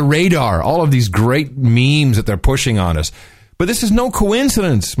fell off the radar. All of these great memes that they're pushing on us. But this is no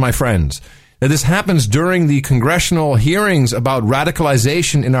coincidence, my friends, that this happens during the congressional hearings about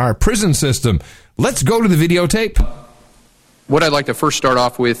radicalization in our prison system. Let's go to the videotape. What I'd like to first start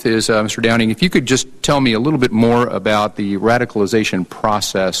off with is, Mr. Downing, if you could just tell me a little bit more about the radicalization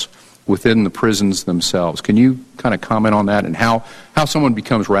process within the prisons themselves. Can you kind of comment on that and how someone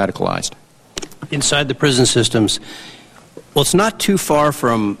becomes radicalized? Inside the prison systems, well, it's not too far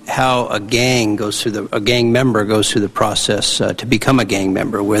from how a gang member goes through the process to become a gang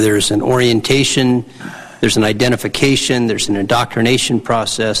member, where there's an orientation, there's an identification, there's an indoctrination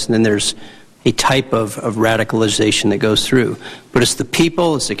process, and then there's a type of radicalization that goes through. But it's the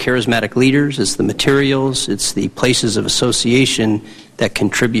people, it's the charismatic leaders, it's the materials, it's the places of association that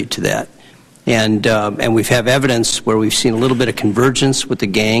contribute to that. And we have evidence where we've seen a little bit of convergence with the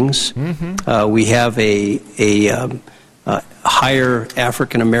gangs. Mm-hmm. We have a higher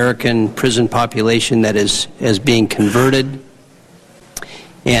African-American prison population that is being converted.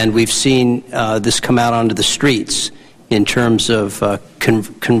 And we've seen this come out onto the streets. in terms of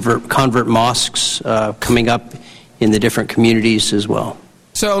convert mosques coming up in the different communities as well.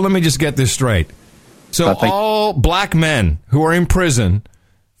 So let me just get this straight. So all black men who are in prison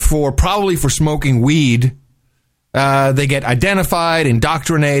probably for smoking weed, they get identified,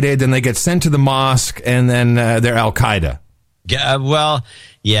 indoctrinated, then they get sent to the mosque, and then they're Al-Qaeda. Well,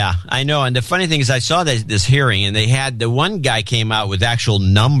 yeah, I know. And the funny thing is I saw this hearing, and they had the one guy came out with actual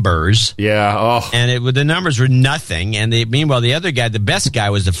numbers. Yeah. Oh. And the numbers were nothing. And meanwhile, the other guy, the best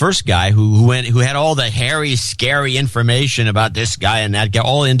guy, was the first guy who had all the hairy, scary information about this guy and that guy,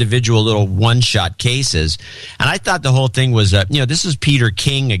 all individual little one-shot cases. And I thought the whole thing was, this is Peter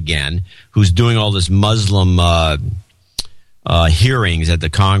King again, who's doing all this Muslim hearings at the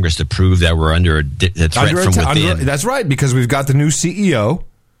Congress to prove that we're under a threat from within. That's right, because we've got the new CEO,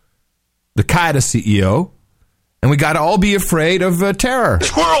 the Qaeda CEO, and we got to all be afraid of terror.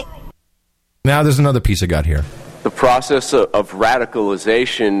 Squirrel! Now there's another piece I got here. The process of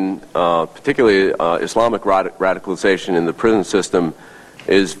radicalization, particularly Islamic radicalization in the prison system,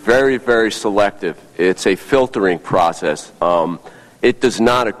 is very, very selective. It's a filtering process. It does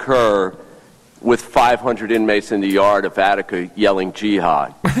not occur with 500 inmates in the yard of Attica yelling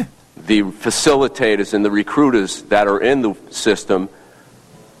jihad. The facilitators and the recruiters that are in the system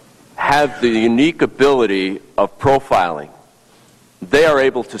have the unique ability of profiling. They are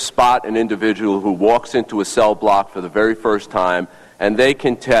able to spot an individual who walks into a cell block for the very first time, and they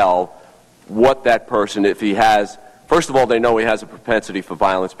can tell what that person, if he has, first of all, they know he has a propensity for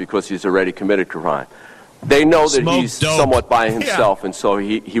violence because he's already committed crime. They know that he's somewhat by himself, and so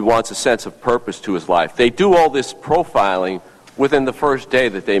he wants a sense of purpose to his life. They do all this profiling within the first day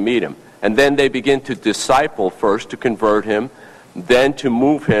that they meet him. And then they begin to disciple first to convert him, then to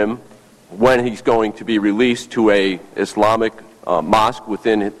move him when he's going to be released to a Islamic mosque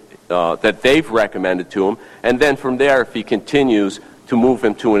within that they've recommended to him. And then from there, if he continues, to move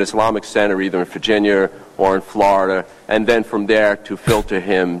him to an Islamic center either in Virginia or in Florida, and then from there to filter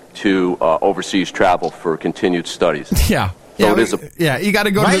him to overseas travel for continued studies. Yeah. So you got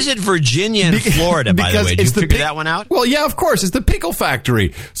to go. Why is it Virginia and Florida, by the way? Did you figure that one out? Well, yeah, of course. It's the pickle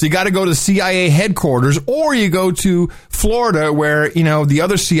factory. So you got to go to CIA headquarters, or you go to Florida where, the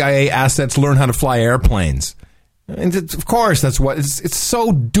other CIA assets learn how to fly airplanes. And of course, that's what it's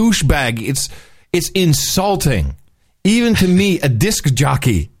so douchebag. It's insulting. Even to me, a disc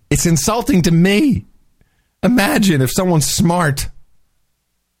jockey. It's insulting to me. Imagine if someone's smart.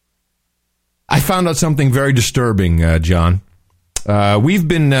 I found out something very disturbing, John. We've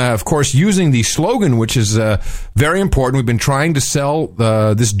been, of course, using the slogan, which is very important. We've been trying to sell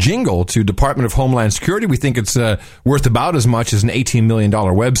this jingle to Department of Homeland Security. We think it's worth about as much as an $18 million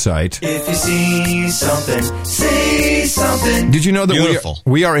website. If you see something, say something. Did you know that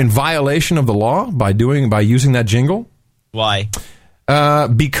we are in violation of the law by using that jingle? Why?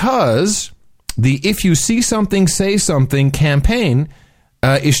 Because the If You See Something, Say Something campaign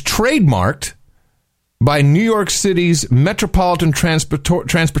is trademarked by New York City's Metropolitan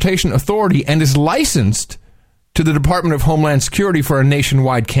Transportation Authority and is licensed to the Department of Homeland Security for a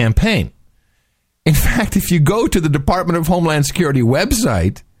nationwide campaign. In fact, if you go to the Department of Homeland Security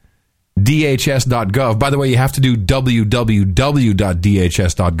website, dhs.gov, by the way, you have to do www.dhs.gov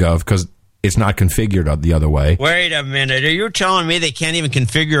because it's not configured the other way. Wait a minute. Are you telling me they can't even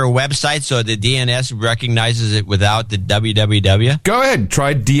configure a website so the DNS recognizes it without the www? Go ahead.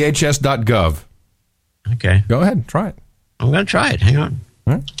 Try dhs.gov. Okay. Go ahead. Try it. I'm going to try it. Hang on.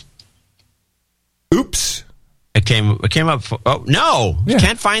 Right. Oops. It came up. Oh, no. Yeah. You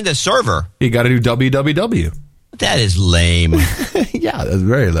can't find the server. You got to do www. That is lame. Yeah, that's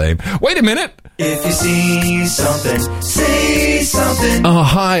very lame. Wait a minute. If you see something, say something. Oh,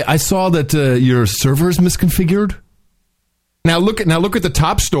 hi. I saw that your server is misconfigured. Now look at the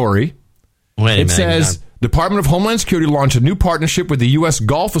top story. Wait a minute. It says Department of Homeland Security launched a new partnership with the U.S.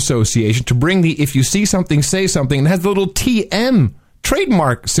 Golf Association to bring the If You See Something, Say Something, and it has the little TM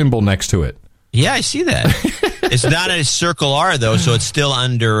trademark symbol next to it. Yeah, I see that. It's not a circle R, though, so it's still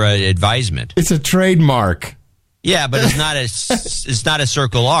under advisement. It's a trademark. Yeah, but it's not a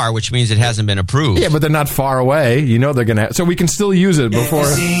circle R, which means it hasn't been approved. Yeah, but they're not far away. They're going to... So we can still use it before...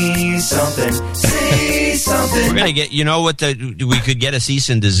 If you see something, say something. We're going to get... we could get a cease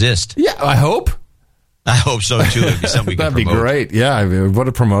and desist. Yeah, I hope. I hope so, too. It'd be something we could That'd be great. Yeah, I mean, what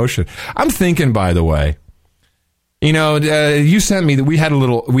a promotion. I'm thinking, by the way, you sent me that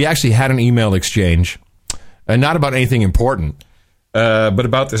we actually had an email exchange, not about anything important, but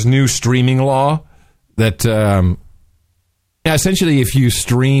about this new streaming law that essentially if you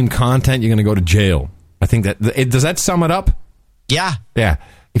stream content, you're going to go to jail. I think that... Does that sum it up? Yeah. Yeah.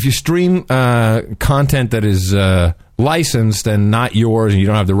 if you stream content that is licensed and not yours and you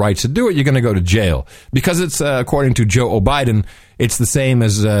don't have the rights to do it, you're going to go to jail. Because it's, according to Joe Biden, it's the same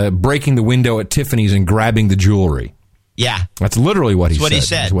as breaking the window at Tiffany's and grabbing the jewelry. Yeah. That's literally what he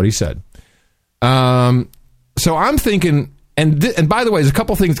said. That's what he said. So I'm thinking, and by the way, there's a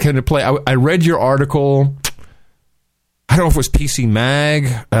couple things kind of play. I read your article, I don't know if it was PC Mag,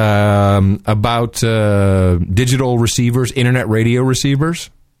 about digital receivers, internet radio receivers.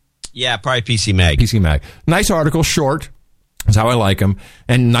 Yeah, probably PC Mag. PC Mag. Nice article, short. That's how I like them.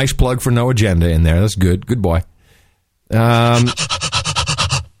 And nice plug for No Agenda in there. That's good. Good boy. But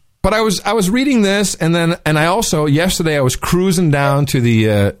I was reading this, and I also, yesterday I was cruising down to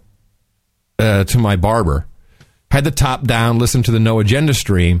the to my barber. Had the top down, listened to the No Agenda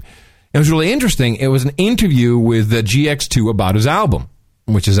stream. It was really interesting. It was an interview with GX2 about his album,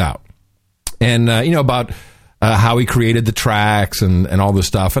 which is out. And, about how he created the tracks and all this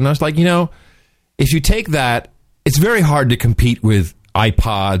stuff. And I was like, if you take that, it's very hard to compete with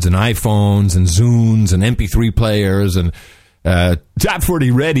iPods and iPhones and Zunes and MP3 players and Top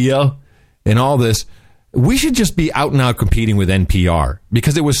 40 radio and all this. We should just be out and out competing with NPR,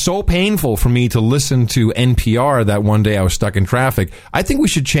 because it was so painful for me to listen to NPR that one day I was stuck in traffic. I think we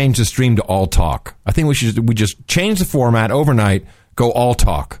should change the stream to all talk. I think we just change the format overnight, go all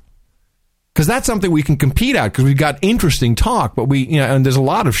talk. Because that's something we can compete at, because we've got interesting talk, but and there's a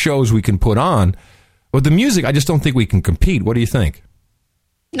lot of shows we can put on. But the music, I just don't think we can compete. What do you think?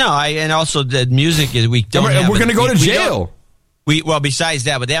 No, and also the music is we don't. We're going to go to jail. Well, besides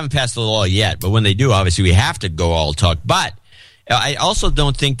that, but they haven't passed the law yet. But when they do, obviously, we have to go all talk. But I also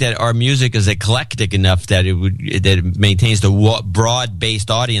don't think that our music is eclectic enough that it maintains the broad-based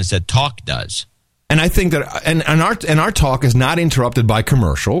audience that talk does. And I think that and our talk is not interrupted by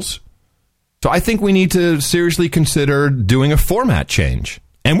commercials. So I think we need to seriously consider doing a format change.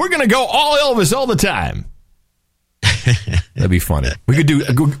 And we're going to go all Elvis all the time. That'd be funny. We could do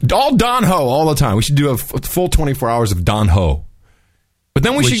all Don Ho all the time. We should do a full 24 hours of Don Ho. But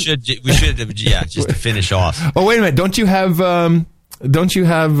then we should just to finish off. Oh, wait a minute. Don't you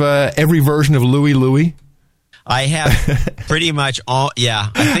have every version of Louie Louie? I have pretty much all. Yeah,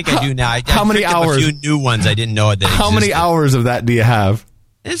 I think I do now. How many hours? A few new ones I didn't know that existed. How many hours of that do you have?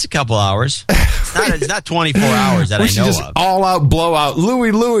 It's a couple hours. It's not 24 hours that I know just of. All out, blowout,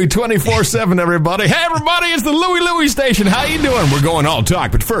 Louie Louie 24/7. Everybody, hey everybody, it's the Louie Louie station. How you doing? We're going all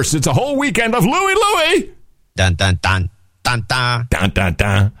talk, but first, it's a whole weekend of Louie Louie. Dun dun dun dun dun dun dun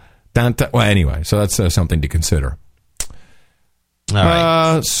dun dun. dun. Well, anyway, so that's something to consider. All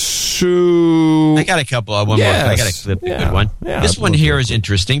right. So I got a couple. One more. I got a clip. Good one. Yeah, this one here is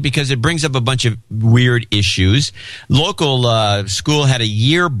interesting because it brings up a bunch of weird issues. Local school had a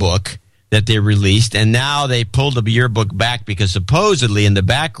yearbook that they released, and now they pulled the yearbook back because supposedly in the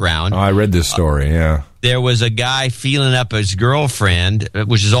background... Oh, I read this story, yeah. There was a guy feeling up his girlfriend,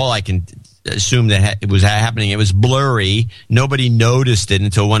 which is all I can assume that it was happening. It was blurry. Nobody noticed it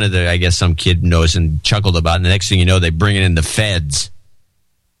until some kid noticed and chuckled about it. And the next thing you know, they bring it in the feds.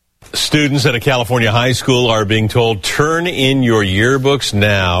 Students at a California high school are being told, turn in your yearbooks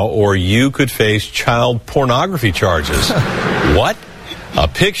now or you could face child pornography charges. What? A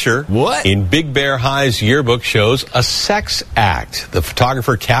picture in Big Bear High's yearbook shows a sex act. The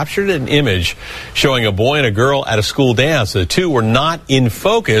photographer captured an image showing a boy and a girl at a school dance. The two were not in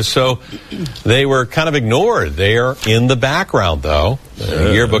focus, so they were kind of ignored. They are in the background, though.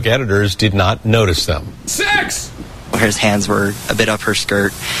 The yearbook editors did not notice them. Sex! His hands were a bit up her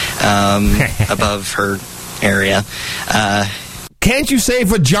skirt, above her area. Can't you say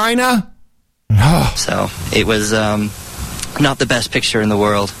vagina? So it was... not the best picture in the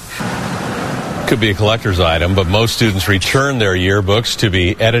world. Could be a collector's item, but most students return their yearbooks to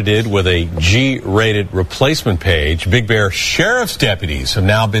be edited with a G-rated replacement page. Big Bear Sheriff's deputies have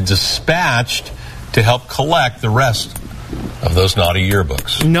now been dispatched to help collect the rest of those naughty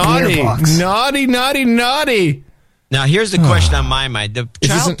yearbooks. Naughty. Now, here's the question on my mind. The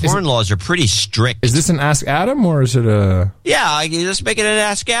child porn laws are pretty strict. Is this an Ask Adam, or is it a... Yeah, let's make it an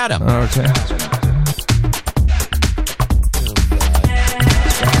Ask Adam. Okay.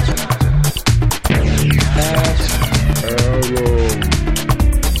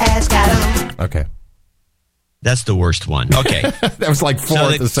 Okay. That's the worst one. Okay. That was like four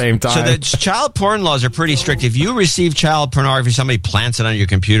at the same time. So the child porn laws are pretty strict. If you receive child pornography, somebody plants it on your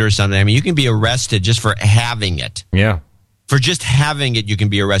computer or something, you can be arrested just for having it. Yeah. For just having it, you can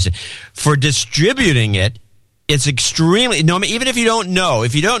be arrested. For distributing it, It's extremely, no, even if you don't know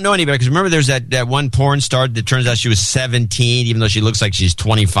anybody, because remember there's that one porn star that turns out she was 17, even though she looks like she's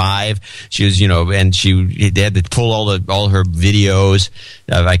 25. She was, and they had to pull all her videos.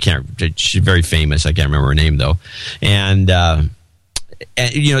 She's very famous. I can't remember her name though.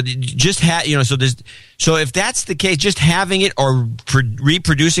 So if that's the case, just having it or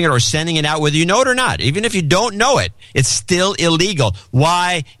reproducing it or sending it out, whether you know it or not, even if you don't know it, it's still illegal.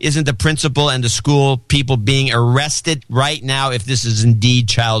 Why isn't the principal and the school people being arrested right now if this is indeed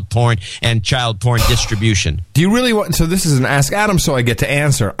child porn and child porn distribution? Do you really want? So this is an Ask Adam, so I get to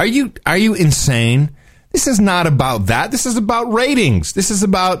answer. Are you insane? This is not about that. This is about ratings. This is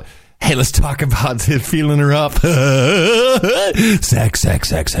about. Hey, let's talk about feeling her up. Sex.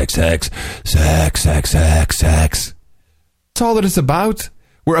 That's all that it's about.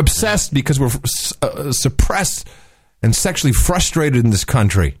 We're obsessed because we're suppressed and sexually frustrated in this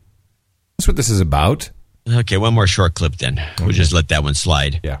country. That's what this is about. Okay, one more short clip then. We'll just let that one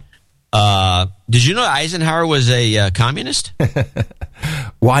slide. Yeah. Did you know Eisenhower was a communist?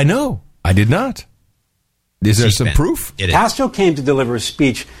 Why, no. I did not. Is there some proof? Castro came to deliver a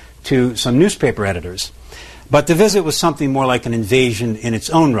speech to some newspaper editors. But the visit was something more like an invasion in its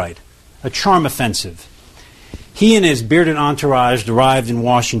own right, a charm offensive. He and his bearded entourage arrived in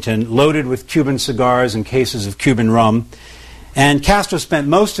Washington loaded with Cuban cigars and cases of Cuban rum, and Castro spent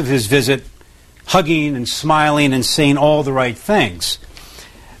most of his visit hugging and smiling and saying all the right things.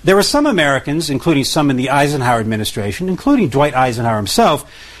 There were some Americans, including some in the Eisenhower administration, including Dwight Eisenhower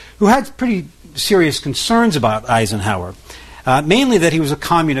himself, who had pretty serious concerns about Eisenhower. Mainly that he was a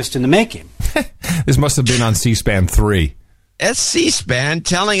communist in the making. This must have been on C-SPAN 3. That's C-SPAN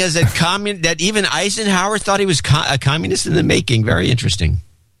telling us that even Eisenhower thought he was a communist in the making. Very interesting.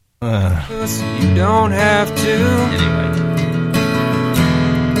 You don't have to.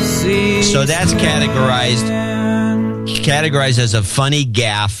 Anyway. So that's categorized as a funny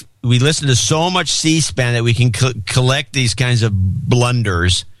gaffe. We listen to so much C-SPAN that we can collect these kinds of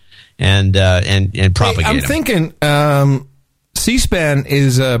blunders and propagate I'm them. thinking... C-SPAN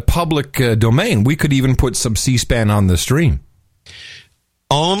is a public domain. We could even put some C-SPAN on the stream.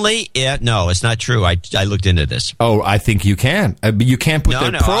 No, it's not true. I looked into this. Oh, I think you can. You can't put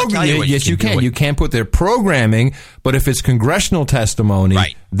their programming. Yes, you can. You can't put their programming, but if it's congressional testimony,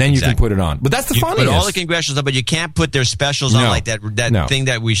 then you can put it on. But that's the funniest. Put all the congressionals, but you can't put their specials on like that thing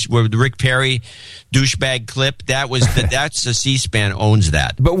that where the Rick Perry douchebag clip. That's the C-SPAN owns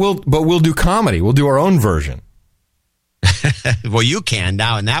that. But we'll do comedy. We'll do our own version. Well, you can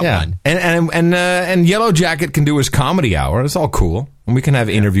now in that one. And Yellow Jacket can do his comedy hour. It's all cool. And we can have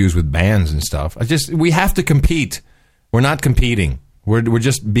interviews with bands and stuff. We have to compete. We're not competing. We're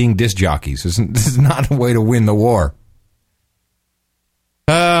just being disc jockeys. This is not a way to win the war.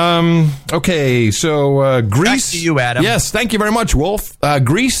 Okay, so Greece. Back to you, Adam. Yes, thank you very much, Wolf.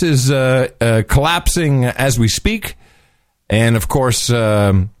 Greece is collapsing as we speak. And, of course...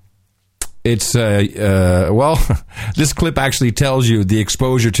 It's, this clip actually tells you the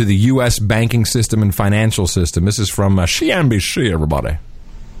exposure to the U.S. banking system and financial system. This is from CNBC, everybody.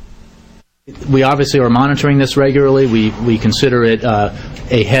 We obviously are monitoring this regularly. We consider it a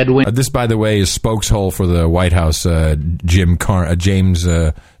headwind. This, by the way, is spokeshole for the White House, Tony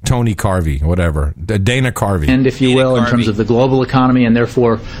Carvey, whatever. Dana Carvey. And, if you will, in terms of the global economy and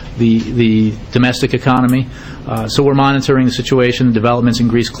therefore the domestic economy. So we're monitoring the situation, developments in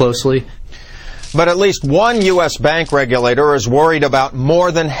Greece closely. But at least one U.S. bank regulator is worried about more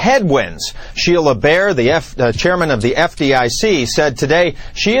than headwinds. Sheila Bair, the chairman of the FDIC, said today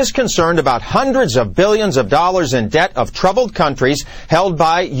she is concerned about hundreds of billions of dollars in debt of troubled countries held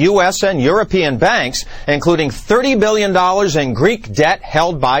by U.S. and European banks, including $30 billion in Greek debt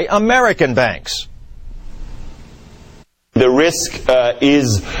held by American banks. The risk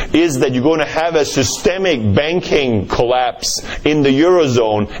is that you're going to have a systemic banking collapse in the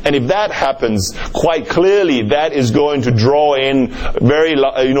Eurozone. And if that happens, quite clearly that is going to draw in very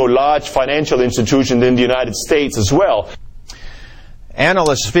large financial institutions in the United States as well.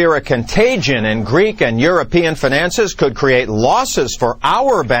 Analysts fear a contagion in Greek and European finances could create losses for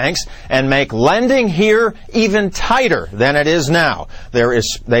our banks and make lending here even tighter than it is now.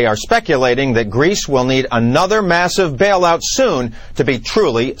 They are speculating that Greece will need another massive bailout soon to be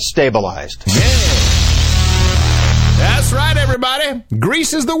truly stabilized. Yeah. That's right, everybody.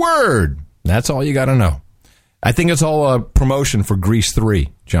 Greece is the word. That's all you got to know. I think it's all a promotion for Grease 3,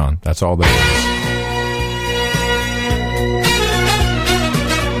 John. That's all that is.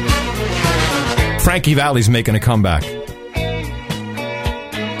 Frankie Valli's making a comeback.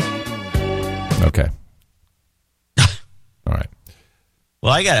 Okay. All right.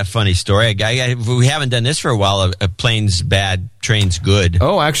 Well, I got a funny story. We haven't done this for a while. A plane's bad, train's good.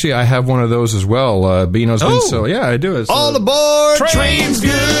 Oh, actually, I have one of those as well. Beano's been so... Yeah, I do. It's, all aboard! Train's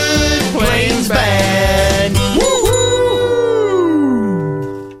good, plane's bad. Woo-hoo!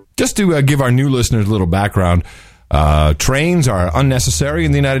 Just to give our new listeners a little background, trains are unnecessary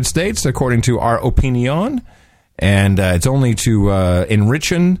in the United States, according to our opinion, and it's only to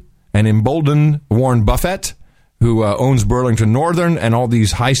enrich and embolden Warren Buffett, who owns Burlington Northern, and all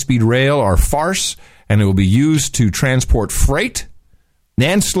these high-speed rail are farce, and it will be used to transport freight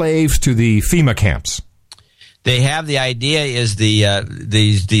and slaves to the FEMA camps. They have the idea is these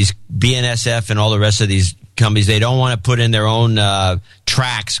BNSF and all the rest of these companies, they don't want to put in their own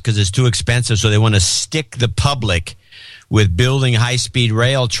tracks because it's too expensive, so they want to stick the public with building high-speed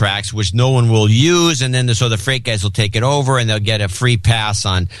rail tracks, which no one will use, and then so the freight guys will take it over, and they'll get a free pass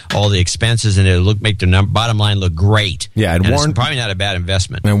on all the expenses, and it'll make their bottom line look great. Yeah, and Warren, it's probably not a bad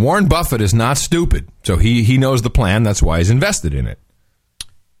investment. And Warren Buffett is not stupid, so he knows the plan. That's why he's invested in it.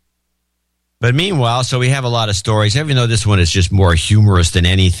 But meanwhile, so we have a lot of stories. Even though this one is just more humorous than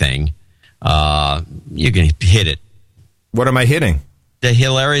anything, you can hit it. What am I hitting? The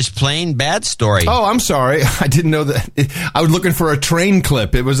hilarious plane bad story. Oh, I'm sorry. I didn't know that. I was looking for a train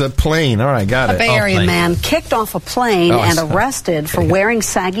clip. It was a plane. All right, got it. A Bay Area man kicked off a plane and arrested for wearing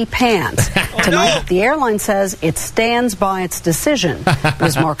saggy pants. Tonight, the airline says it stands by its decision. But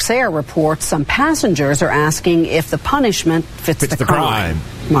as Mark Sayre reports, some passengers are asking if the punishment fits the crime.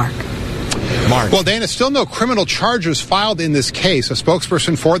 Mark. Well, Dana, still no criminal charges filed in this case. A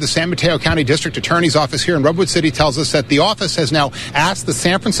spokesperson for the San Mateo County District Attorney's Office here in Redwood City tells us that the office has now asked the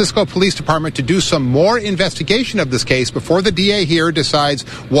San Francisco Police Department to do some more investigation of this case before the DA here decides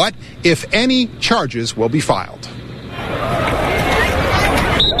what, if any, charges will be filed.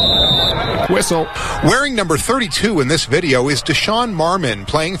 Whistle. Wearing number 32 in this video is Deshaun Marmon,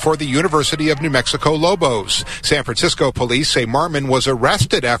 playing for the University of New Mexico Lobos. San Francisco police say Marmon was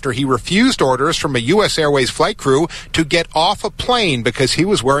arrested after he refused orders from a U.S. Airways flight crew to get off a plane because he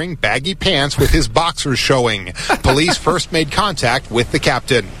was wearing baggy pants with his boxers showing. Police first made contact with the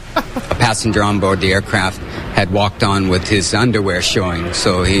captain. A passenger on board the aircraft had walked on with his underwear showing,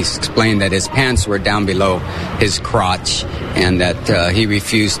 so he explained that his pants were down below his crotch and that he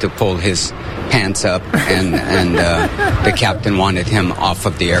refused to pull his pants up, and the captain wanted him off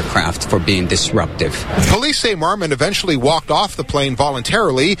of the aircraft for being disruptive. Police say Marmon eventually walked off the plane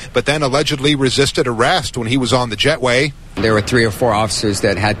voluntarily, but then allegedly resisted arrest when he was on the jetway. There were 3 or 4 officers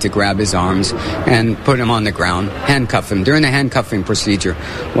that had to grab his arms and put him on the ground, handcuff him. During the handcuffing procedure,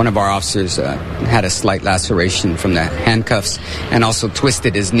 one of our officers had a slight laceration from the handcuffs and also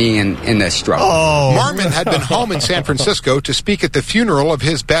twisted his knee in the struggle. Marmon had been home in San Francisco to speak at the funeral of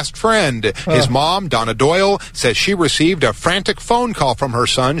his best friend. His mom, Donna Doyle, says she received a frantic phone call from her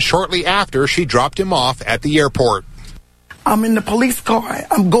son shortly after she dropped him off at the airport. I'm in the police car.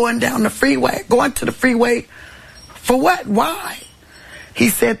 I'm going down the freeway, going to the freeway. For what? Why? He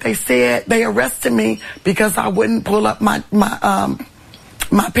said they arrested me because I wouldn't pull up my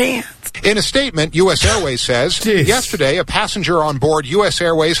pants. In a statement, U.S. Airways says, yesterday a passenger on board U.S.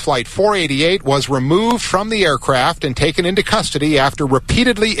 Airways Flight 488 was removed from the aircraft and taken into custody after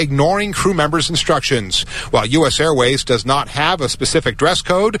repeatedly ignoring crew members' instructions. While U.S. Airways does not have a specific dress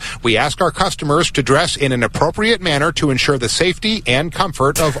code, we ask our customers to dress in an appropriate manner to ensure the safety and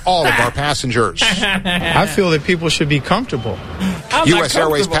comfort of all of our passengers. I feel that people should be comfortable. U.S.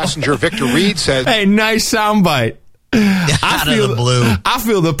 Airways passenger Victor Reed says, "Hey, nice soundbite. I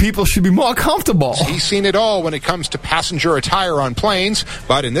feel the people should be more comfortable." He's seen it all when it comes to passenger attire on planes,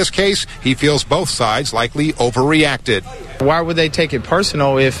 but in this case, he feels both sides likely overreacted. Why would they take it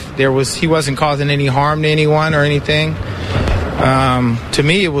personal if he wasn't causing any harm to anyone or anything? To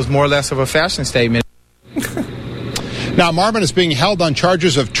me, it was more or less of a fashion statement. Now, Marmon is being held on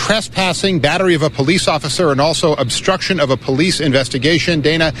charges of trespassing, battery of a police officer, and also obstruction of a police investigation.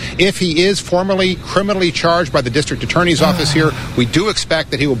 Dana, if he is formally criminally charged by the district attorney's office here, we do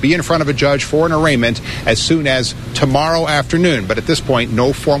expect that he will be in front of a judge for an arraignment as soon as tomorrow afternoon. But at this point,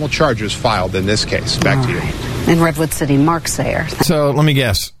 no formal charges filed in this case. Back to you. In Redwood City, Mark Sayre. So let me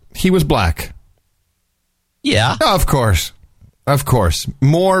guess. He was black. Yeah. Of course. Of course.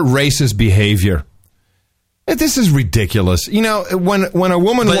 More racist behavior. This is ridiculous. You know, when a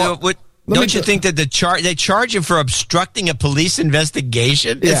woman... Don't you think that they charge him for obstructing a police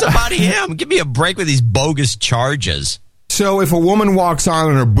investigation? Yeah. It's about him. Give me a break with these bogus charges. So if a woman walks on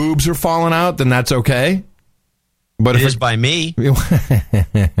and her boobs are falling out, then that's okay? But it is by me. It's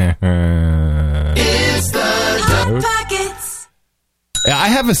the Hot Pockets. I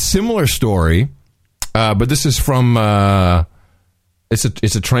have a similar story, but this is from...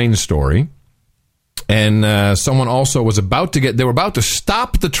 It's a train story. And someone also was they were about to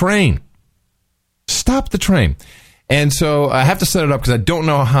stop the train. Stop the train. And so I have to set it up because I don't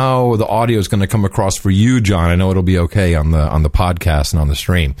know how the audio is going to come across for you, John. I know it'll be okay on the podcast and on the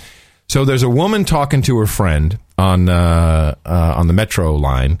stream. So there's a woman talking to her friend on the metro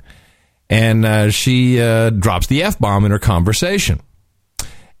line, and she drops the F-bomb in her conversation.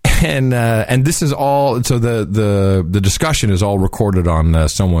 And this is all, so the discussion is all recorded on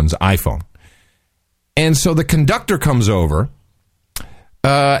someone's iPhone. And so the conductor comes over,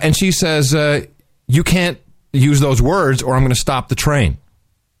 and she says, you can't use those words or I'm going to stop the train.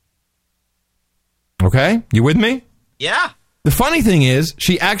 Okay? You with me? Yeah. The funny thing is,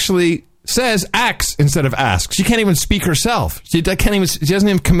 she actually says acts instead of asks. She can't even speak herself. She doesn't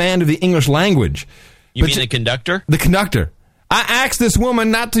even command of the English language. You mean the conductor? The conductor. I asked this woman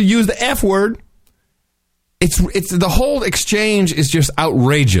not to use the F word. It's the whole exchange is just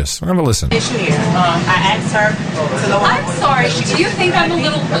outrageous. Have a listen. Issue here. I asked her to lower. I'm sorry. Do you think I'm a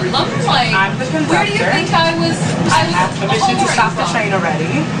little hoodlum? Like, I'm the conductor. Where do you think I was? I have permission to stop the train already,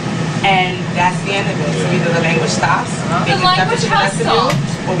 and that's the end of it. So either the language stops, the language has stopped,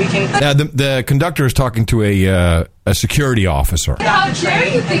 or we can. The conductor is talking to a security officer. How dare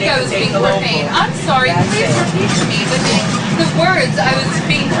you think I was being profaned? I'm sorry. Please repeat to me the words I was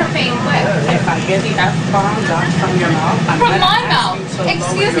being profaned with. If I hear the F-bomb dropped from your mouth, from my mouth.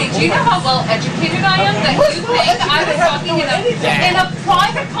 Excuse me, do you know how well educated I am that you think I was talking in a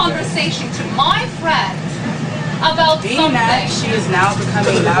private conversation to my friend about being something? That she is now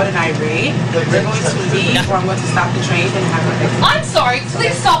becoming loud and irate, we're going to leave or I'm going to stop the train and have her. I'm sorry,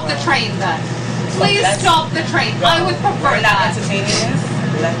 please stop the train then. Please stop the train. I would prefer that. Entertaining this?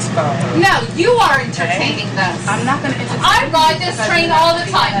 Let's go. No, you are entertaining this. I'm not going to entertain. I ride this train all the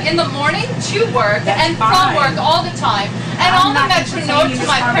time. In the morning to work and from work all the time. And on the Metro North to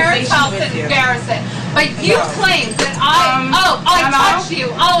my parents' house in Garrison. But you claim that I touched you.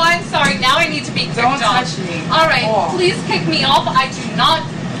 Oh, I'm sorry. Now I need to be kicked off. Don't touch me. All right, please kick me off. I do not.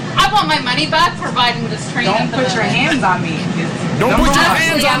 I want my money back for riding this train. Don't put your hands on me. Don't put your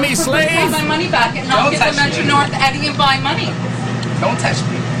hands on me, slave. I want my money back and not give the Metro North Eddie and buy money. Don't touch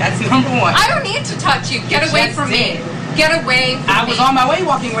me. That's number one. I don't need to touch you. Get away from me. Get away from me. I was on my way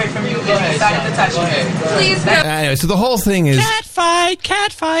walking away from you and you decided to touch me. Please go. Anyway, so the whole thing is... Cat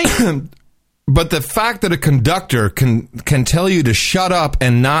fight. But the fact that a conductor can tell you to shut up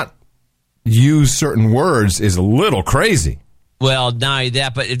and not use certain words is a little crazy. Well, not only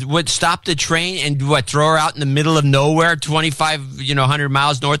that, but it would stop the train and throw her out in the middle of nowhere, 100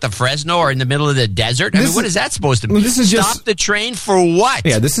 miles north of Fresno, or in the middle of the desert. I mean, what is that supposed to mean? This is stop the train for what?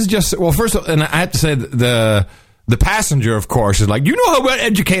 Yeah, this is just, well, first of all, and I have to say the passenger, of course, is like, you know how well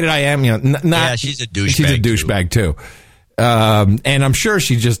educated I am. Yeah, she's a douchebag. She's a douchebag too. And I'm sure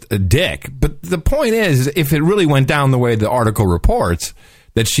she's just a dick. But the point is, if it really went down the way the article reports,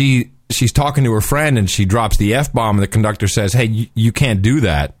 that she's talking to her friend and she drops the F-bomb and the conductor says, hey, you can't do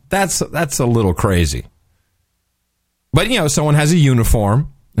that. That's a little crazy. But, someone has a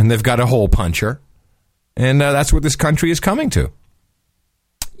uniform and they've got a hole puncher. And that's what this country is coming to.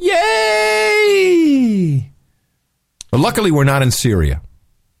 Yay! But luckily, we're not in Syria.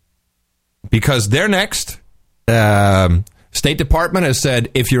 Because they're next. State Department has said,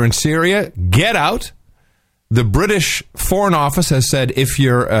 if you're in Syria, get out. The British Foreign Office has said, if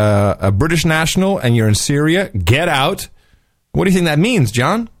you're a British national and you're in Syria, get out. What do you think that means,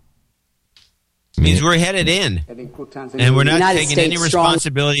 John? It means we're headed in. And we're not taking any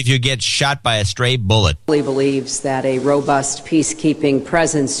responsibility if you get shot by a stray bullet. Believes that a robust peacekeeping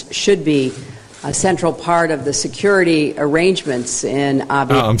presence should be a central part of the security arrangements in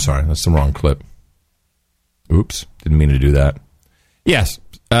Abu. Oh, I'm sorry. That's the wrong clip. Oops. Didn't mean to do that. Yes.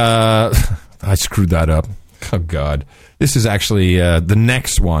 I screwed that up. Oh, God. This is actually the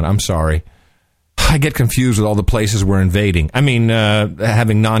next one. I'm sorry. I get confused with all the places we're invading. I mean,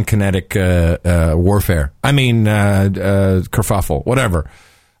 having non-kinetic warfare. I mean, kerfuffle, whatever.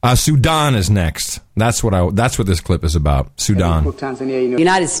 Sudan is next. That's what this clip is about. Sudan. The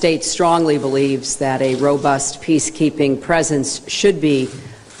United States strongly believes that a robust peacekeeping presence should be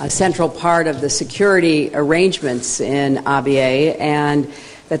a central part of the security arrangements in Abyei, and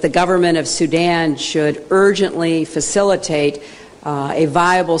that the government of Sudan should urgently facilitate a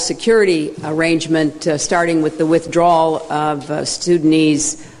viable security arrangement, starting with the withdrawal of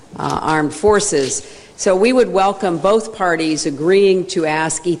Sudanese armed forces. So we would welcome both parties agreeing to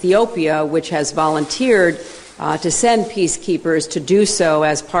ask Ethiopia, which has volunteered to send peacekeepers, to do so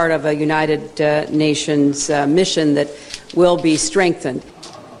as part of a United Nations mission that will be strengthened.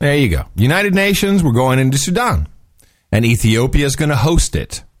 There you go. United Nations, we're going into Sudan. and Ethiopia is going to host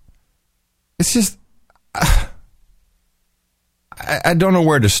it. It's just, I don't know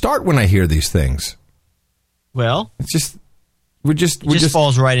where to start when I hear these things. Well, it's just, it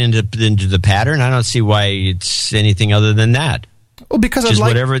falls right into the pattern. I don't see why it's anything other than that. Well, because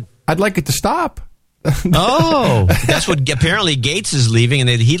I'd like it to stop. Oh, that's what apparently Gates is leaving, and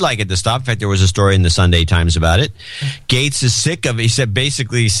he'd like it to stop. In fact, there was a story in the Sunday Times about it. Gates is sick of it.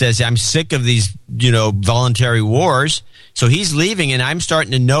 He says, I'm sick of these, voluntary wars. So he's leaving, and I'm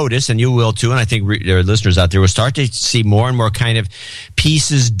starting to notice, and you will too, and I think there are listeners out there will start to see more and more kind of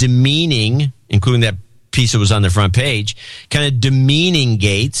pieces demeaning, including that piece that was on the front page, kind of demeaning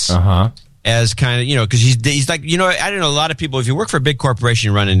Gates. As kind of, because he's like, I don't know, a lot of people, if you work for a big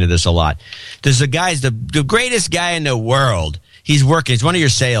corporation, you run into this a lot. There's a guy's the greatest guy in the world. He's working. He's one of your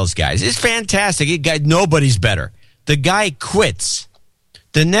sales guys. It's fantastic. Nobody's better. The guy quits.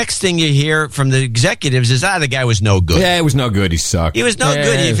 The next thing you hear from the executives is, the guy was no good. Yeah, it was no good. He sucked. He was no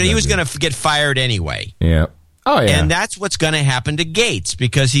good. He was going to get fired anyway. Yeah. Oh, yeah. And that's what's going to happen to Gates,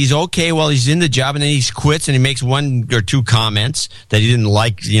 because he's okay while he's in the job, and then he quits and he makes one or two comments that he didn't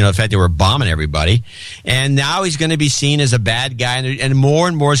like, the fact they were bombing everybody. And now he's going to be seen as a bad guy, and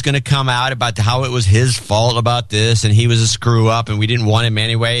more is going to come out about how it was his fault about this, and he was a screw up, and we didn't want him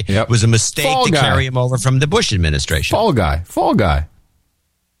anyway. Yep. It was a mistake to carry him over from the Bush administration. Fall guy.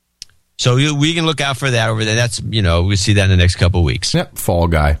 So we can look out for that over there. That's, we'll see that in the next couple of weeks. Yep, fall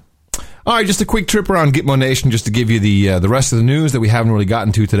guy. All right, just a quick trip around Gitmo Nation just to give you the rest of the news that we haven't really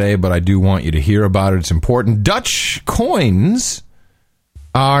gotten to today, but I do want you to hear about it. It's important. Dutch coins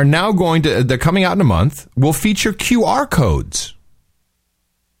are now they're coming out in a month, will feature QR codes.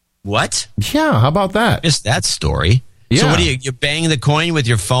 What? Yeah, how about that? Missed that story. Yeah. So what do you bang the coin with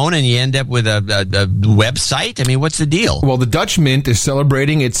your phone and you end up with a website? I mean, what's the deal? Well, the Dutch Mint is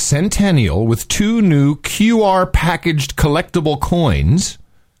celebrating its centennial with 2 new QR packaged collectible coins.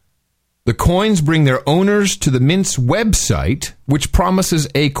 The coins bring their owners to the Mint's website, which promises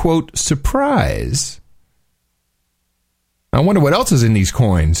a, quote, surprise. I wonder what else is in these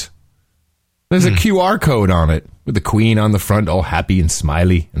coins. There's a QR code on it with the Queen on the front, all happy and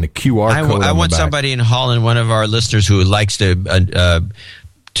smiley, and the QR code on the back. I want somebody in Holland, one of our listeners who likes to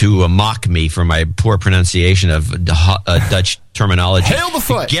mock me for my poor pronunciation of Dutch terminology. Hail the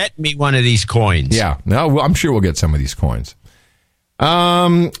foot! Get me one of these coins. Yeah, no, I'm sure we'll get some of these coins.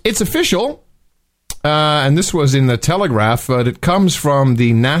 It's official, and this was in the Telegraph, but it comes from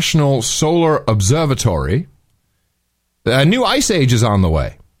the National Solar Observatory. A new ice age is on the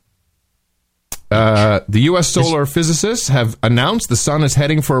way. The U.S. solar physicists have announced the sun is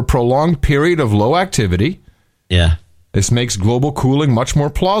heading for a prolonged period of low activity. Yeah. This makes global cooling much more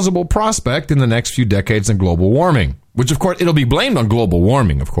plausible prospect in the next few decades than global warming, which, of course, it'll be blamed on global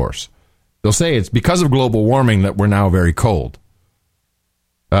warming, of course. They'll say it's because of global warming that we're now very cold.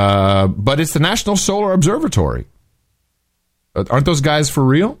 But it's the National Solar Observatory. Aren't those guys for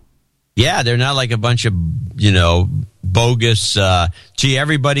real? Yeah, they're not like a bunch of, bogus,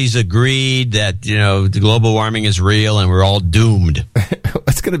 everybody's agreed that, the global warming is real and we're all doomed.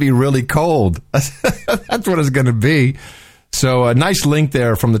 It's going to be really cold. That's what it's going to be. So a nice link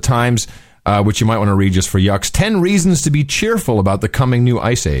there from the Times, which you might want to read just for yucks. 10 reasons to be cheerful about the coming new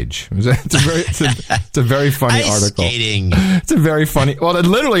ice age. It's a very funny article. Skating. It's a very funny. Well,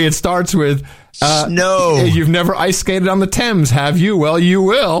 it starts with snow. You've never ice skated on the Thames, have you? Well, you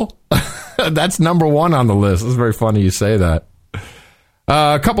will. That's number 1 on the list. It's very funny you say that.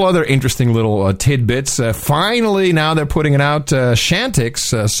 A couple other interesting little tidbits. Finally, now they're putting it out.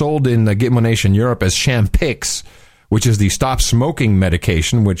 Chantix, sold in Gitmo Nation Europe as Champix, which is the stop smoking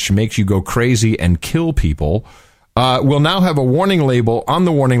medication, which makes you go crazy and kill people, will now have a warning label. On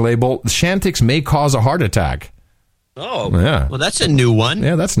the warning label, Chantix may cause a heart attack. Oh, yeah. Well, that's a new one.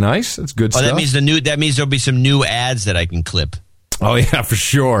 Yeah, that's nice. That's good stuff. That means there'll be some new ads that I can clip. Oh, yeah, for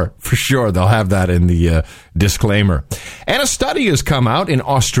sure. For sure. They'll have that in the disclaimer. And a study has come out in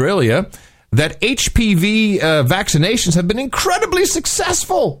Australia that HPV vaccinations have been incredibly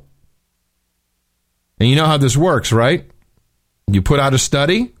successful. And you know how this works, right? You put out a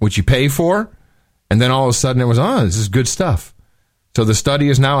study, which you pay for, and then all of a sudden it was, this is good stuff. So the study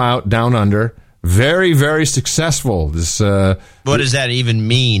is now out down under. Very, very successful. What does that even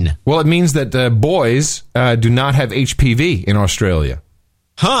mean? Well, it means that boys do not have HPV in Australia.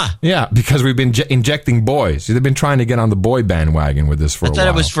 Huh? Yeah, because we've been injecting boys. They've been trying to get on the boy bandwagon with this for a while. I thought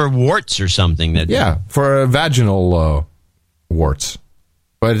it was for warts or something. Yeah, for vaginal warts.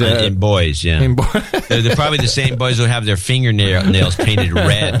 But in boys, yeah. They're probably the same boys who have their fingernails painted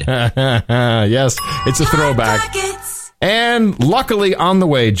red. Yes, it's a throwback. And luckily on the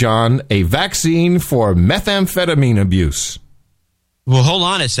way, John, a vaccine for methamphetamine abuse. Well, hold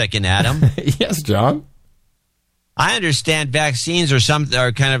on a second, Adam. Yes, John. I understand vaccines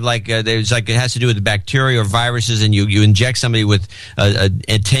are kind of like there's like it has to do with the bacteria or viruses, and you inject somebody with an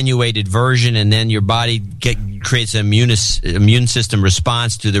attenuated version, and then your body creates an immune system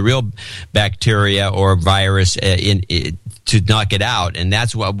response to the real bacteria or virus to knock it out, and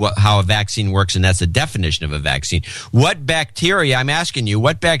that's how a vaccine works, and that's the definition of a vaccine. What bacteria? I'm asking you,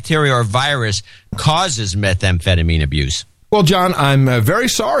 what bacteria or virus causes methamphetamine abuse? Well, John, I'm very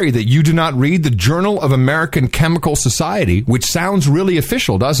sorry that you do not read the Journal of American Chemical Society, which sounds really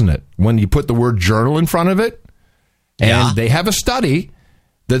official, doesn't it, when you put the word journal in front of it? And they have a study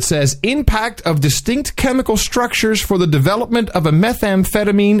that says impact of distinct chemical structures for the development of a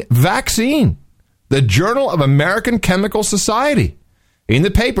methamphetamine vaccine. The Journal of American Chemical Society. In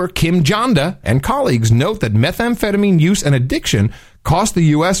the paper, Kim Janda and colleagues note that methamphetamine use and addiction cost the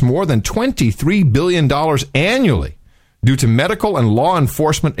U.S. more than $23 billion annually due to medical and law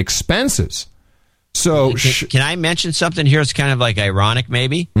enforcement expenses. So, can I mention something here? It's kind of like ironic,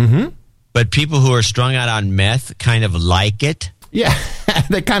 maybe. Mm-hmm. But people who are strung out on meth kind of like it. Yeah,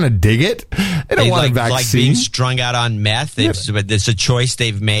 they kind of dig it. They don't want a vaccine. Like being strung out on meth. It's a choice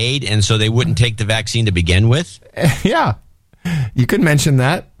they've made, and so they wouldn't take the vaccine to begin with. Yeah, you could mention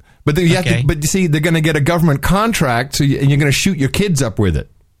that. But you have to, but you see, they're going to get a government contract, and you're going to shoot your kids up with it.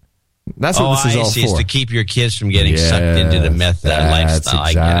 That's what this is all for. It's to keep your kids from getting sucked into the meth lifestyle.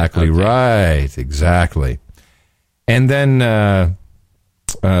 That's exactly right. Exactly. And then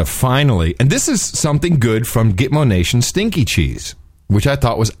finally, and this is something good from Gitmo Nation Stinky Cheese, which I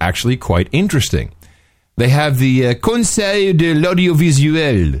thought was actually quite interesting. They have the Conseil de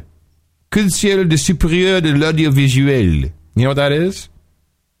l'Audiovisuel. Conseil de Supérieur de l'Audiovisuel. You know what that is?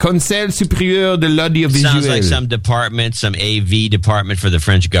 Conseil supérieur de l'audiovisuel. Sounds like some department, some AV department for the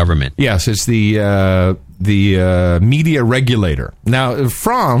French government. Yes, it's the media regulator. Now,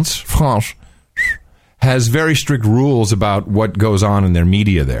 France has very strict rules about what goes on in their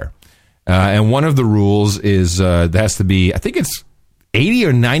media there. And one of the rules is there has to be, I think it's 80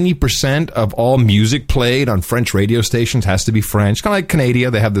 or 90% of all music played on French radio stations has to be French. Kind of like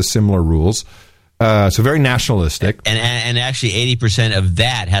Canada, they have the similar rules. So very nationalistic. And actually 80% of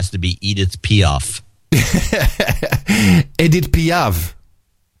that has to be Edith Piaf. Edith Piaf.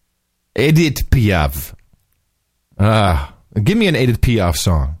 Edith Piaf. Give me an Edith Piaf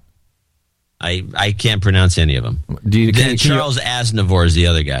song. I can't pronounce any of them. Charles Aznavour is the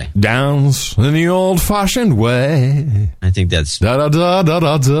other guy. Downs in the old-fashioned way. I think that's...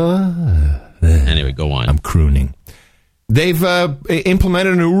 Da-da-da-da-da-da. Anyway, go on. I'm crooning. They've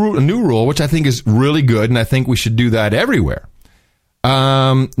implemented a new rule, which I think is really good, and I think we should do that everywhere.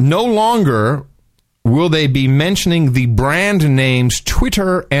 No longer will they be mentioning the brand names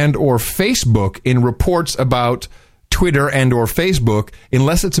Twitter and or Facebook in reports about Twitter and or Facebook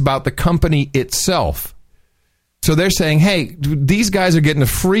unless it's about the company itself. So they're saying, hey, these guys are getting a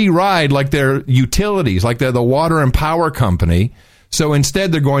free ride like they're utilities, like they're the water and power company. So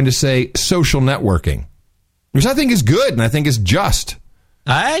instead they're going to say social networking. Which I think is good, and I think is just.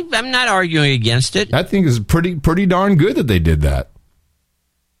 I'm not arguing against it. I think it's pretty darn good that they did that.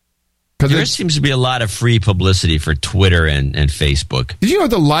 There seems to be a lot of free publicity for Twitter and Facebook. Did you know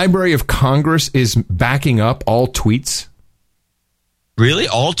the Library of Congress is backing up all tweets? Really?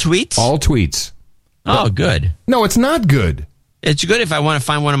 All tweets? All tweets. Oh, good. No, it's not good. It's good if I want to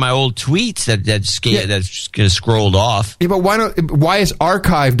find one of my old tweets that's scrolled off. Yeah, but why is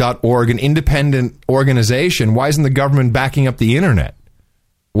archive.org an independent organization? Why isn't the government backing up the internet?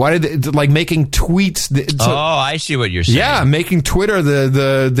 Why did they, making tweets? I see what you're saying. Yeah, making Twitter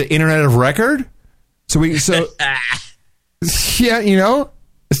the internet of record. So yeah, you know,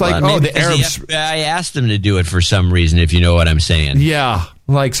 it's like the Arabs. I asked them to do it for some reason. If you know what I'm saying. Yeah.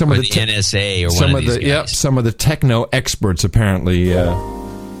 Like some of the NSA or one of these guys. Yep, some of the techno experts apparently.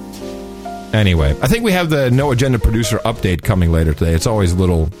 Anyway, I think we have the No Agenda producer update coming later today. It's always a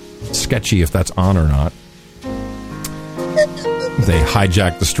little sketchy if that's on or not. If they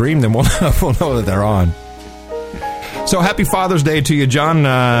hijack the stream, then we'll know that they're on. So happy Father's Day to you, John.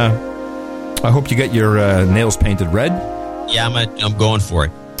 I hope you get your nails painted red. Yeah, I'm going for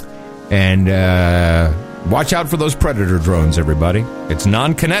it. And watch out for those Predator drones, everybody. It's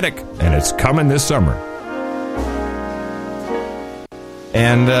non-kinetic, and it's coming this summer.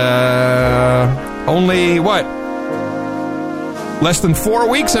 And only, less than 4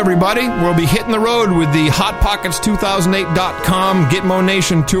 weeks, everybody. We'll be hitting the road with the HotPockets2008.com Gitmo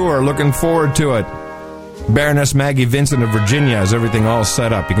Nation Tour. Looking forward to it. Baroness Maggie Vincent of Virginia has everything all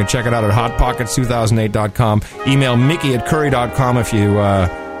set up. You can check it out at hotpockets2008.com. Email Mickey@curry.com if you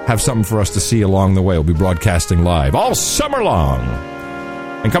have something for us to see along the way. We'll be broadcasting live all summer long.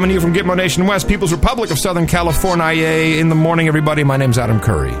 And coming to you from Gitmo Nation West, People's Republic of Southern California. In the morning, everybody. My name's Adam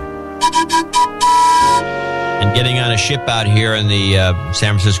Curry. And getting on a ship out here in the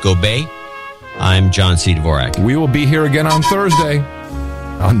San Francisco Bay, I'm John C. Dvorak. We will be here again on Thursday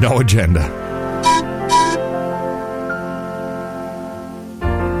on No Agenda.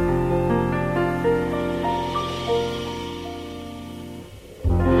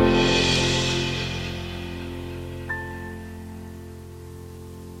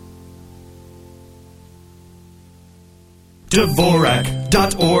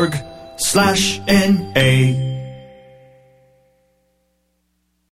 Dvorak.org/NA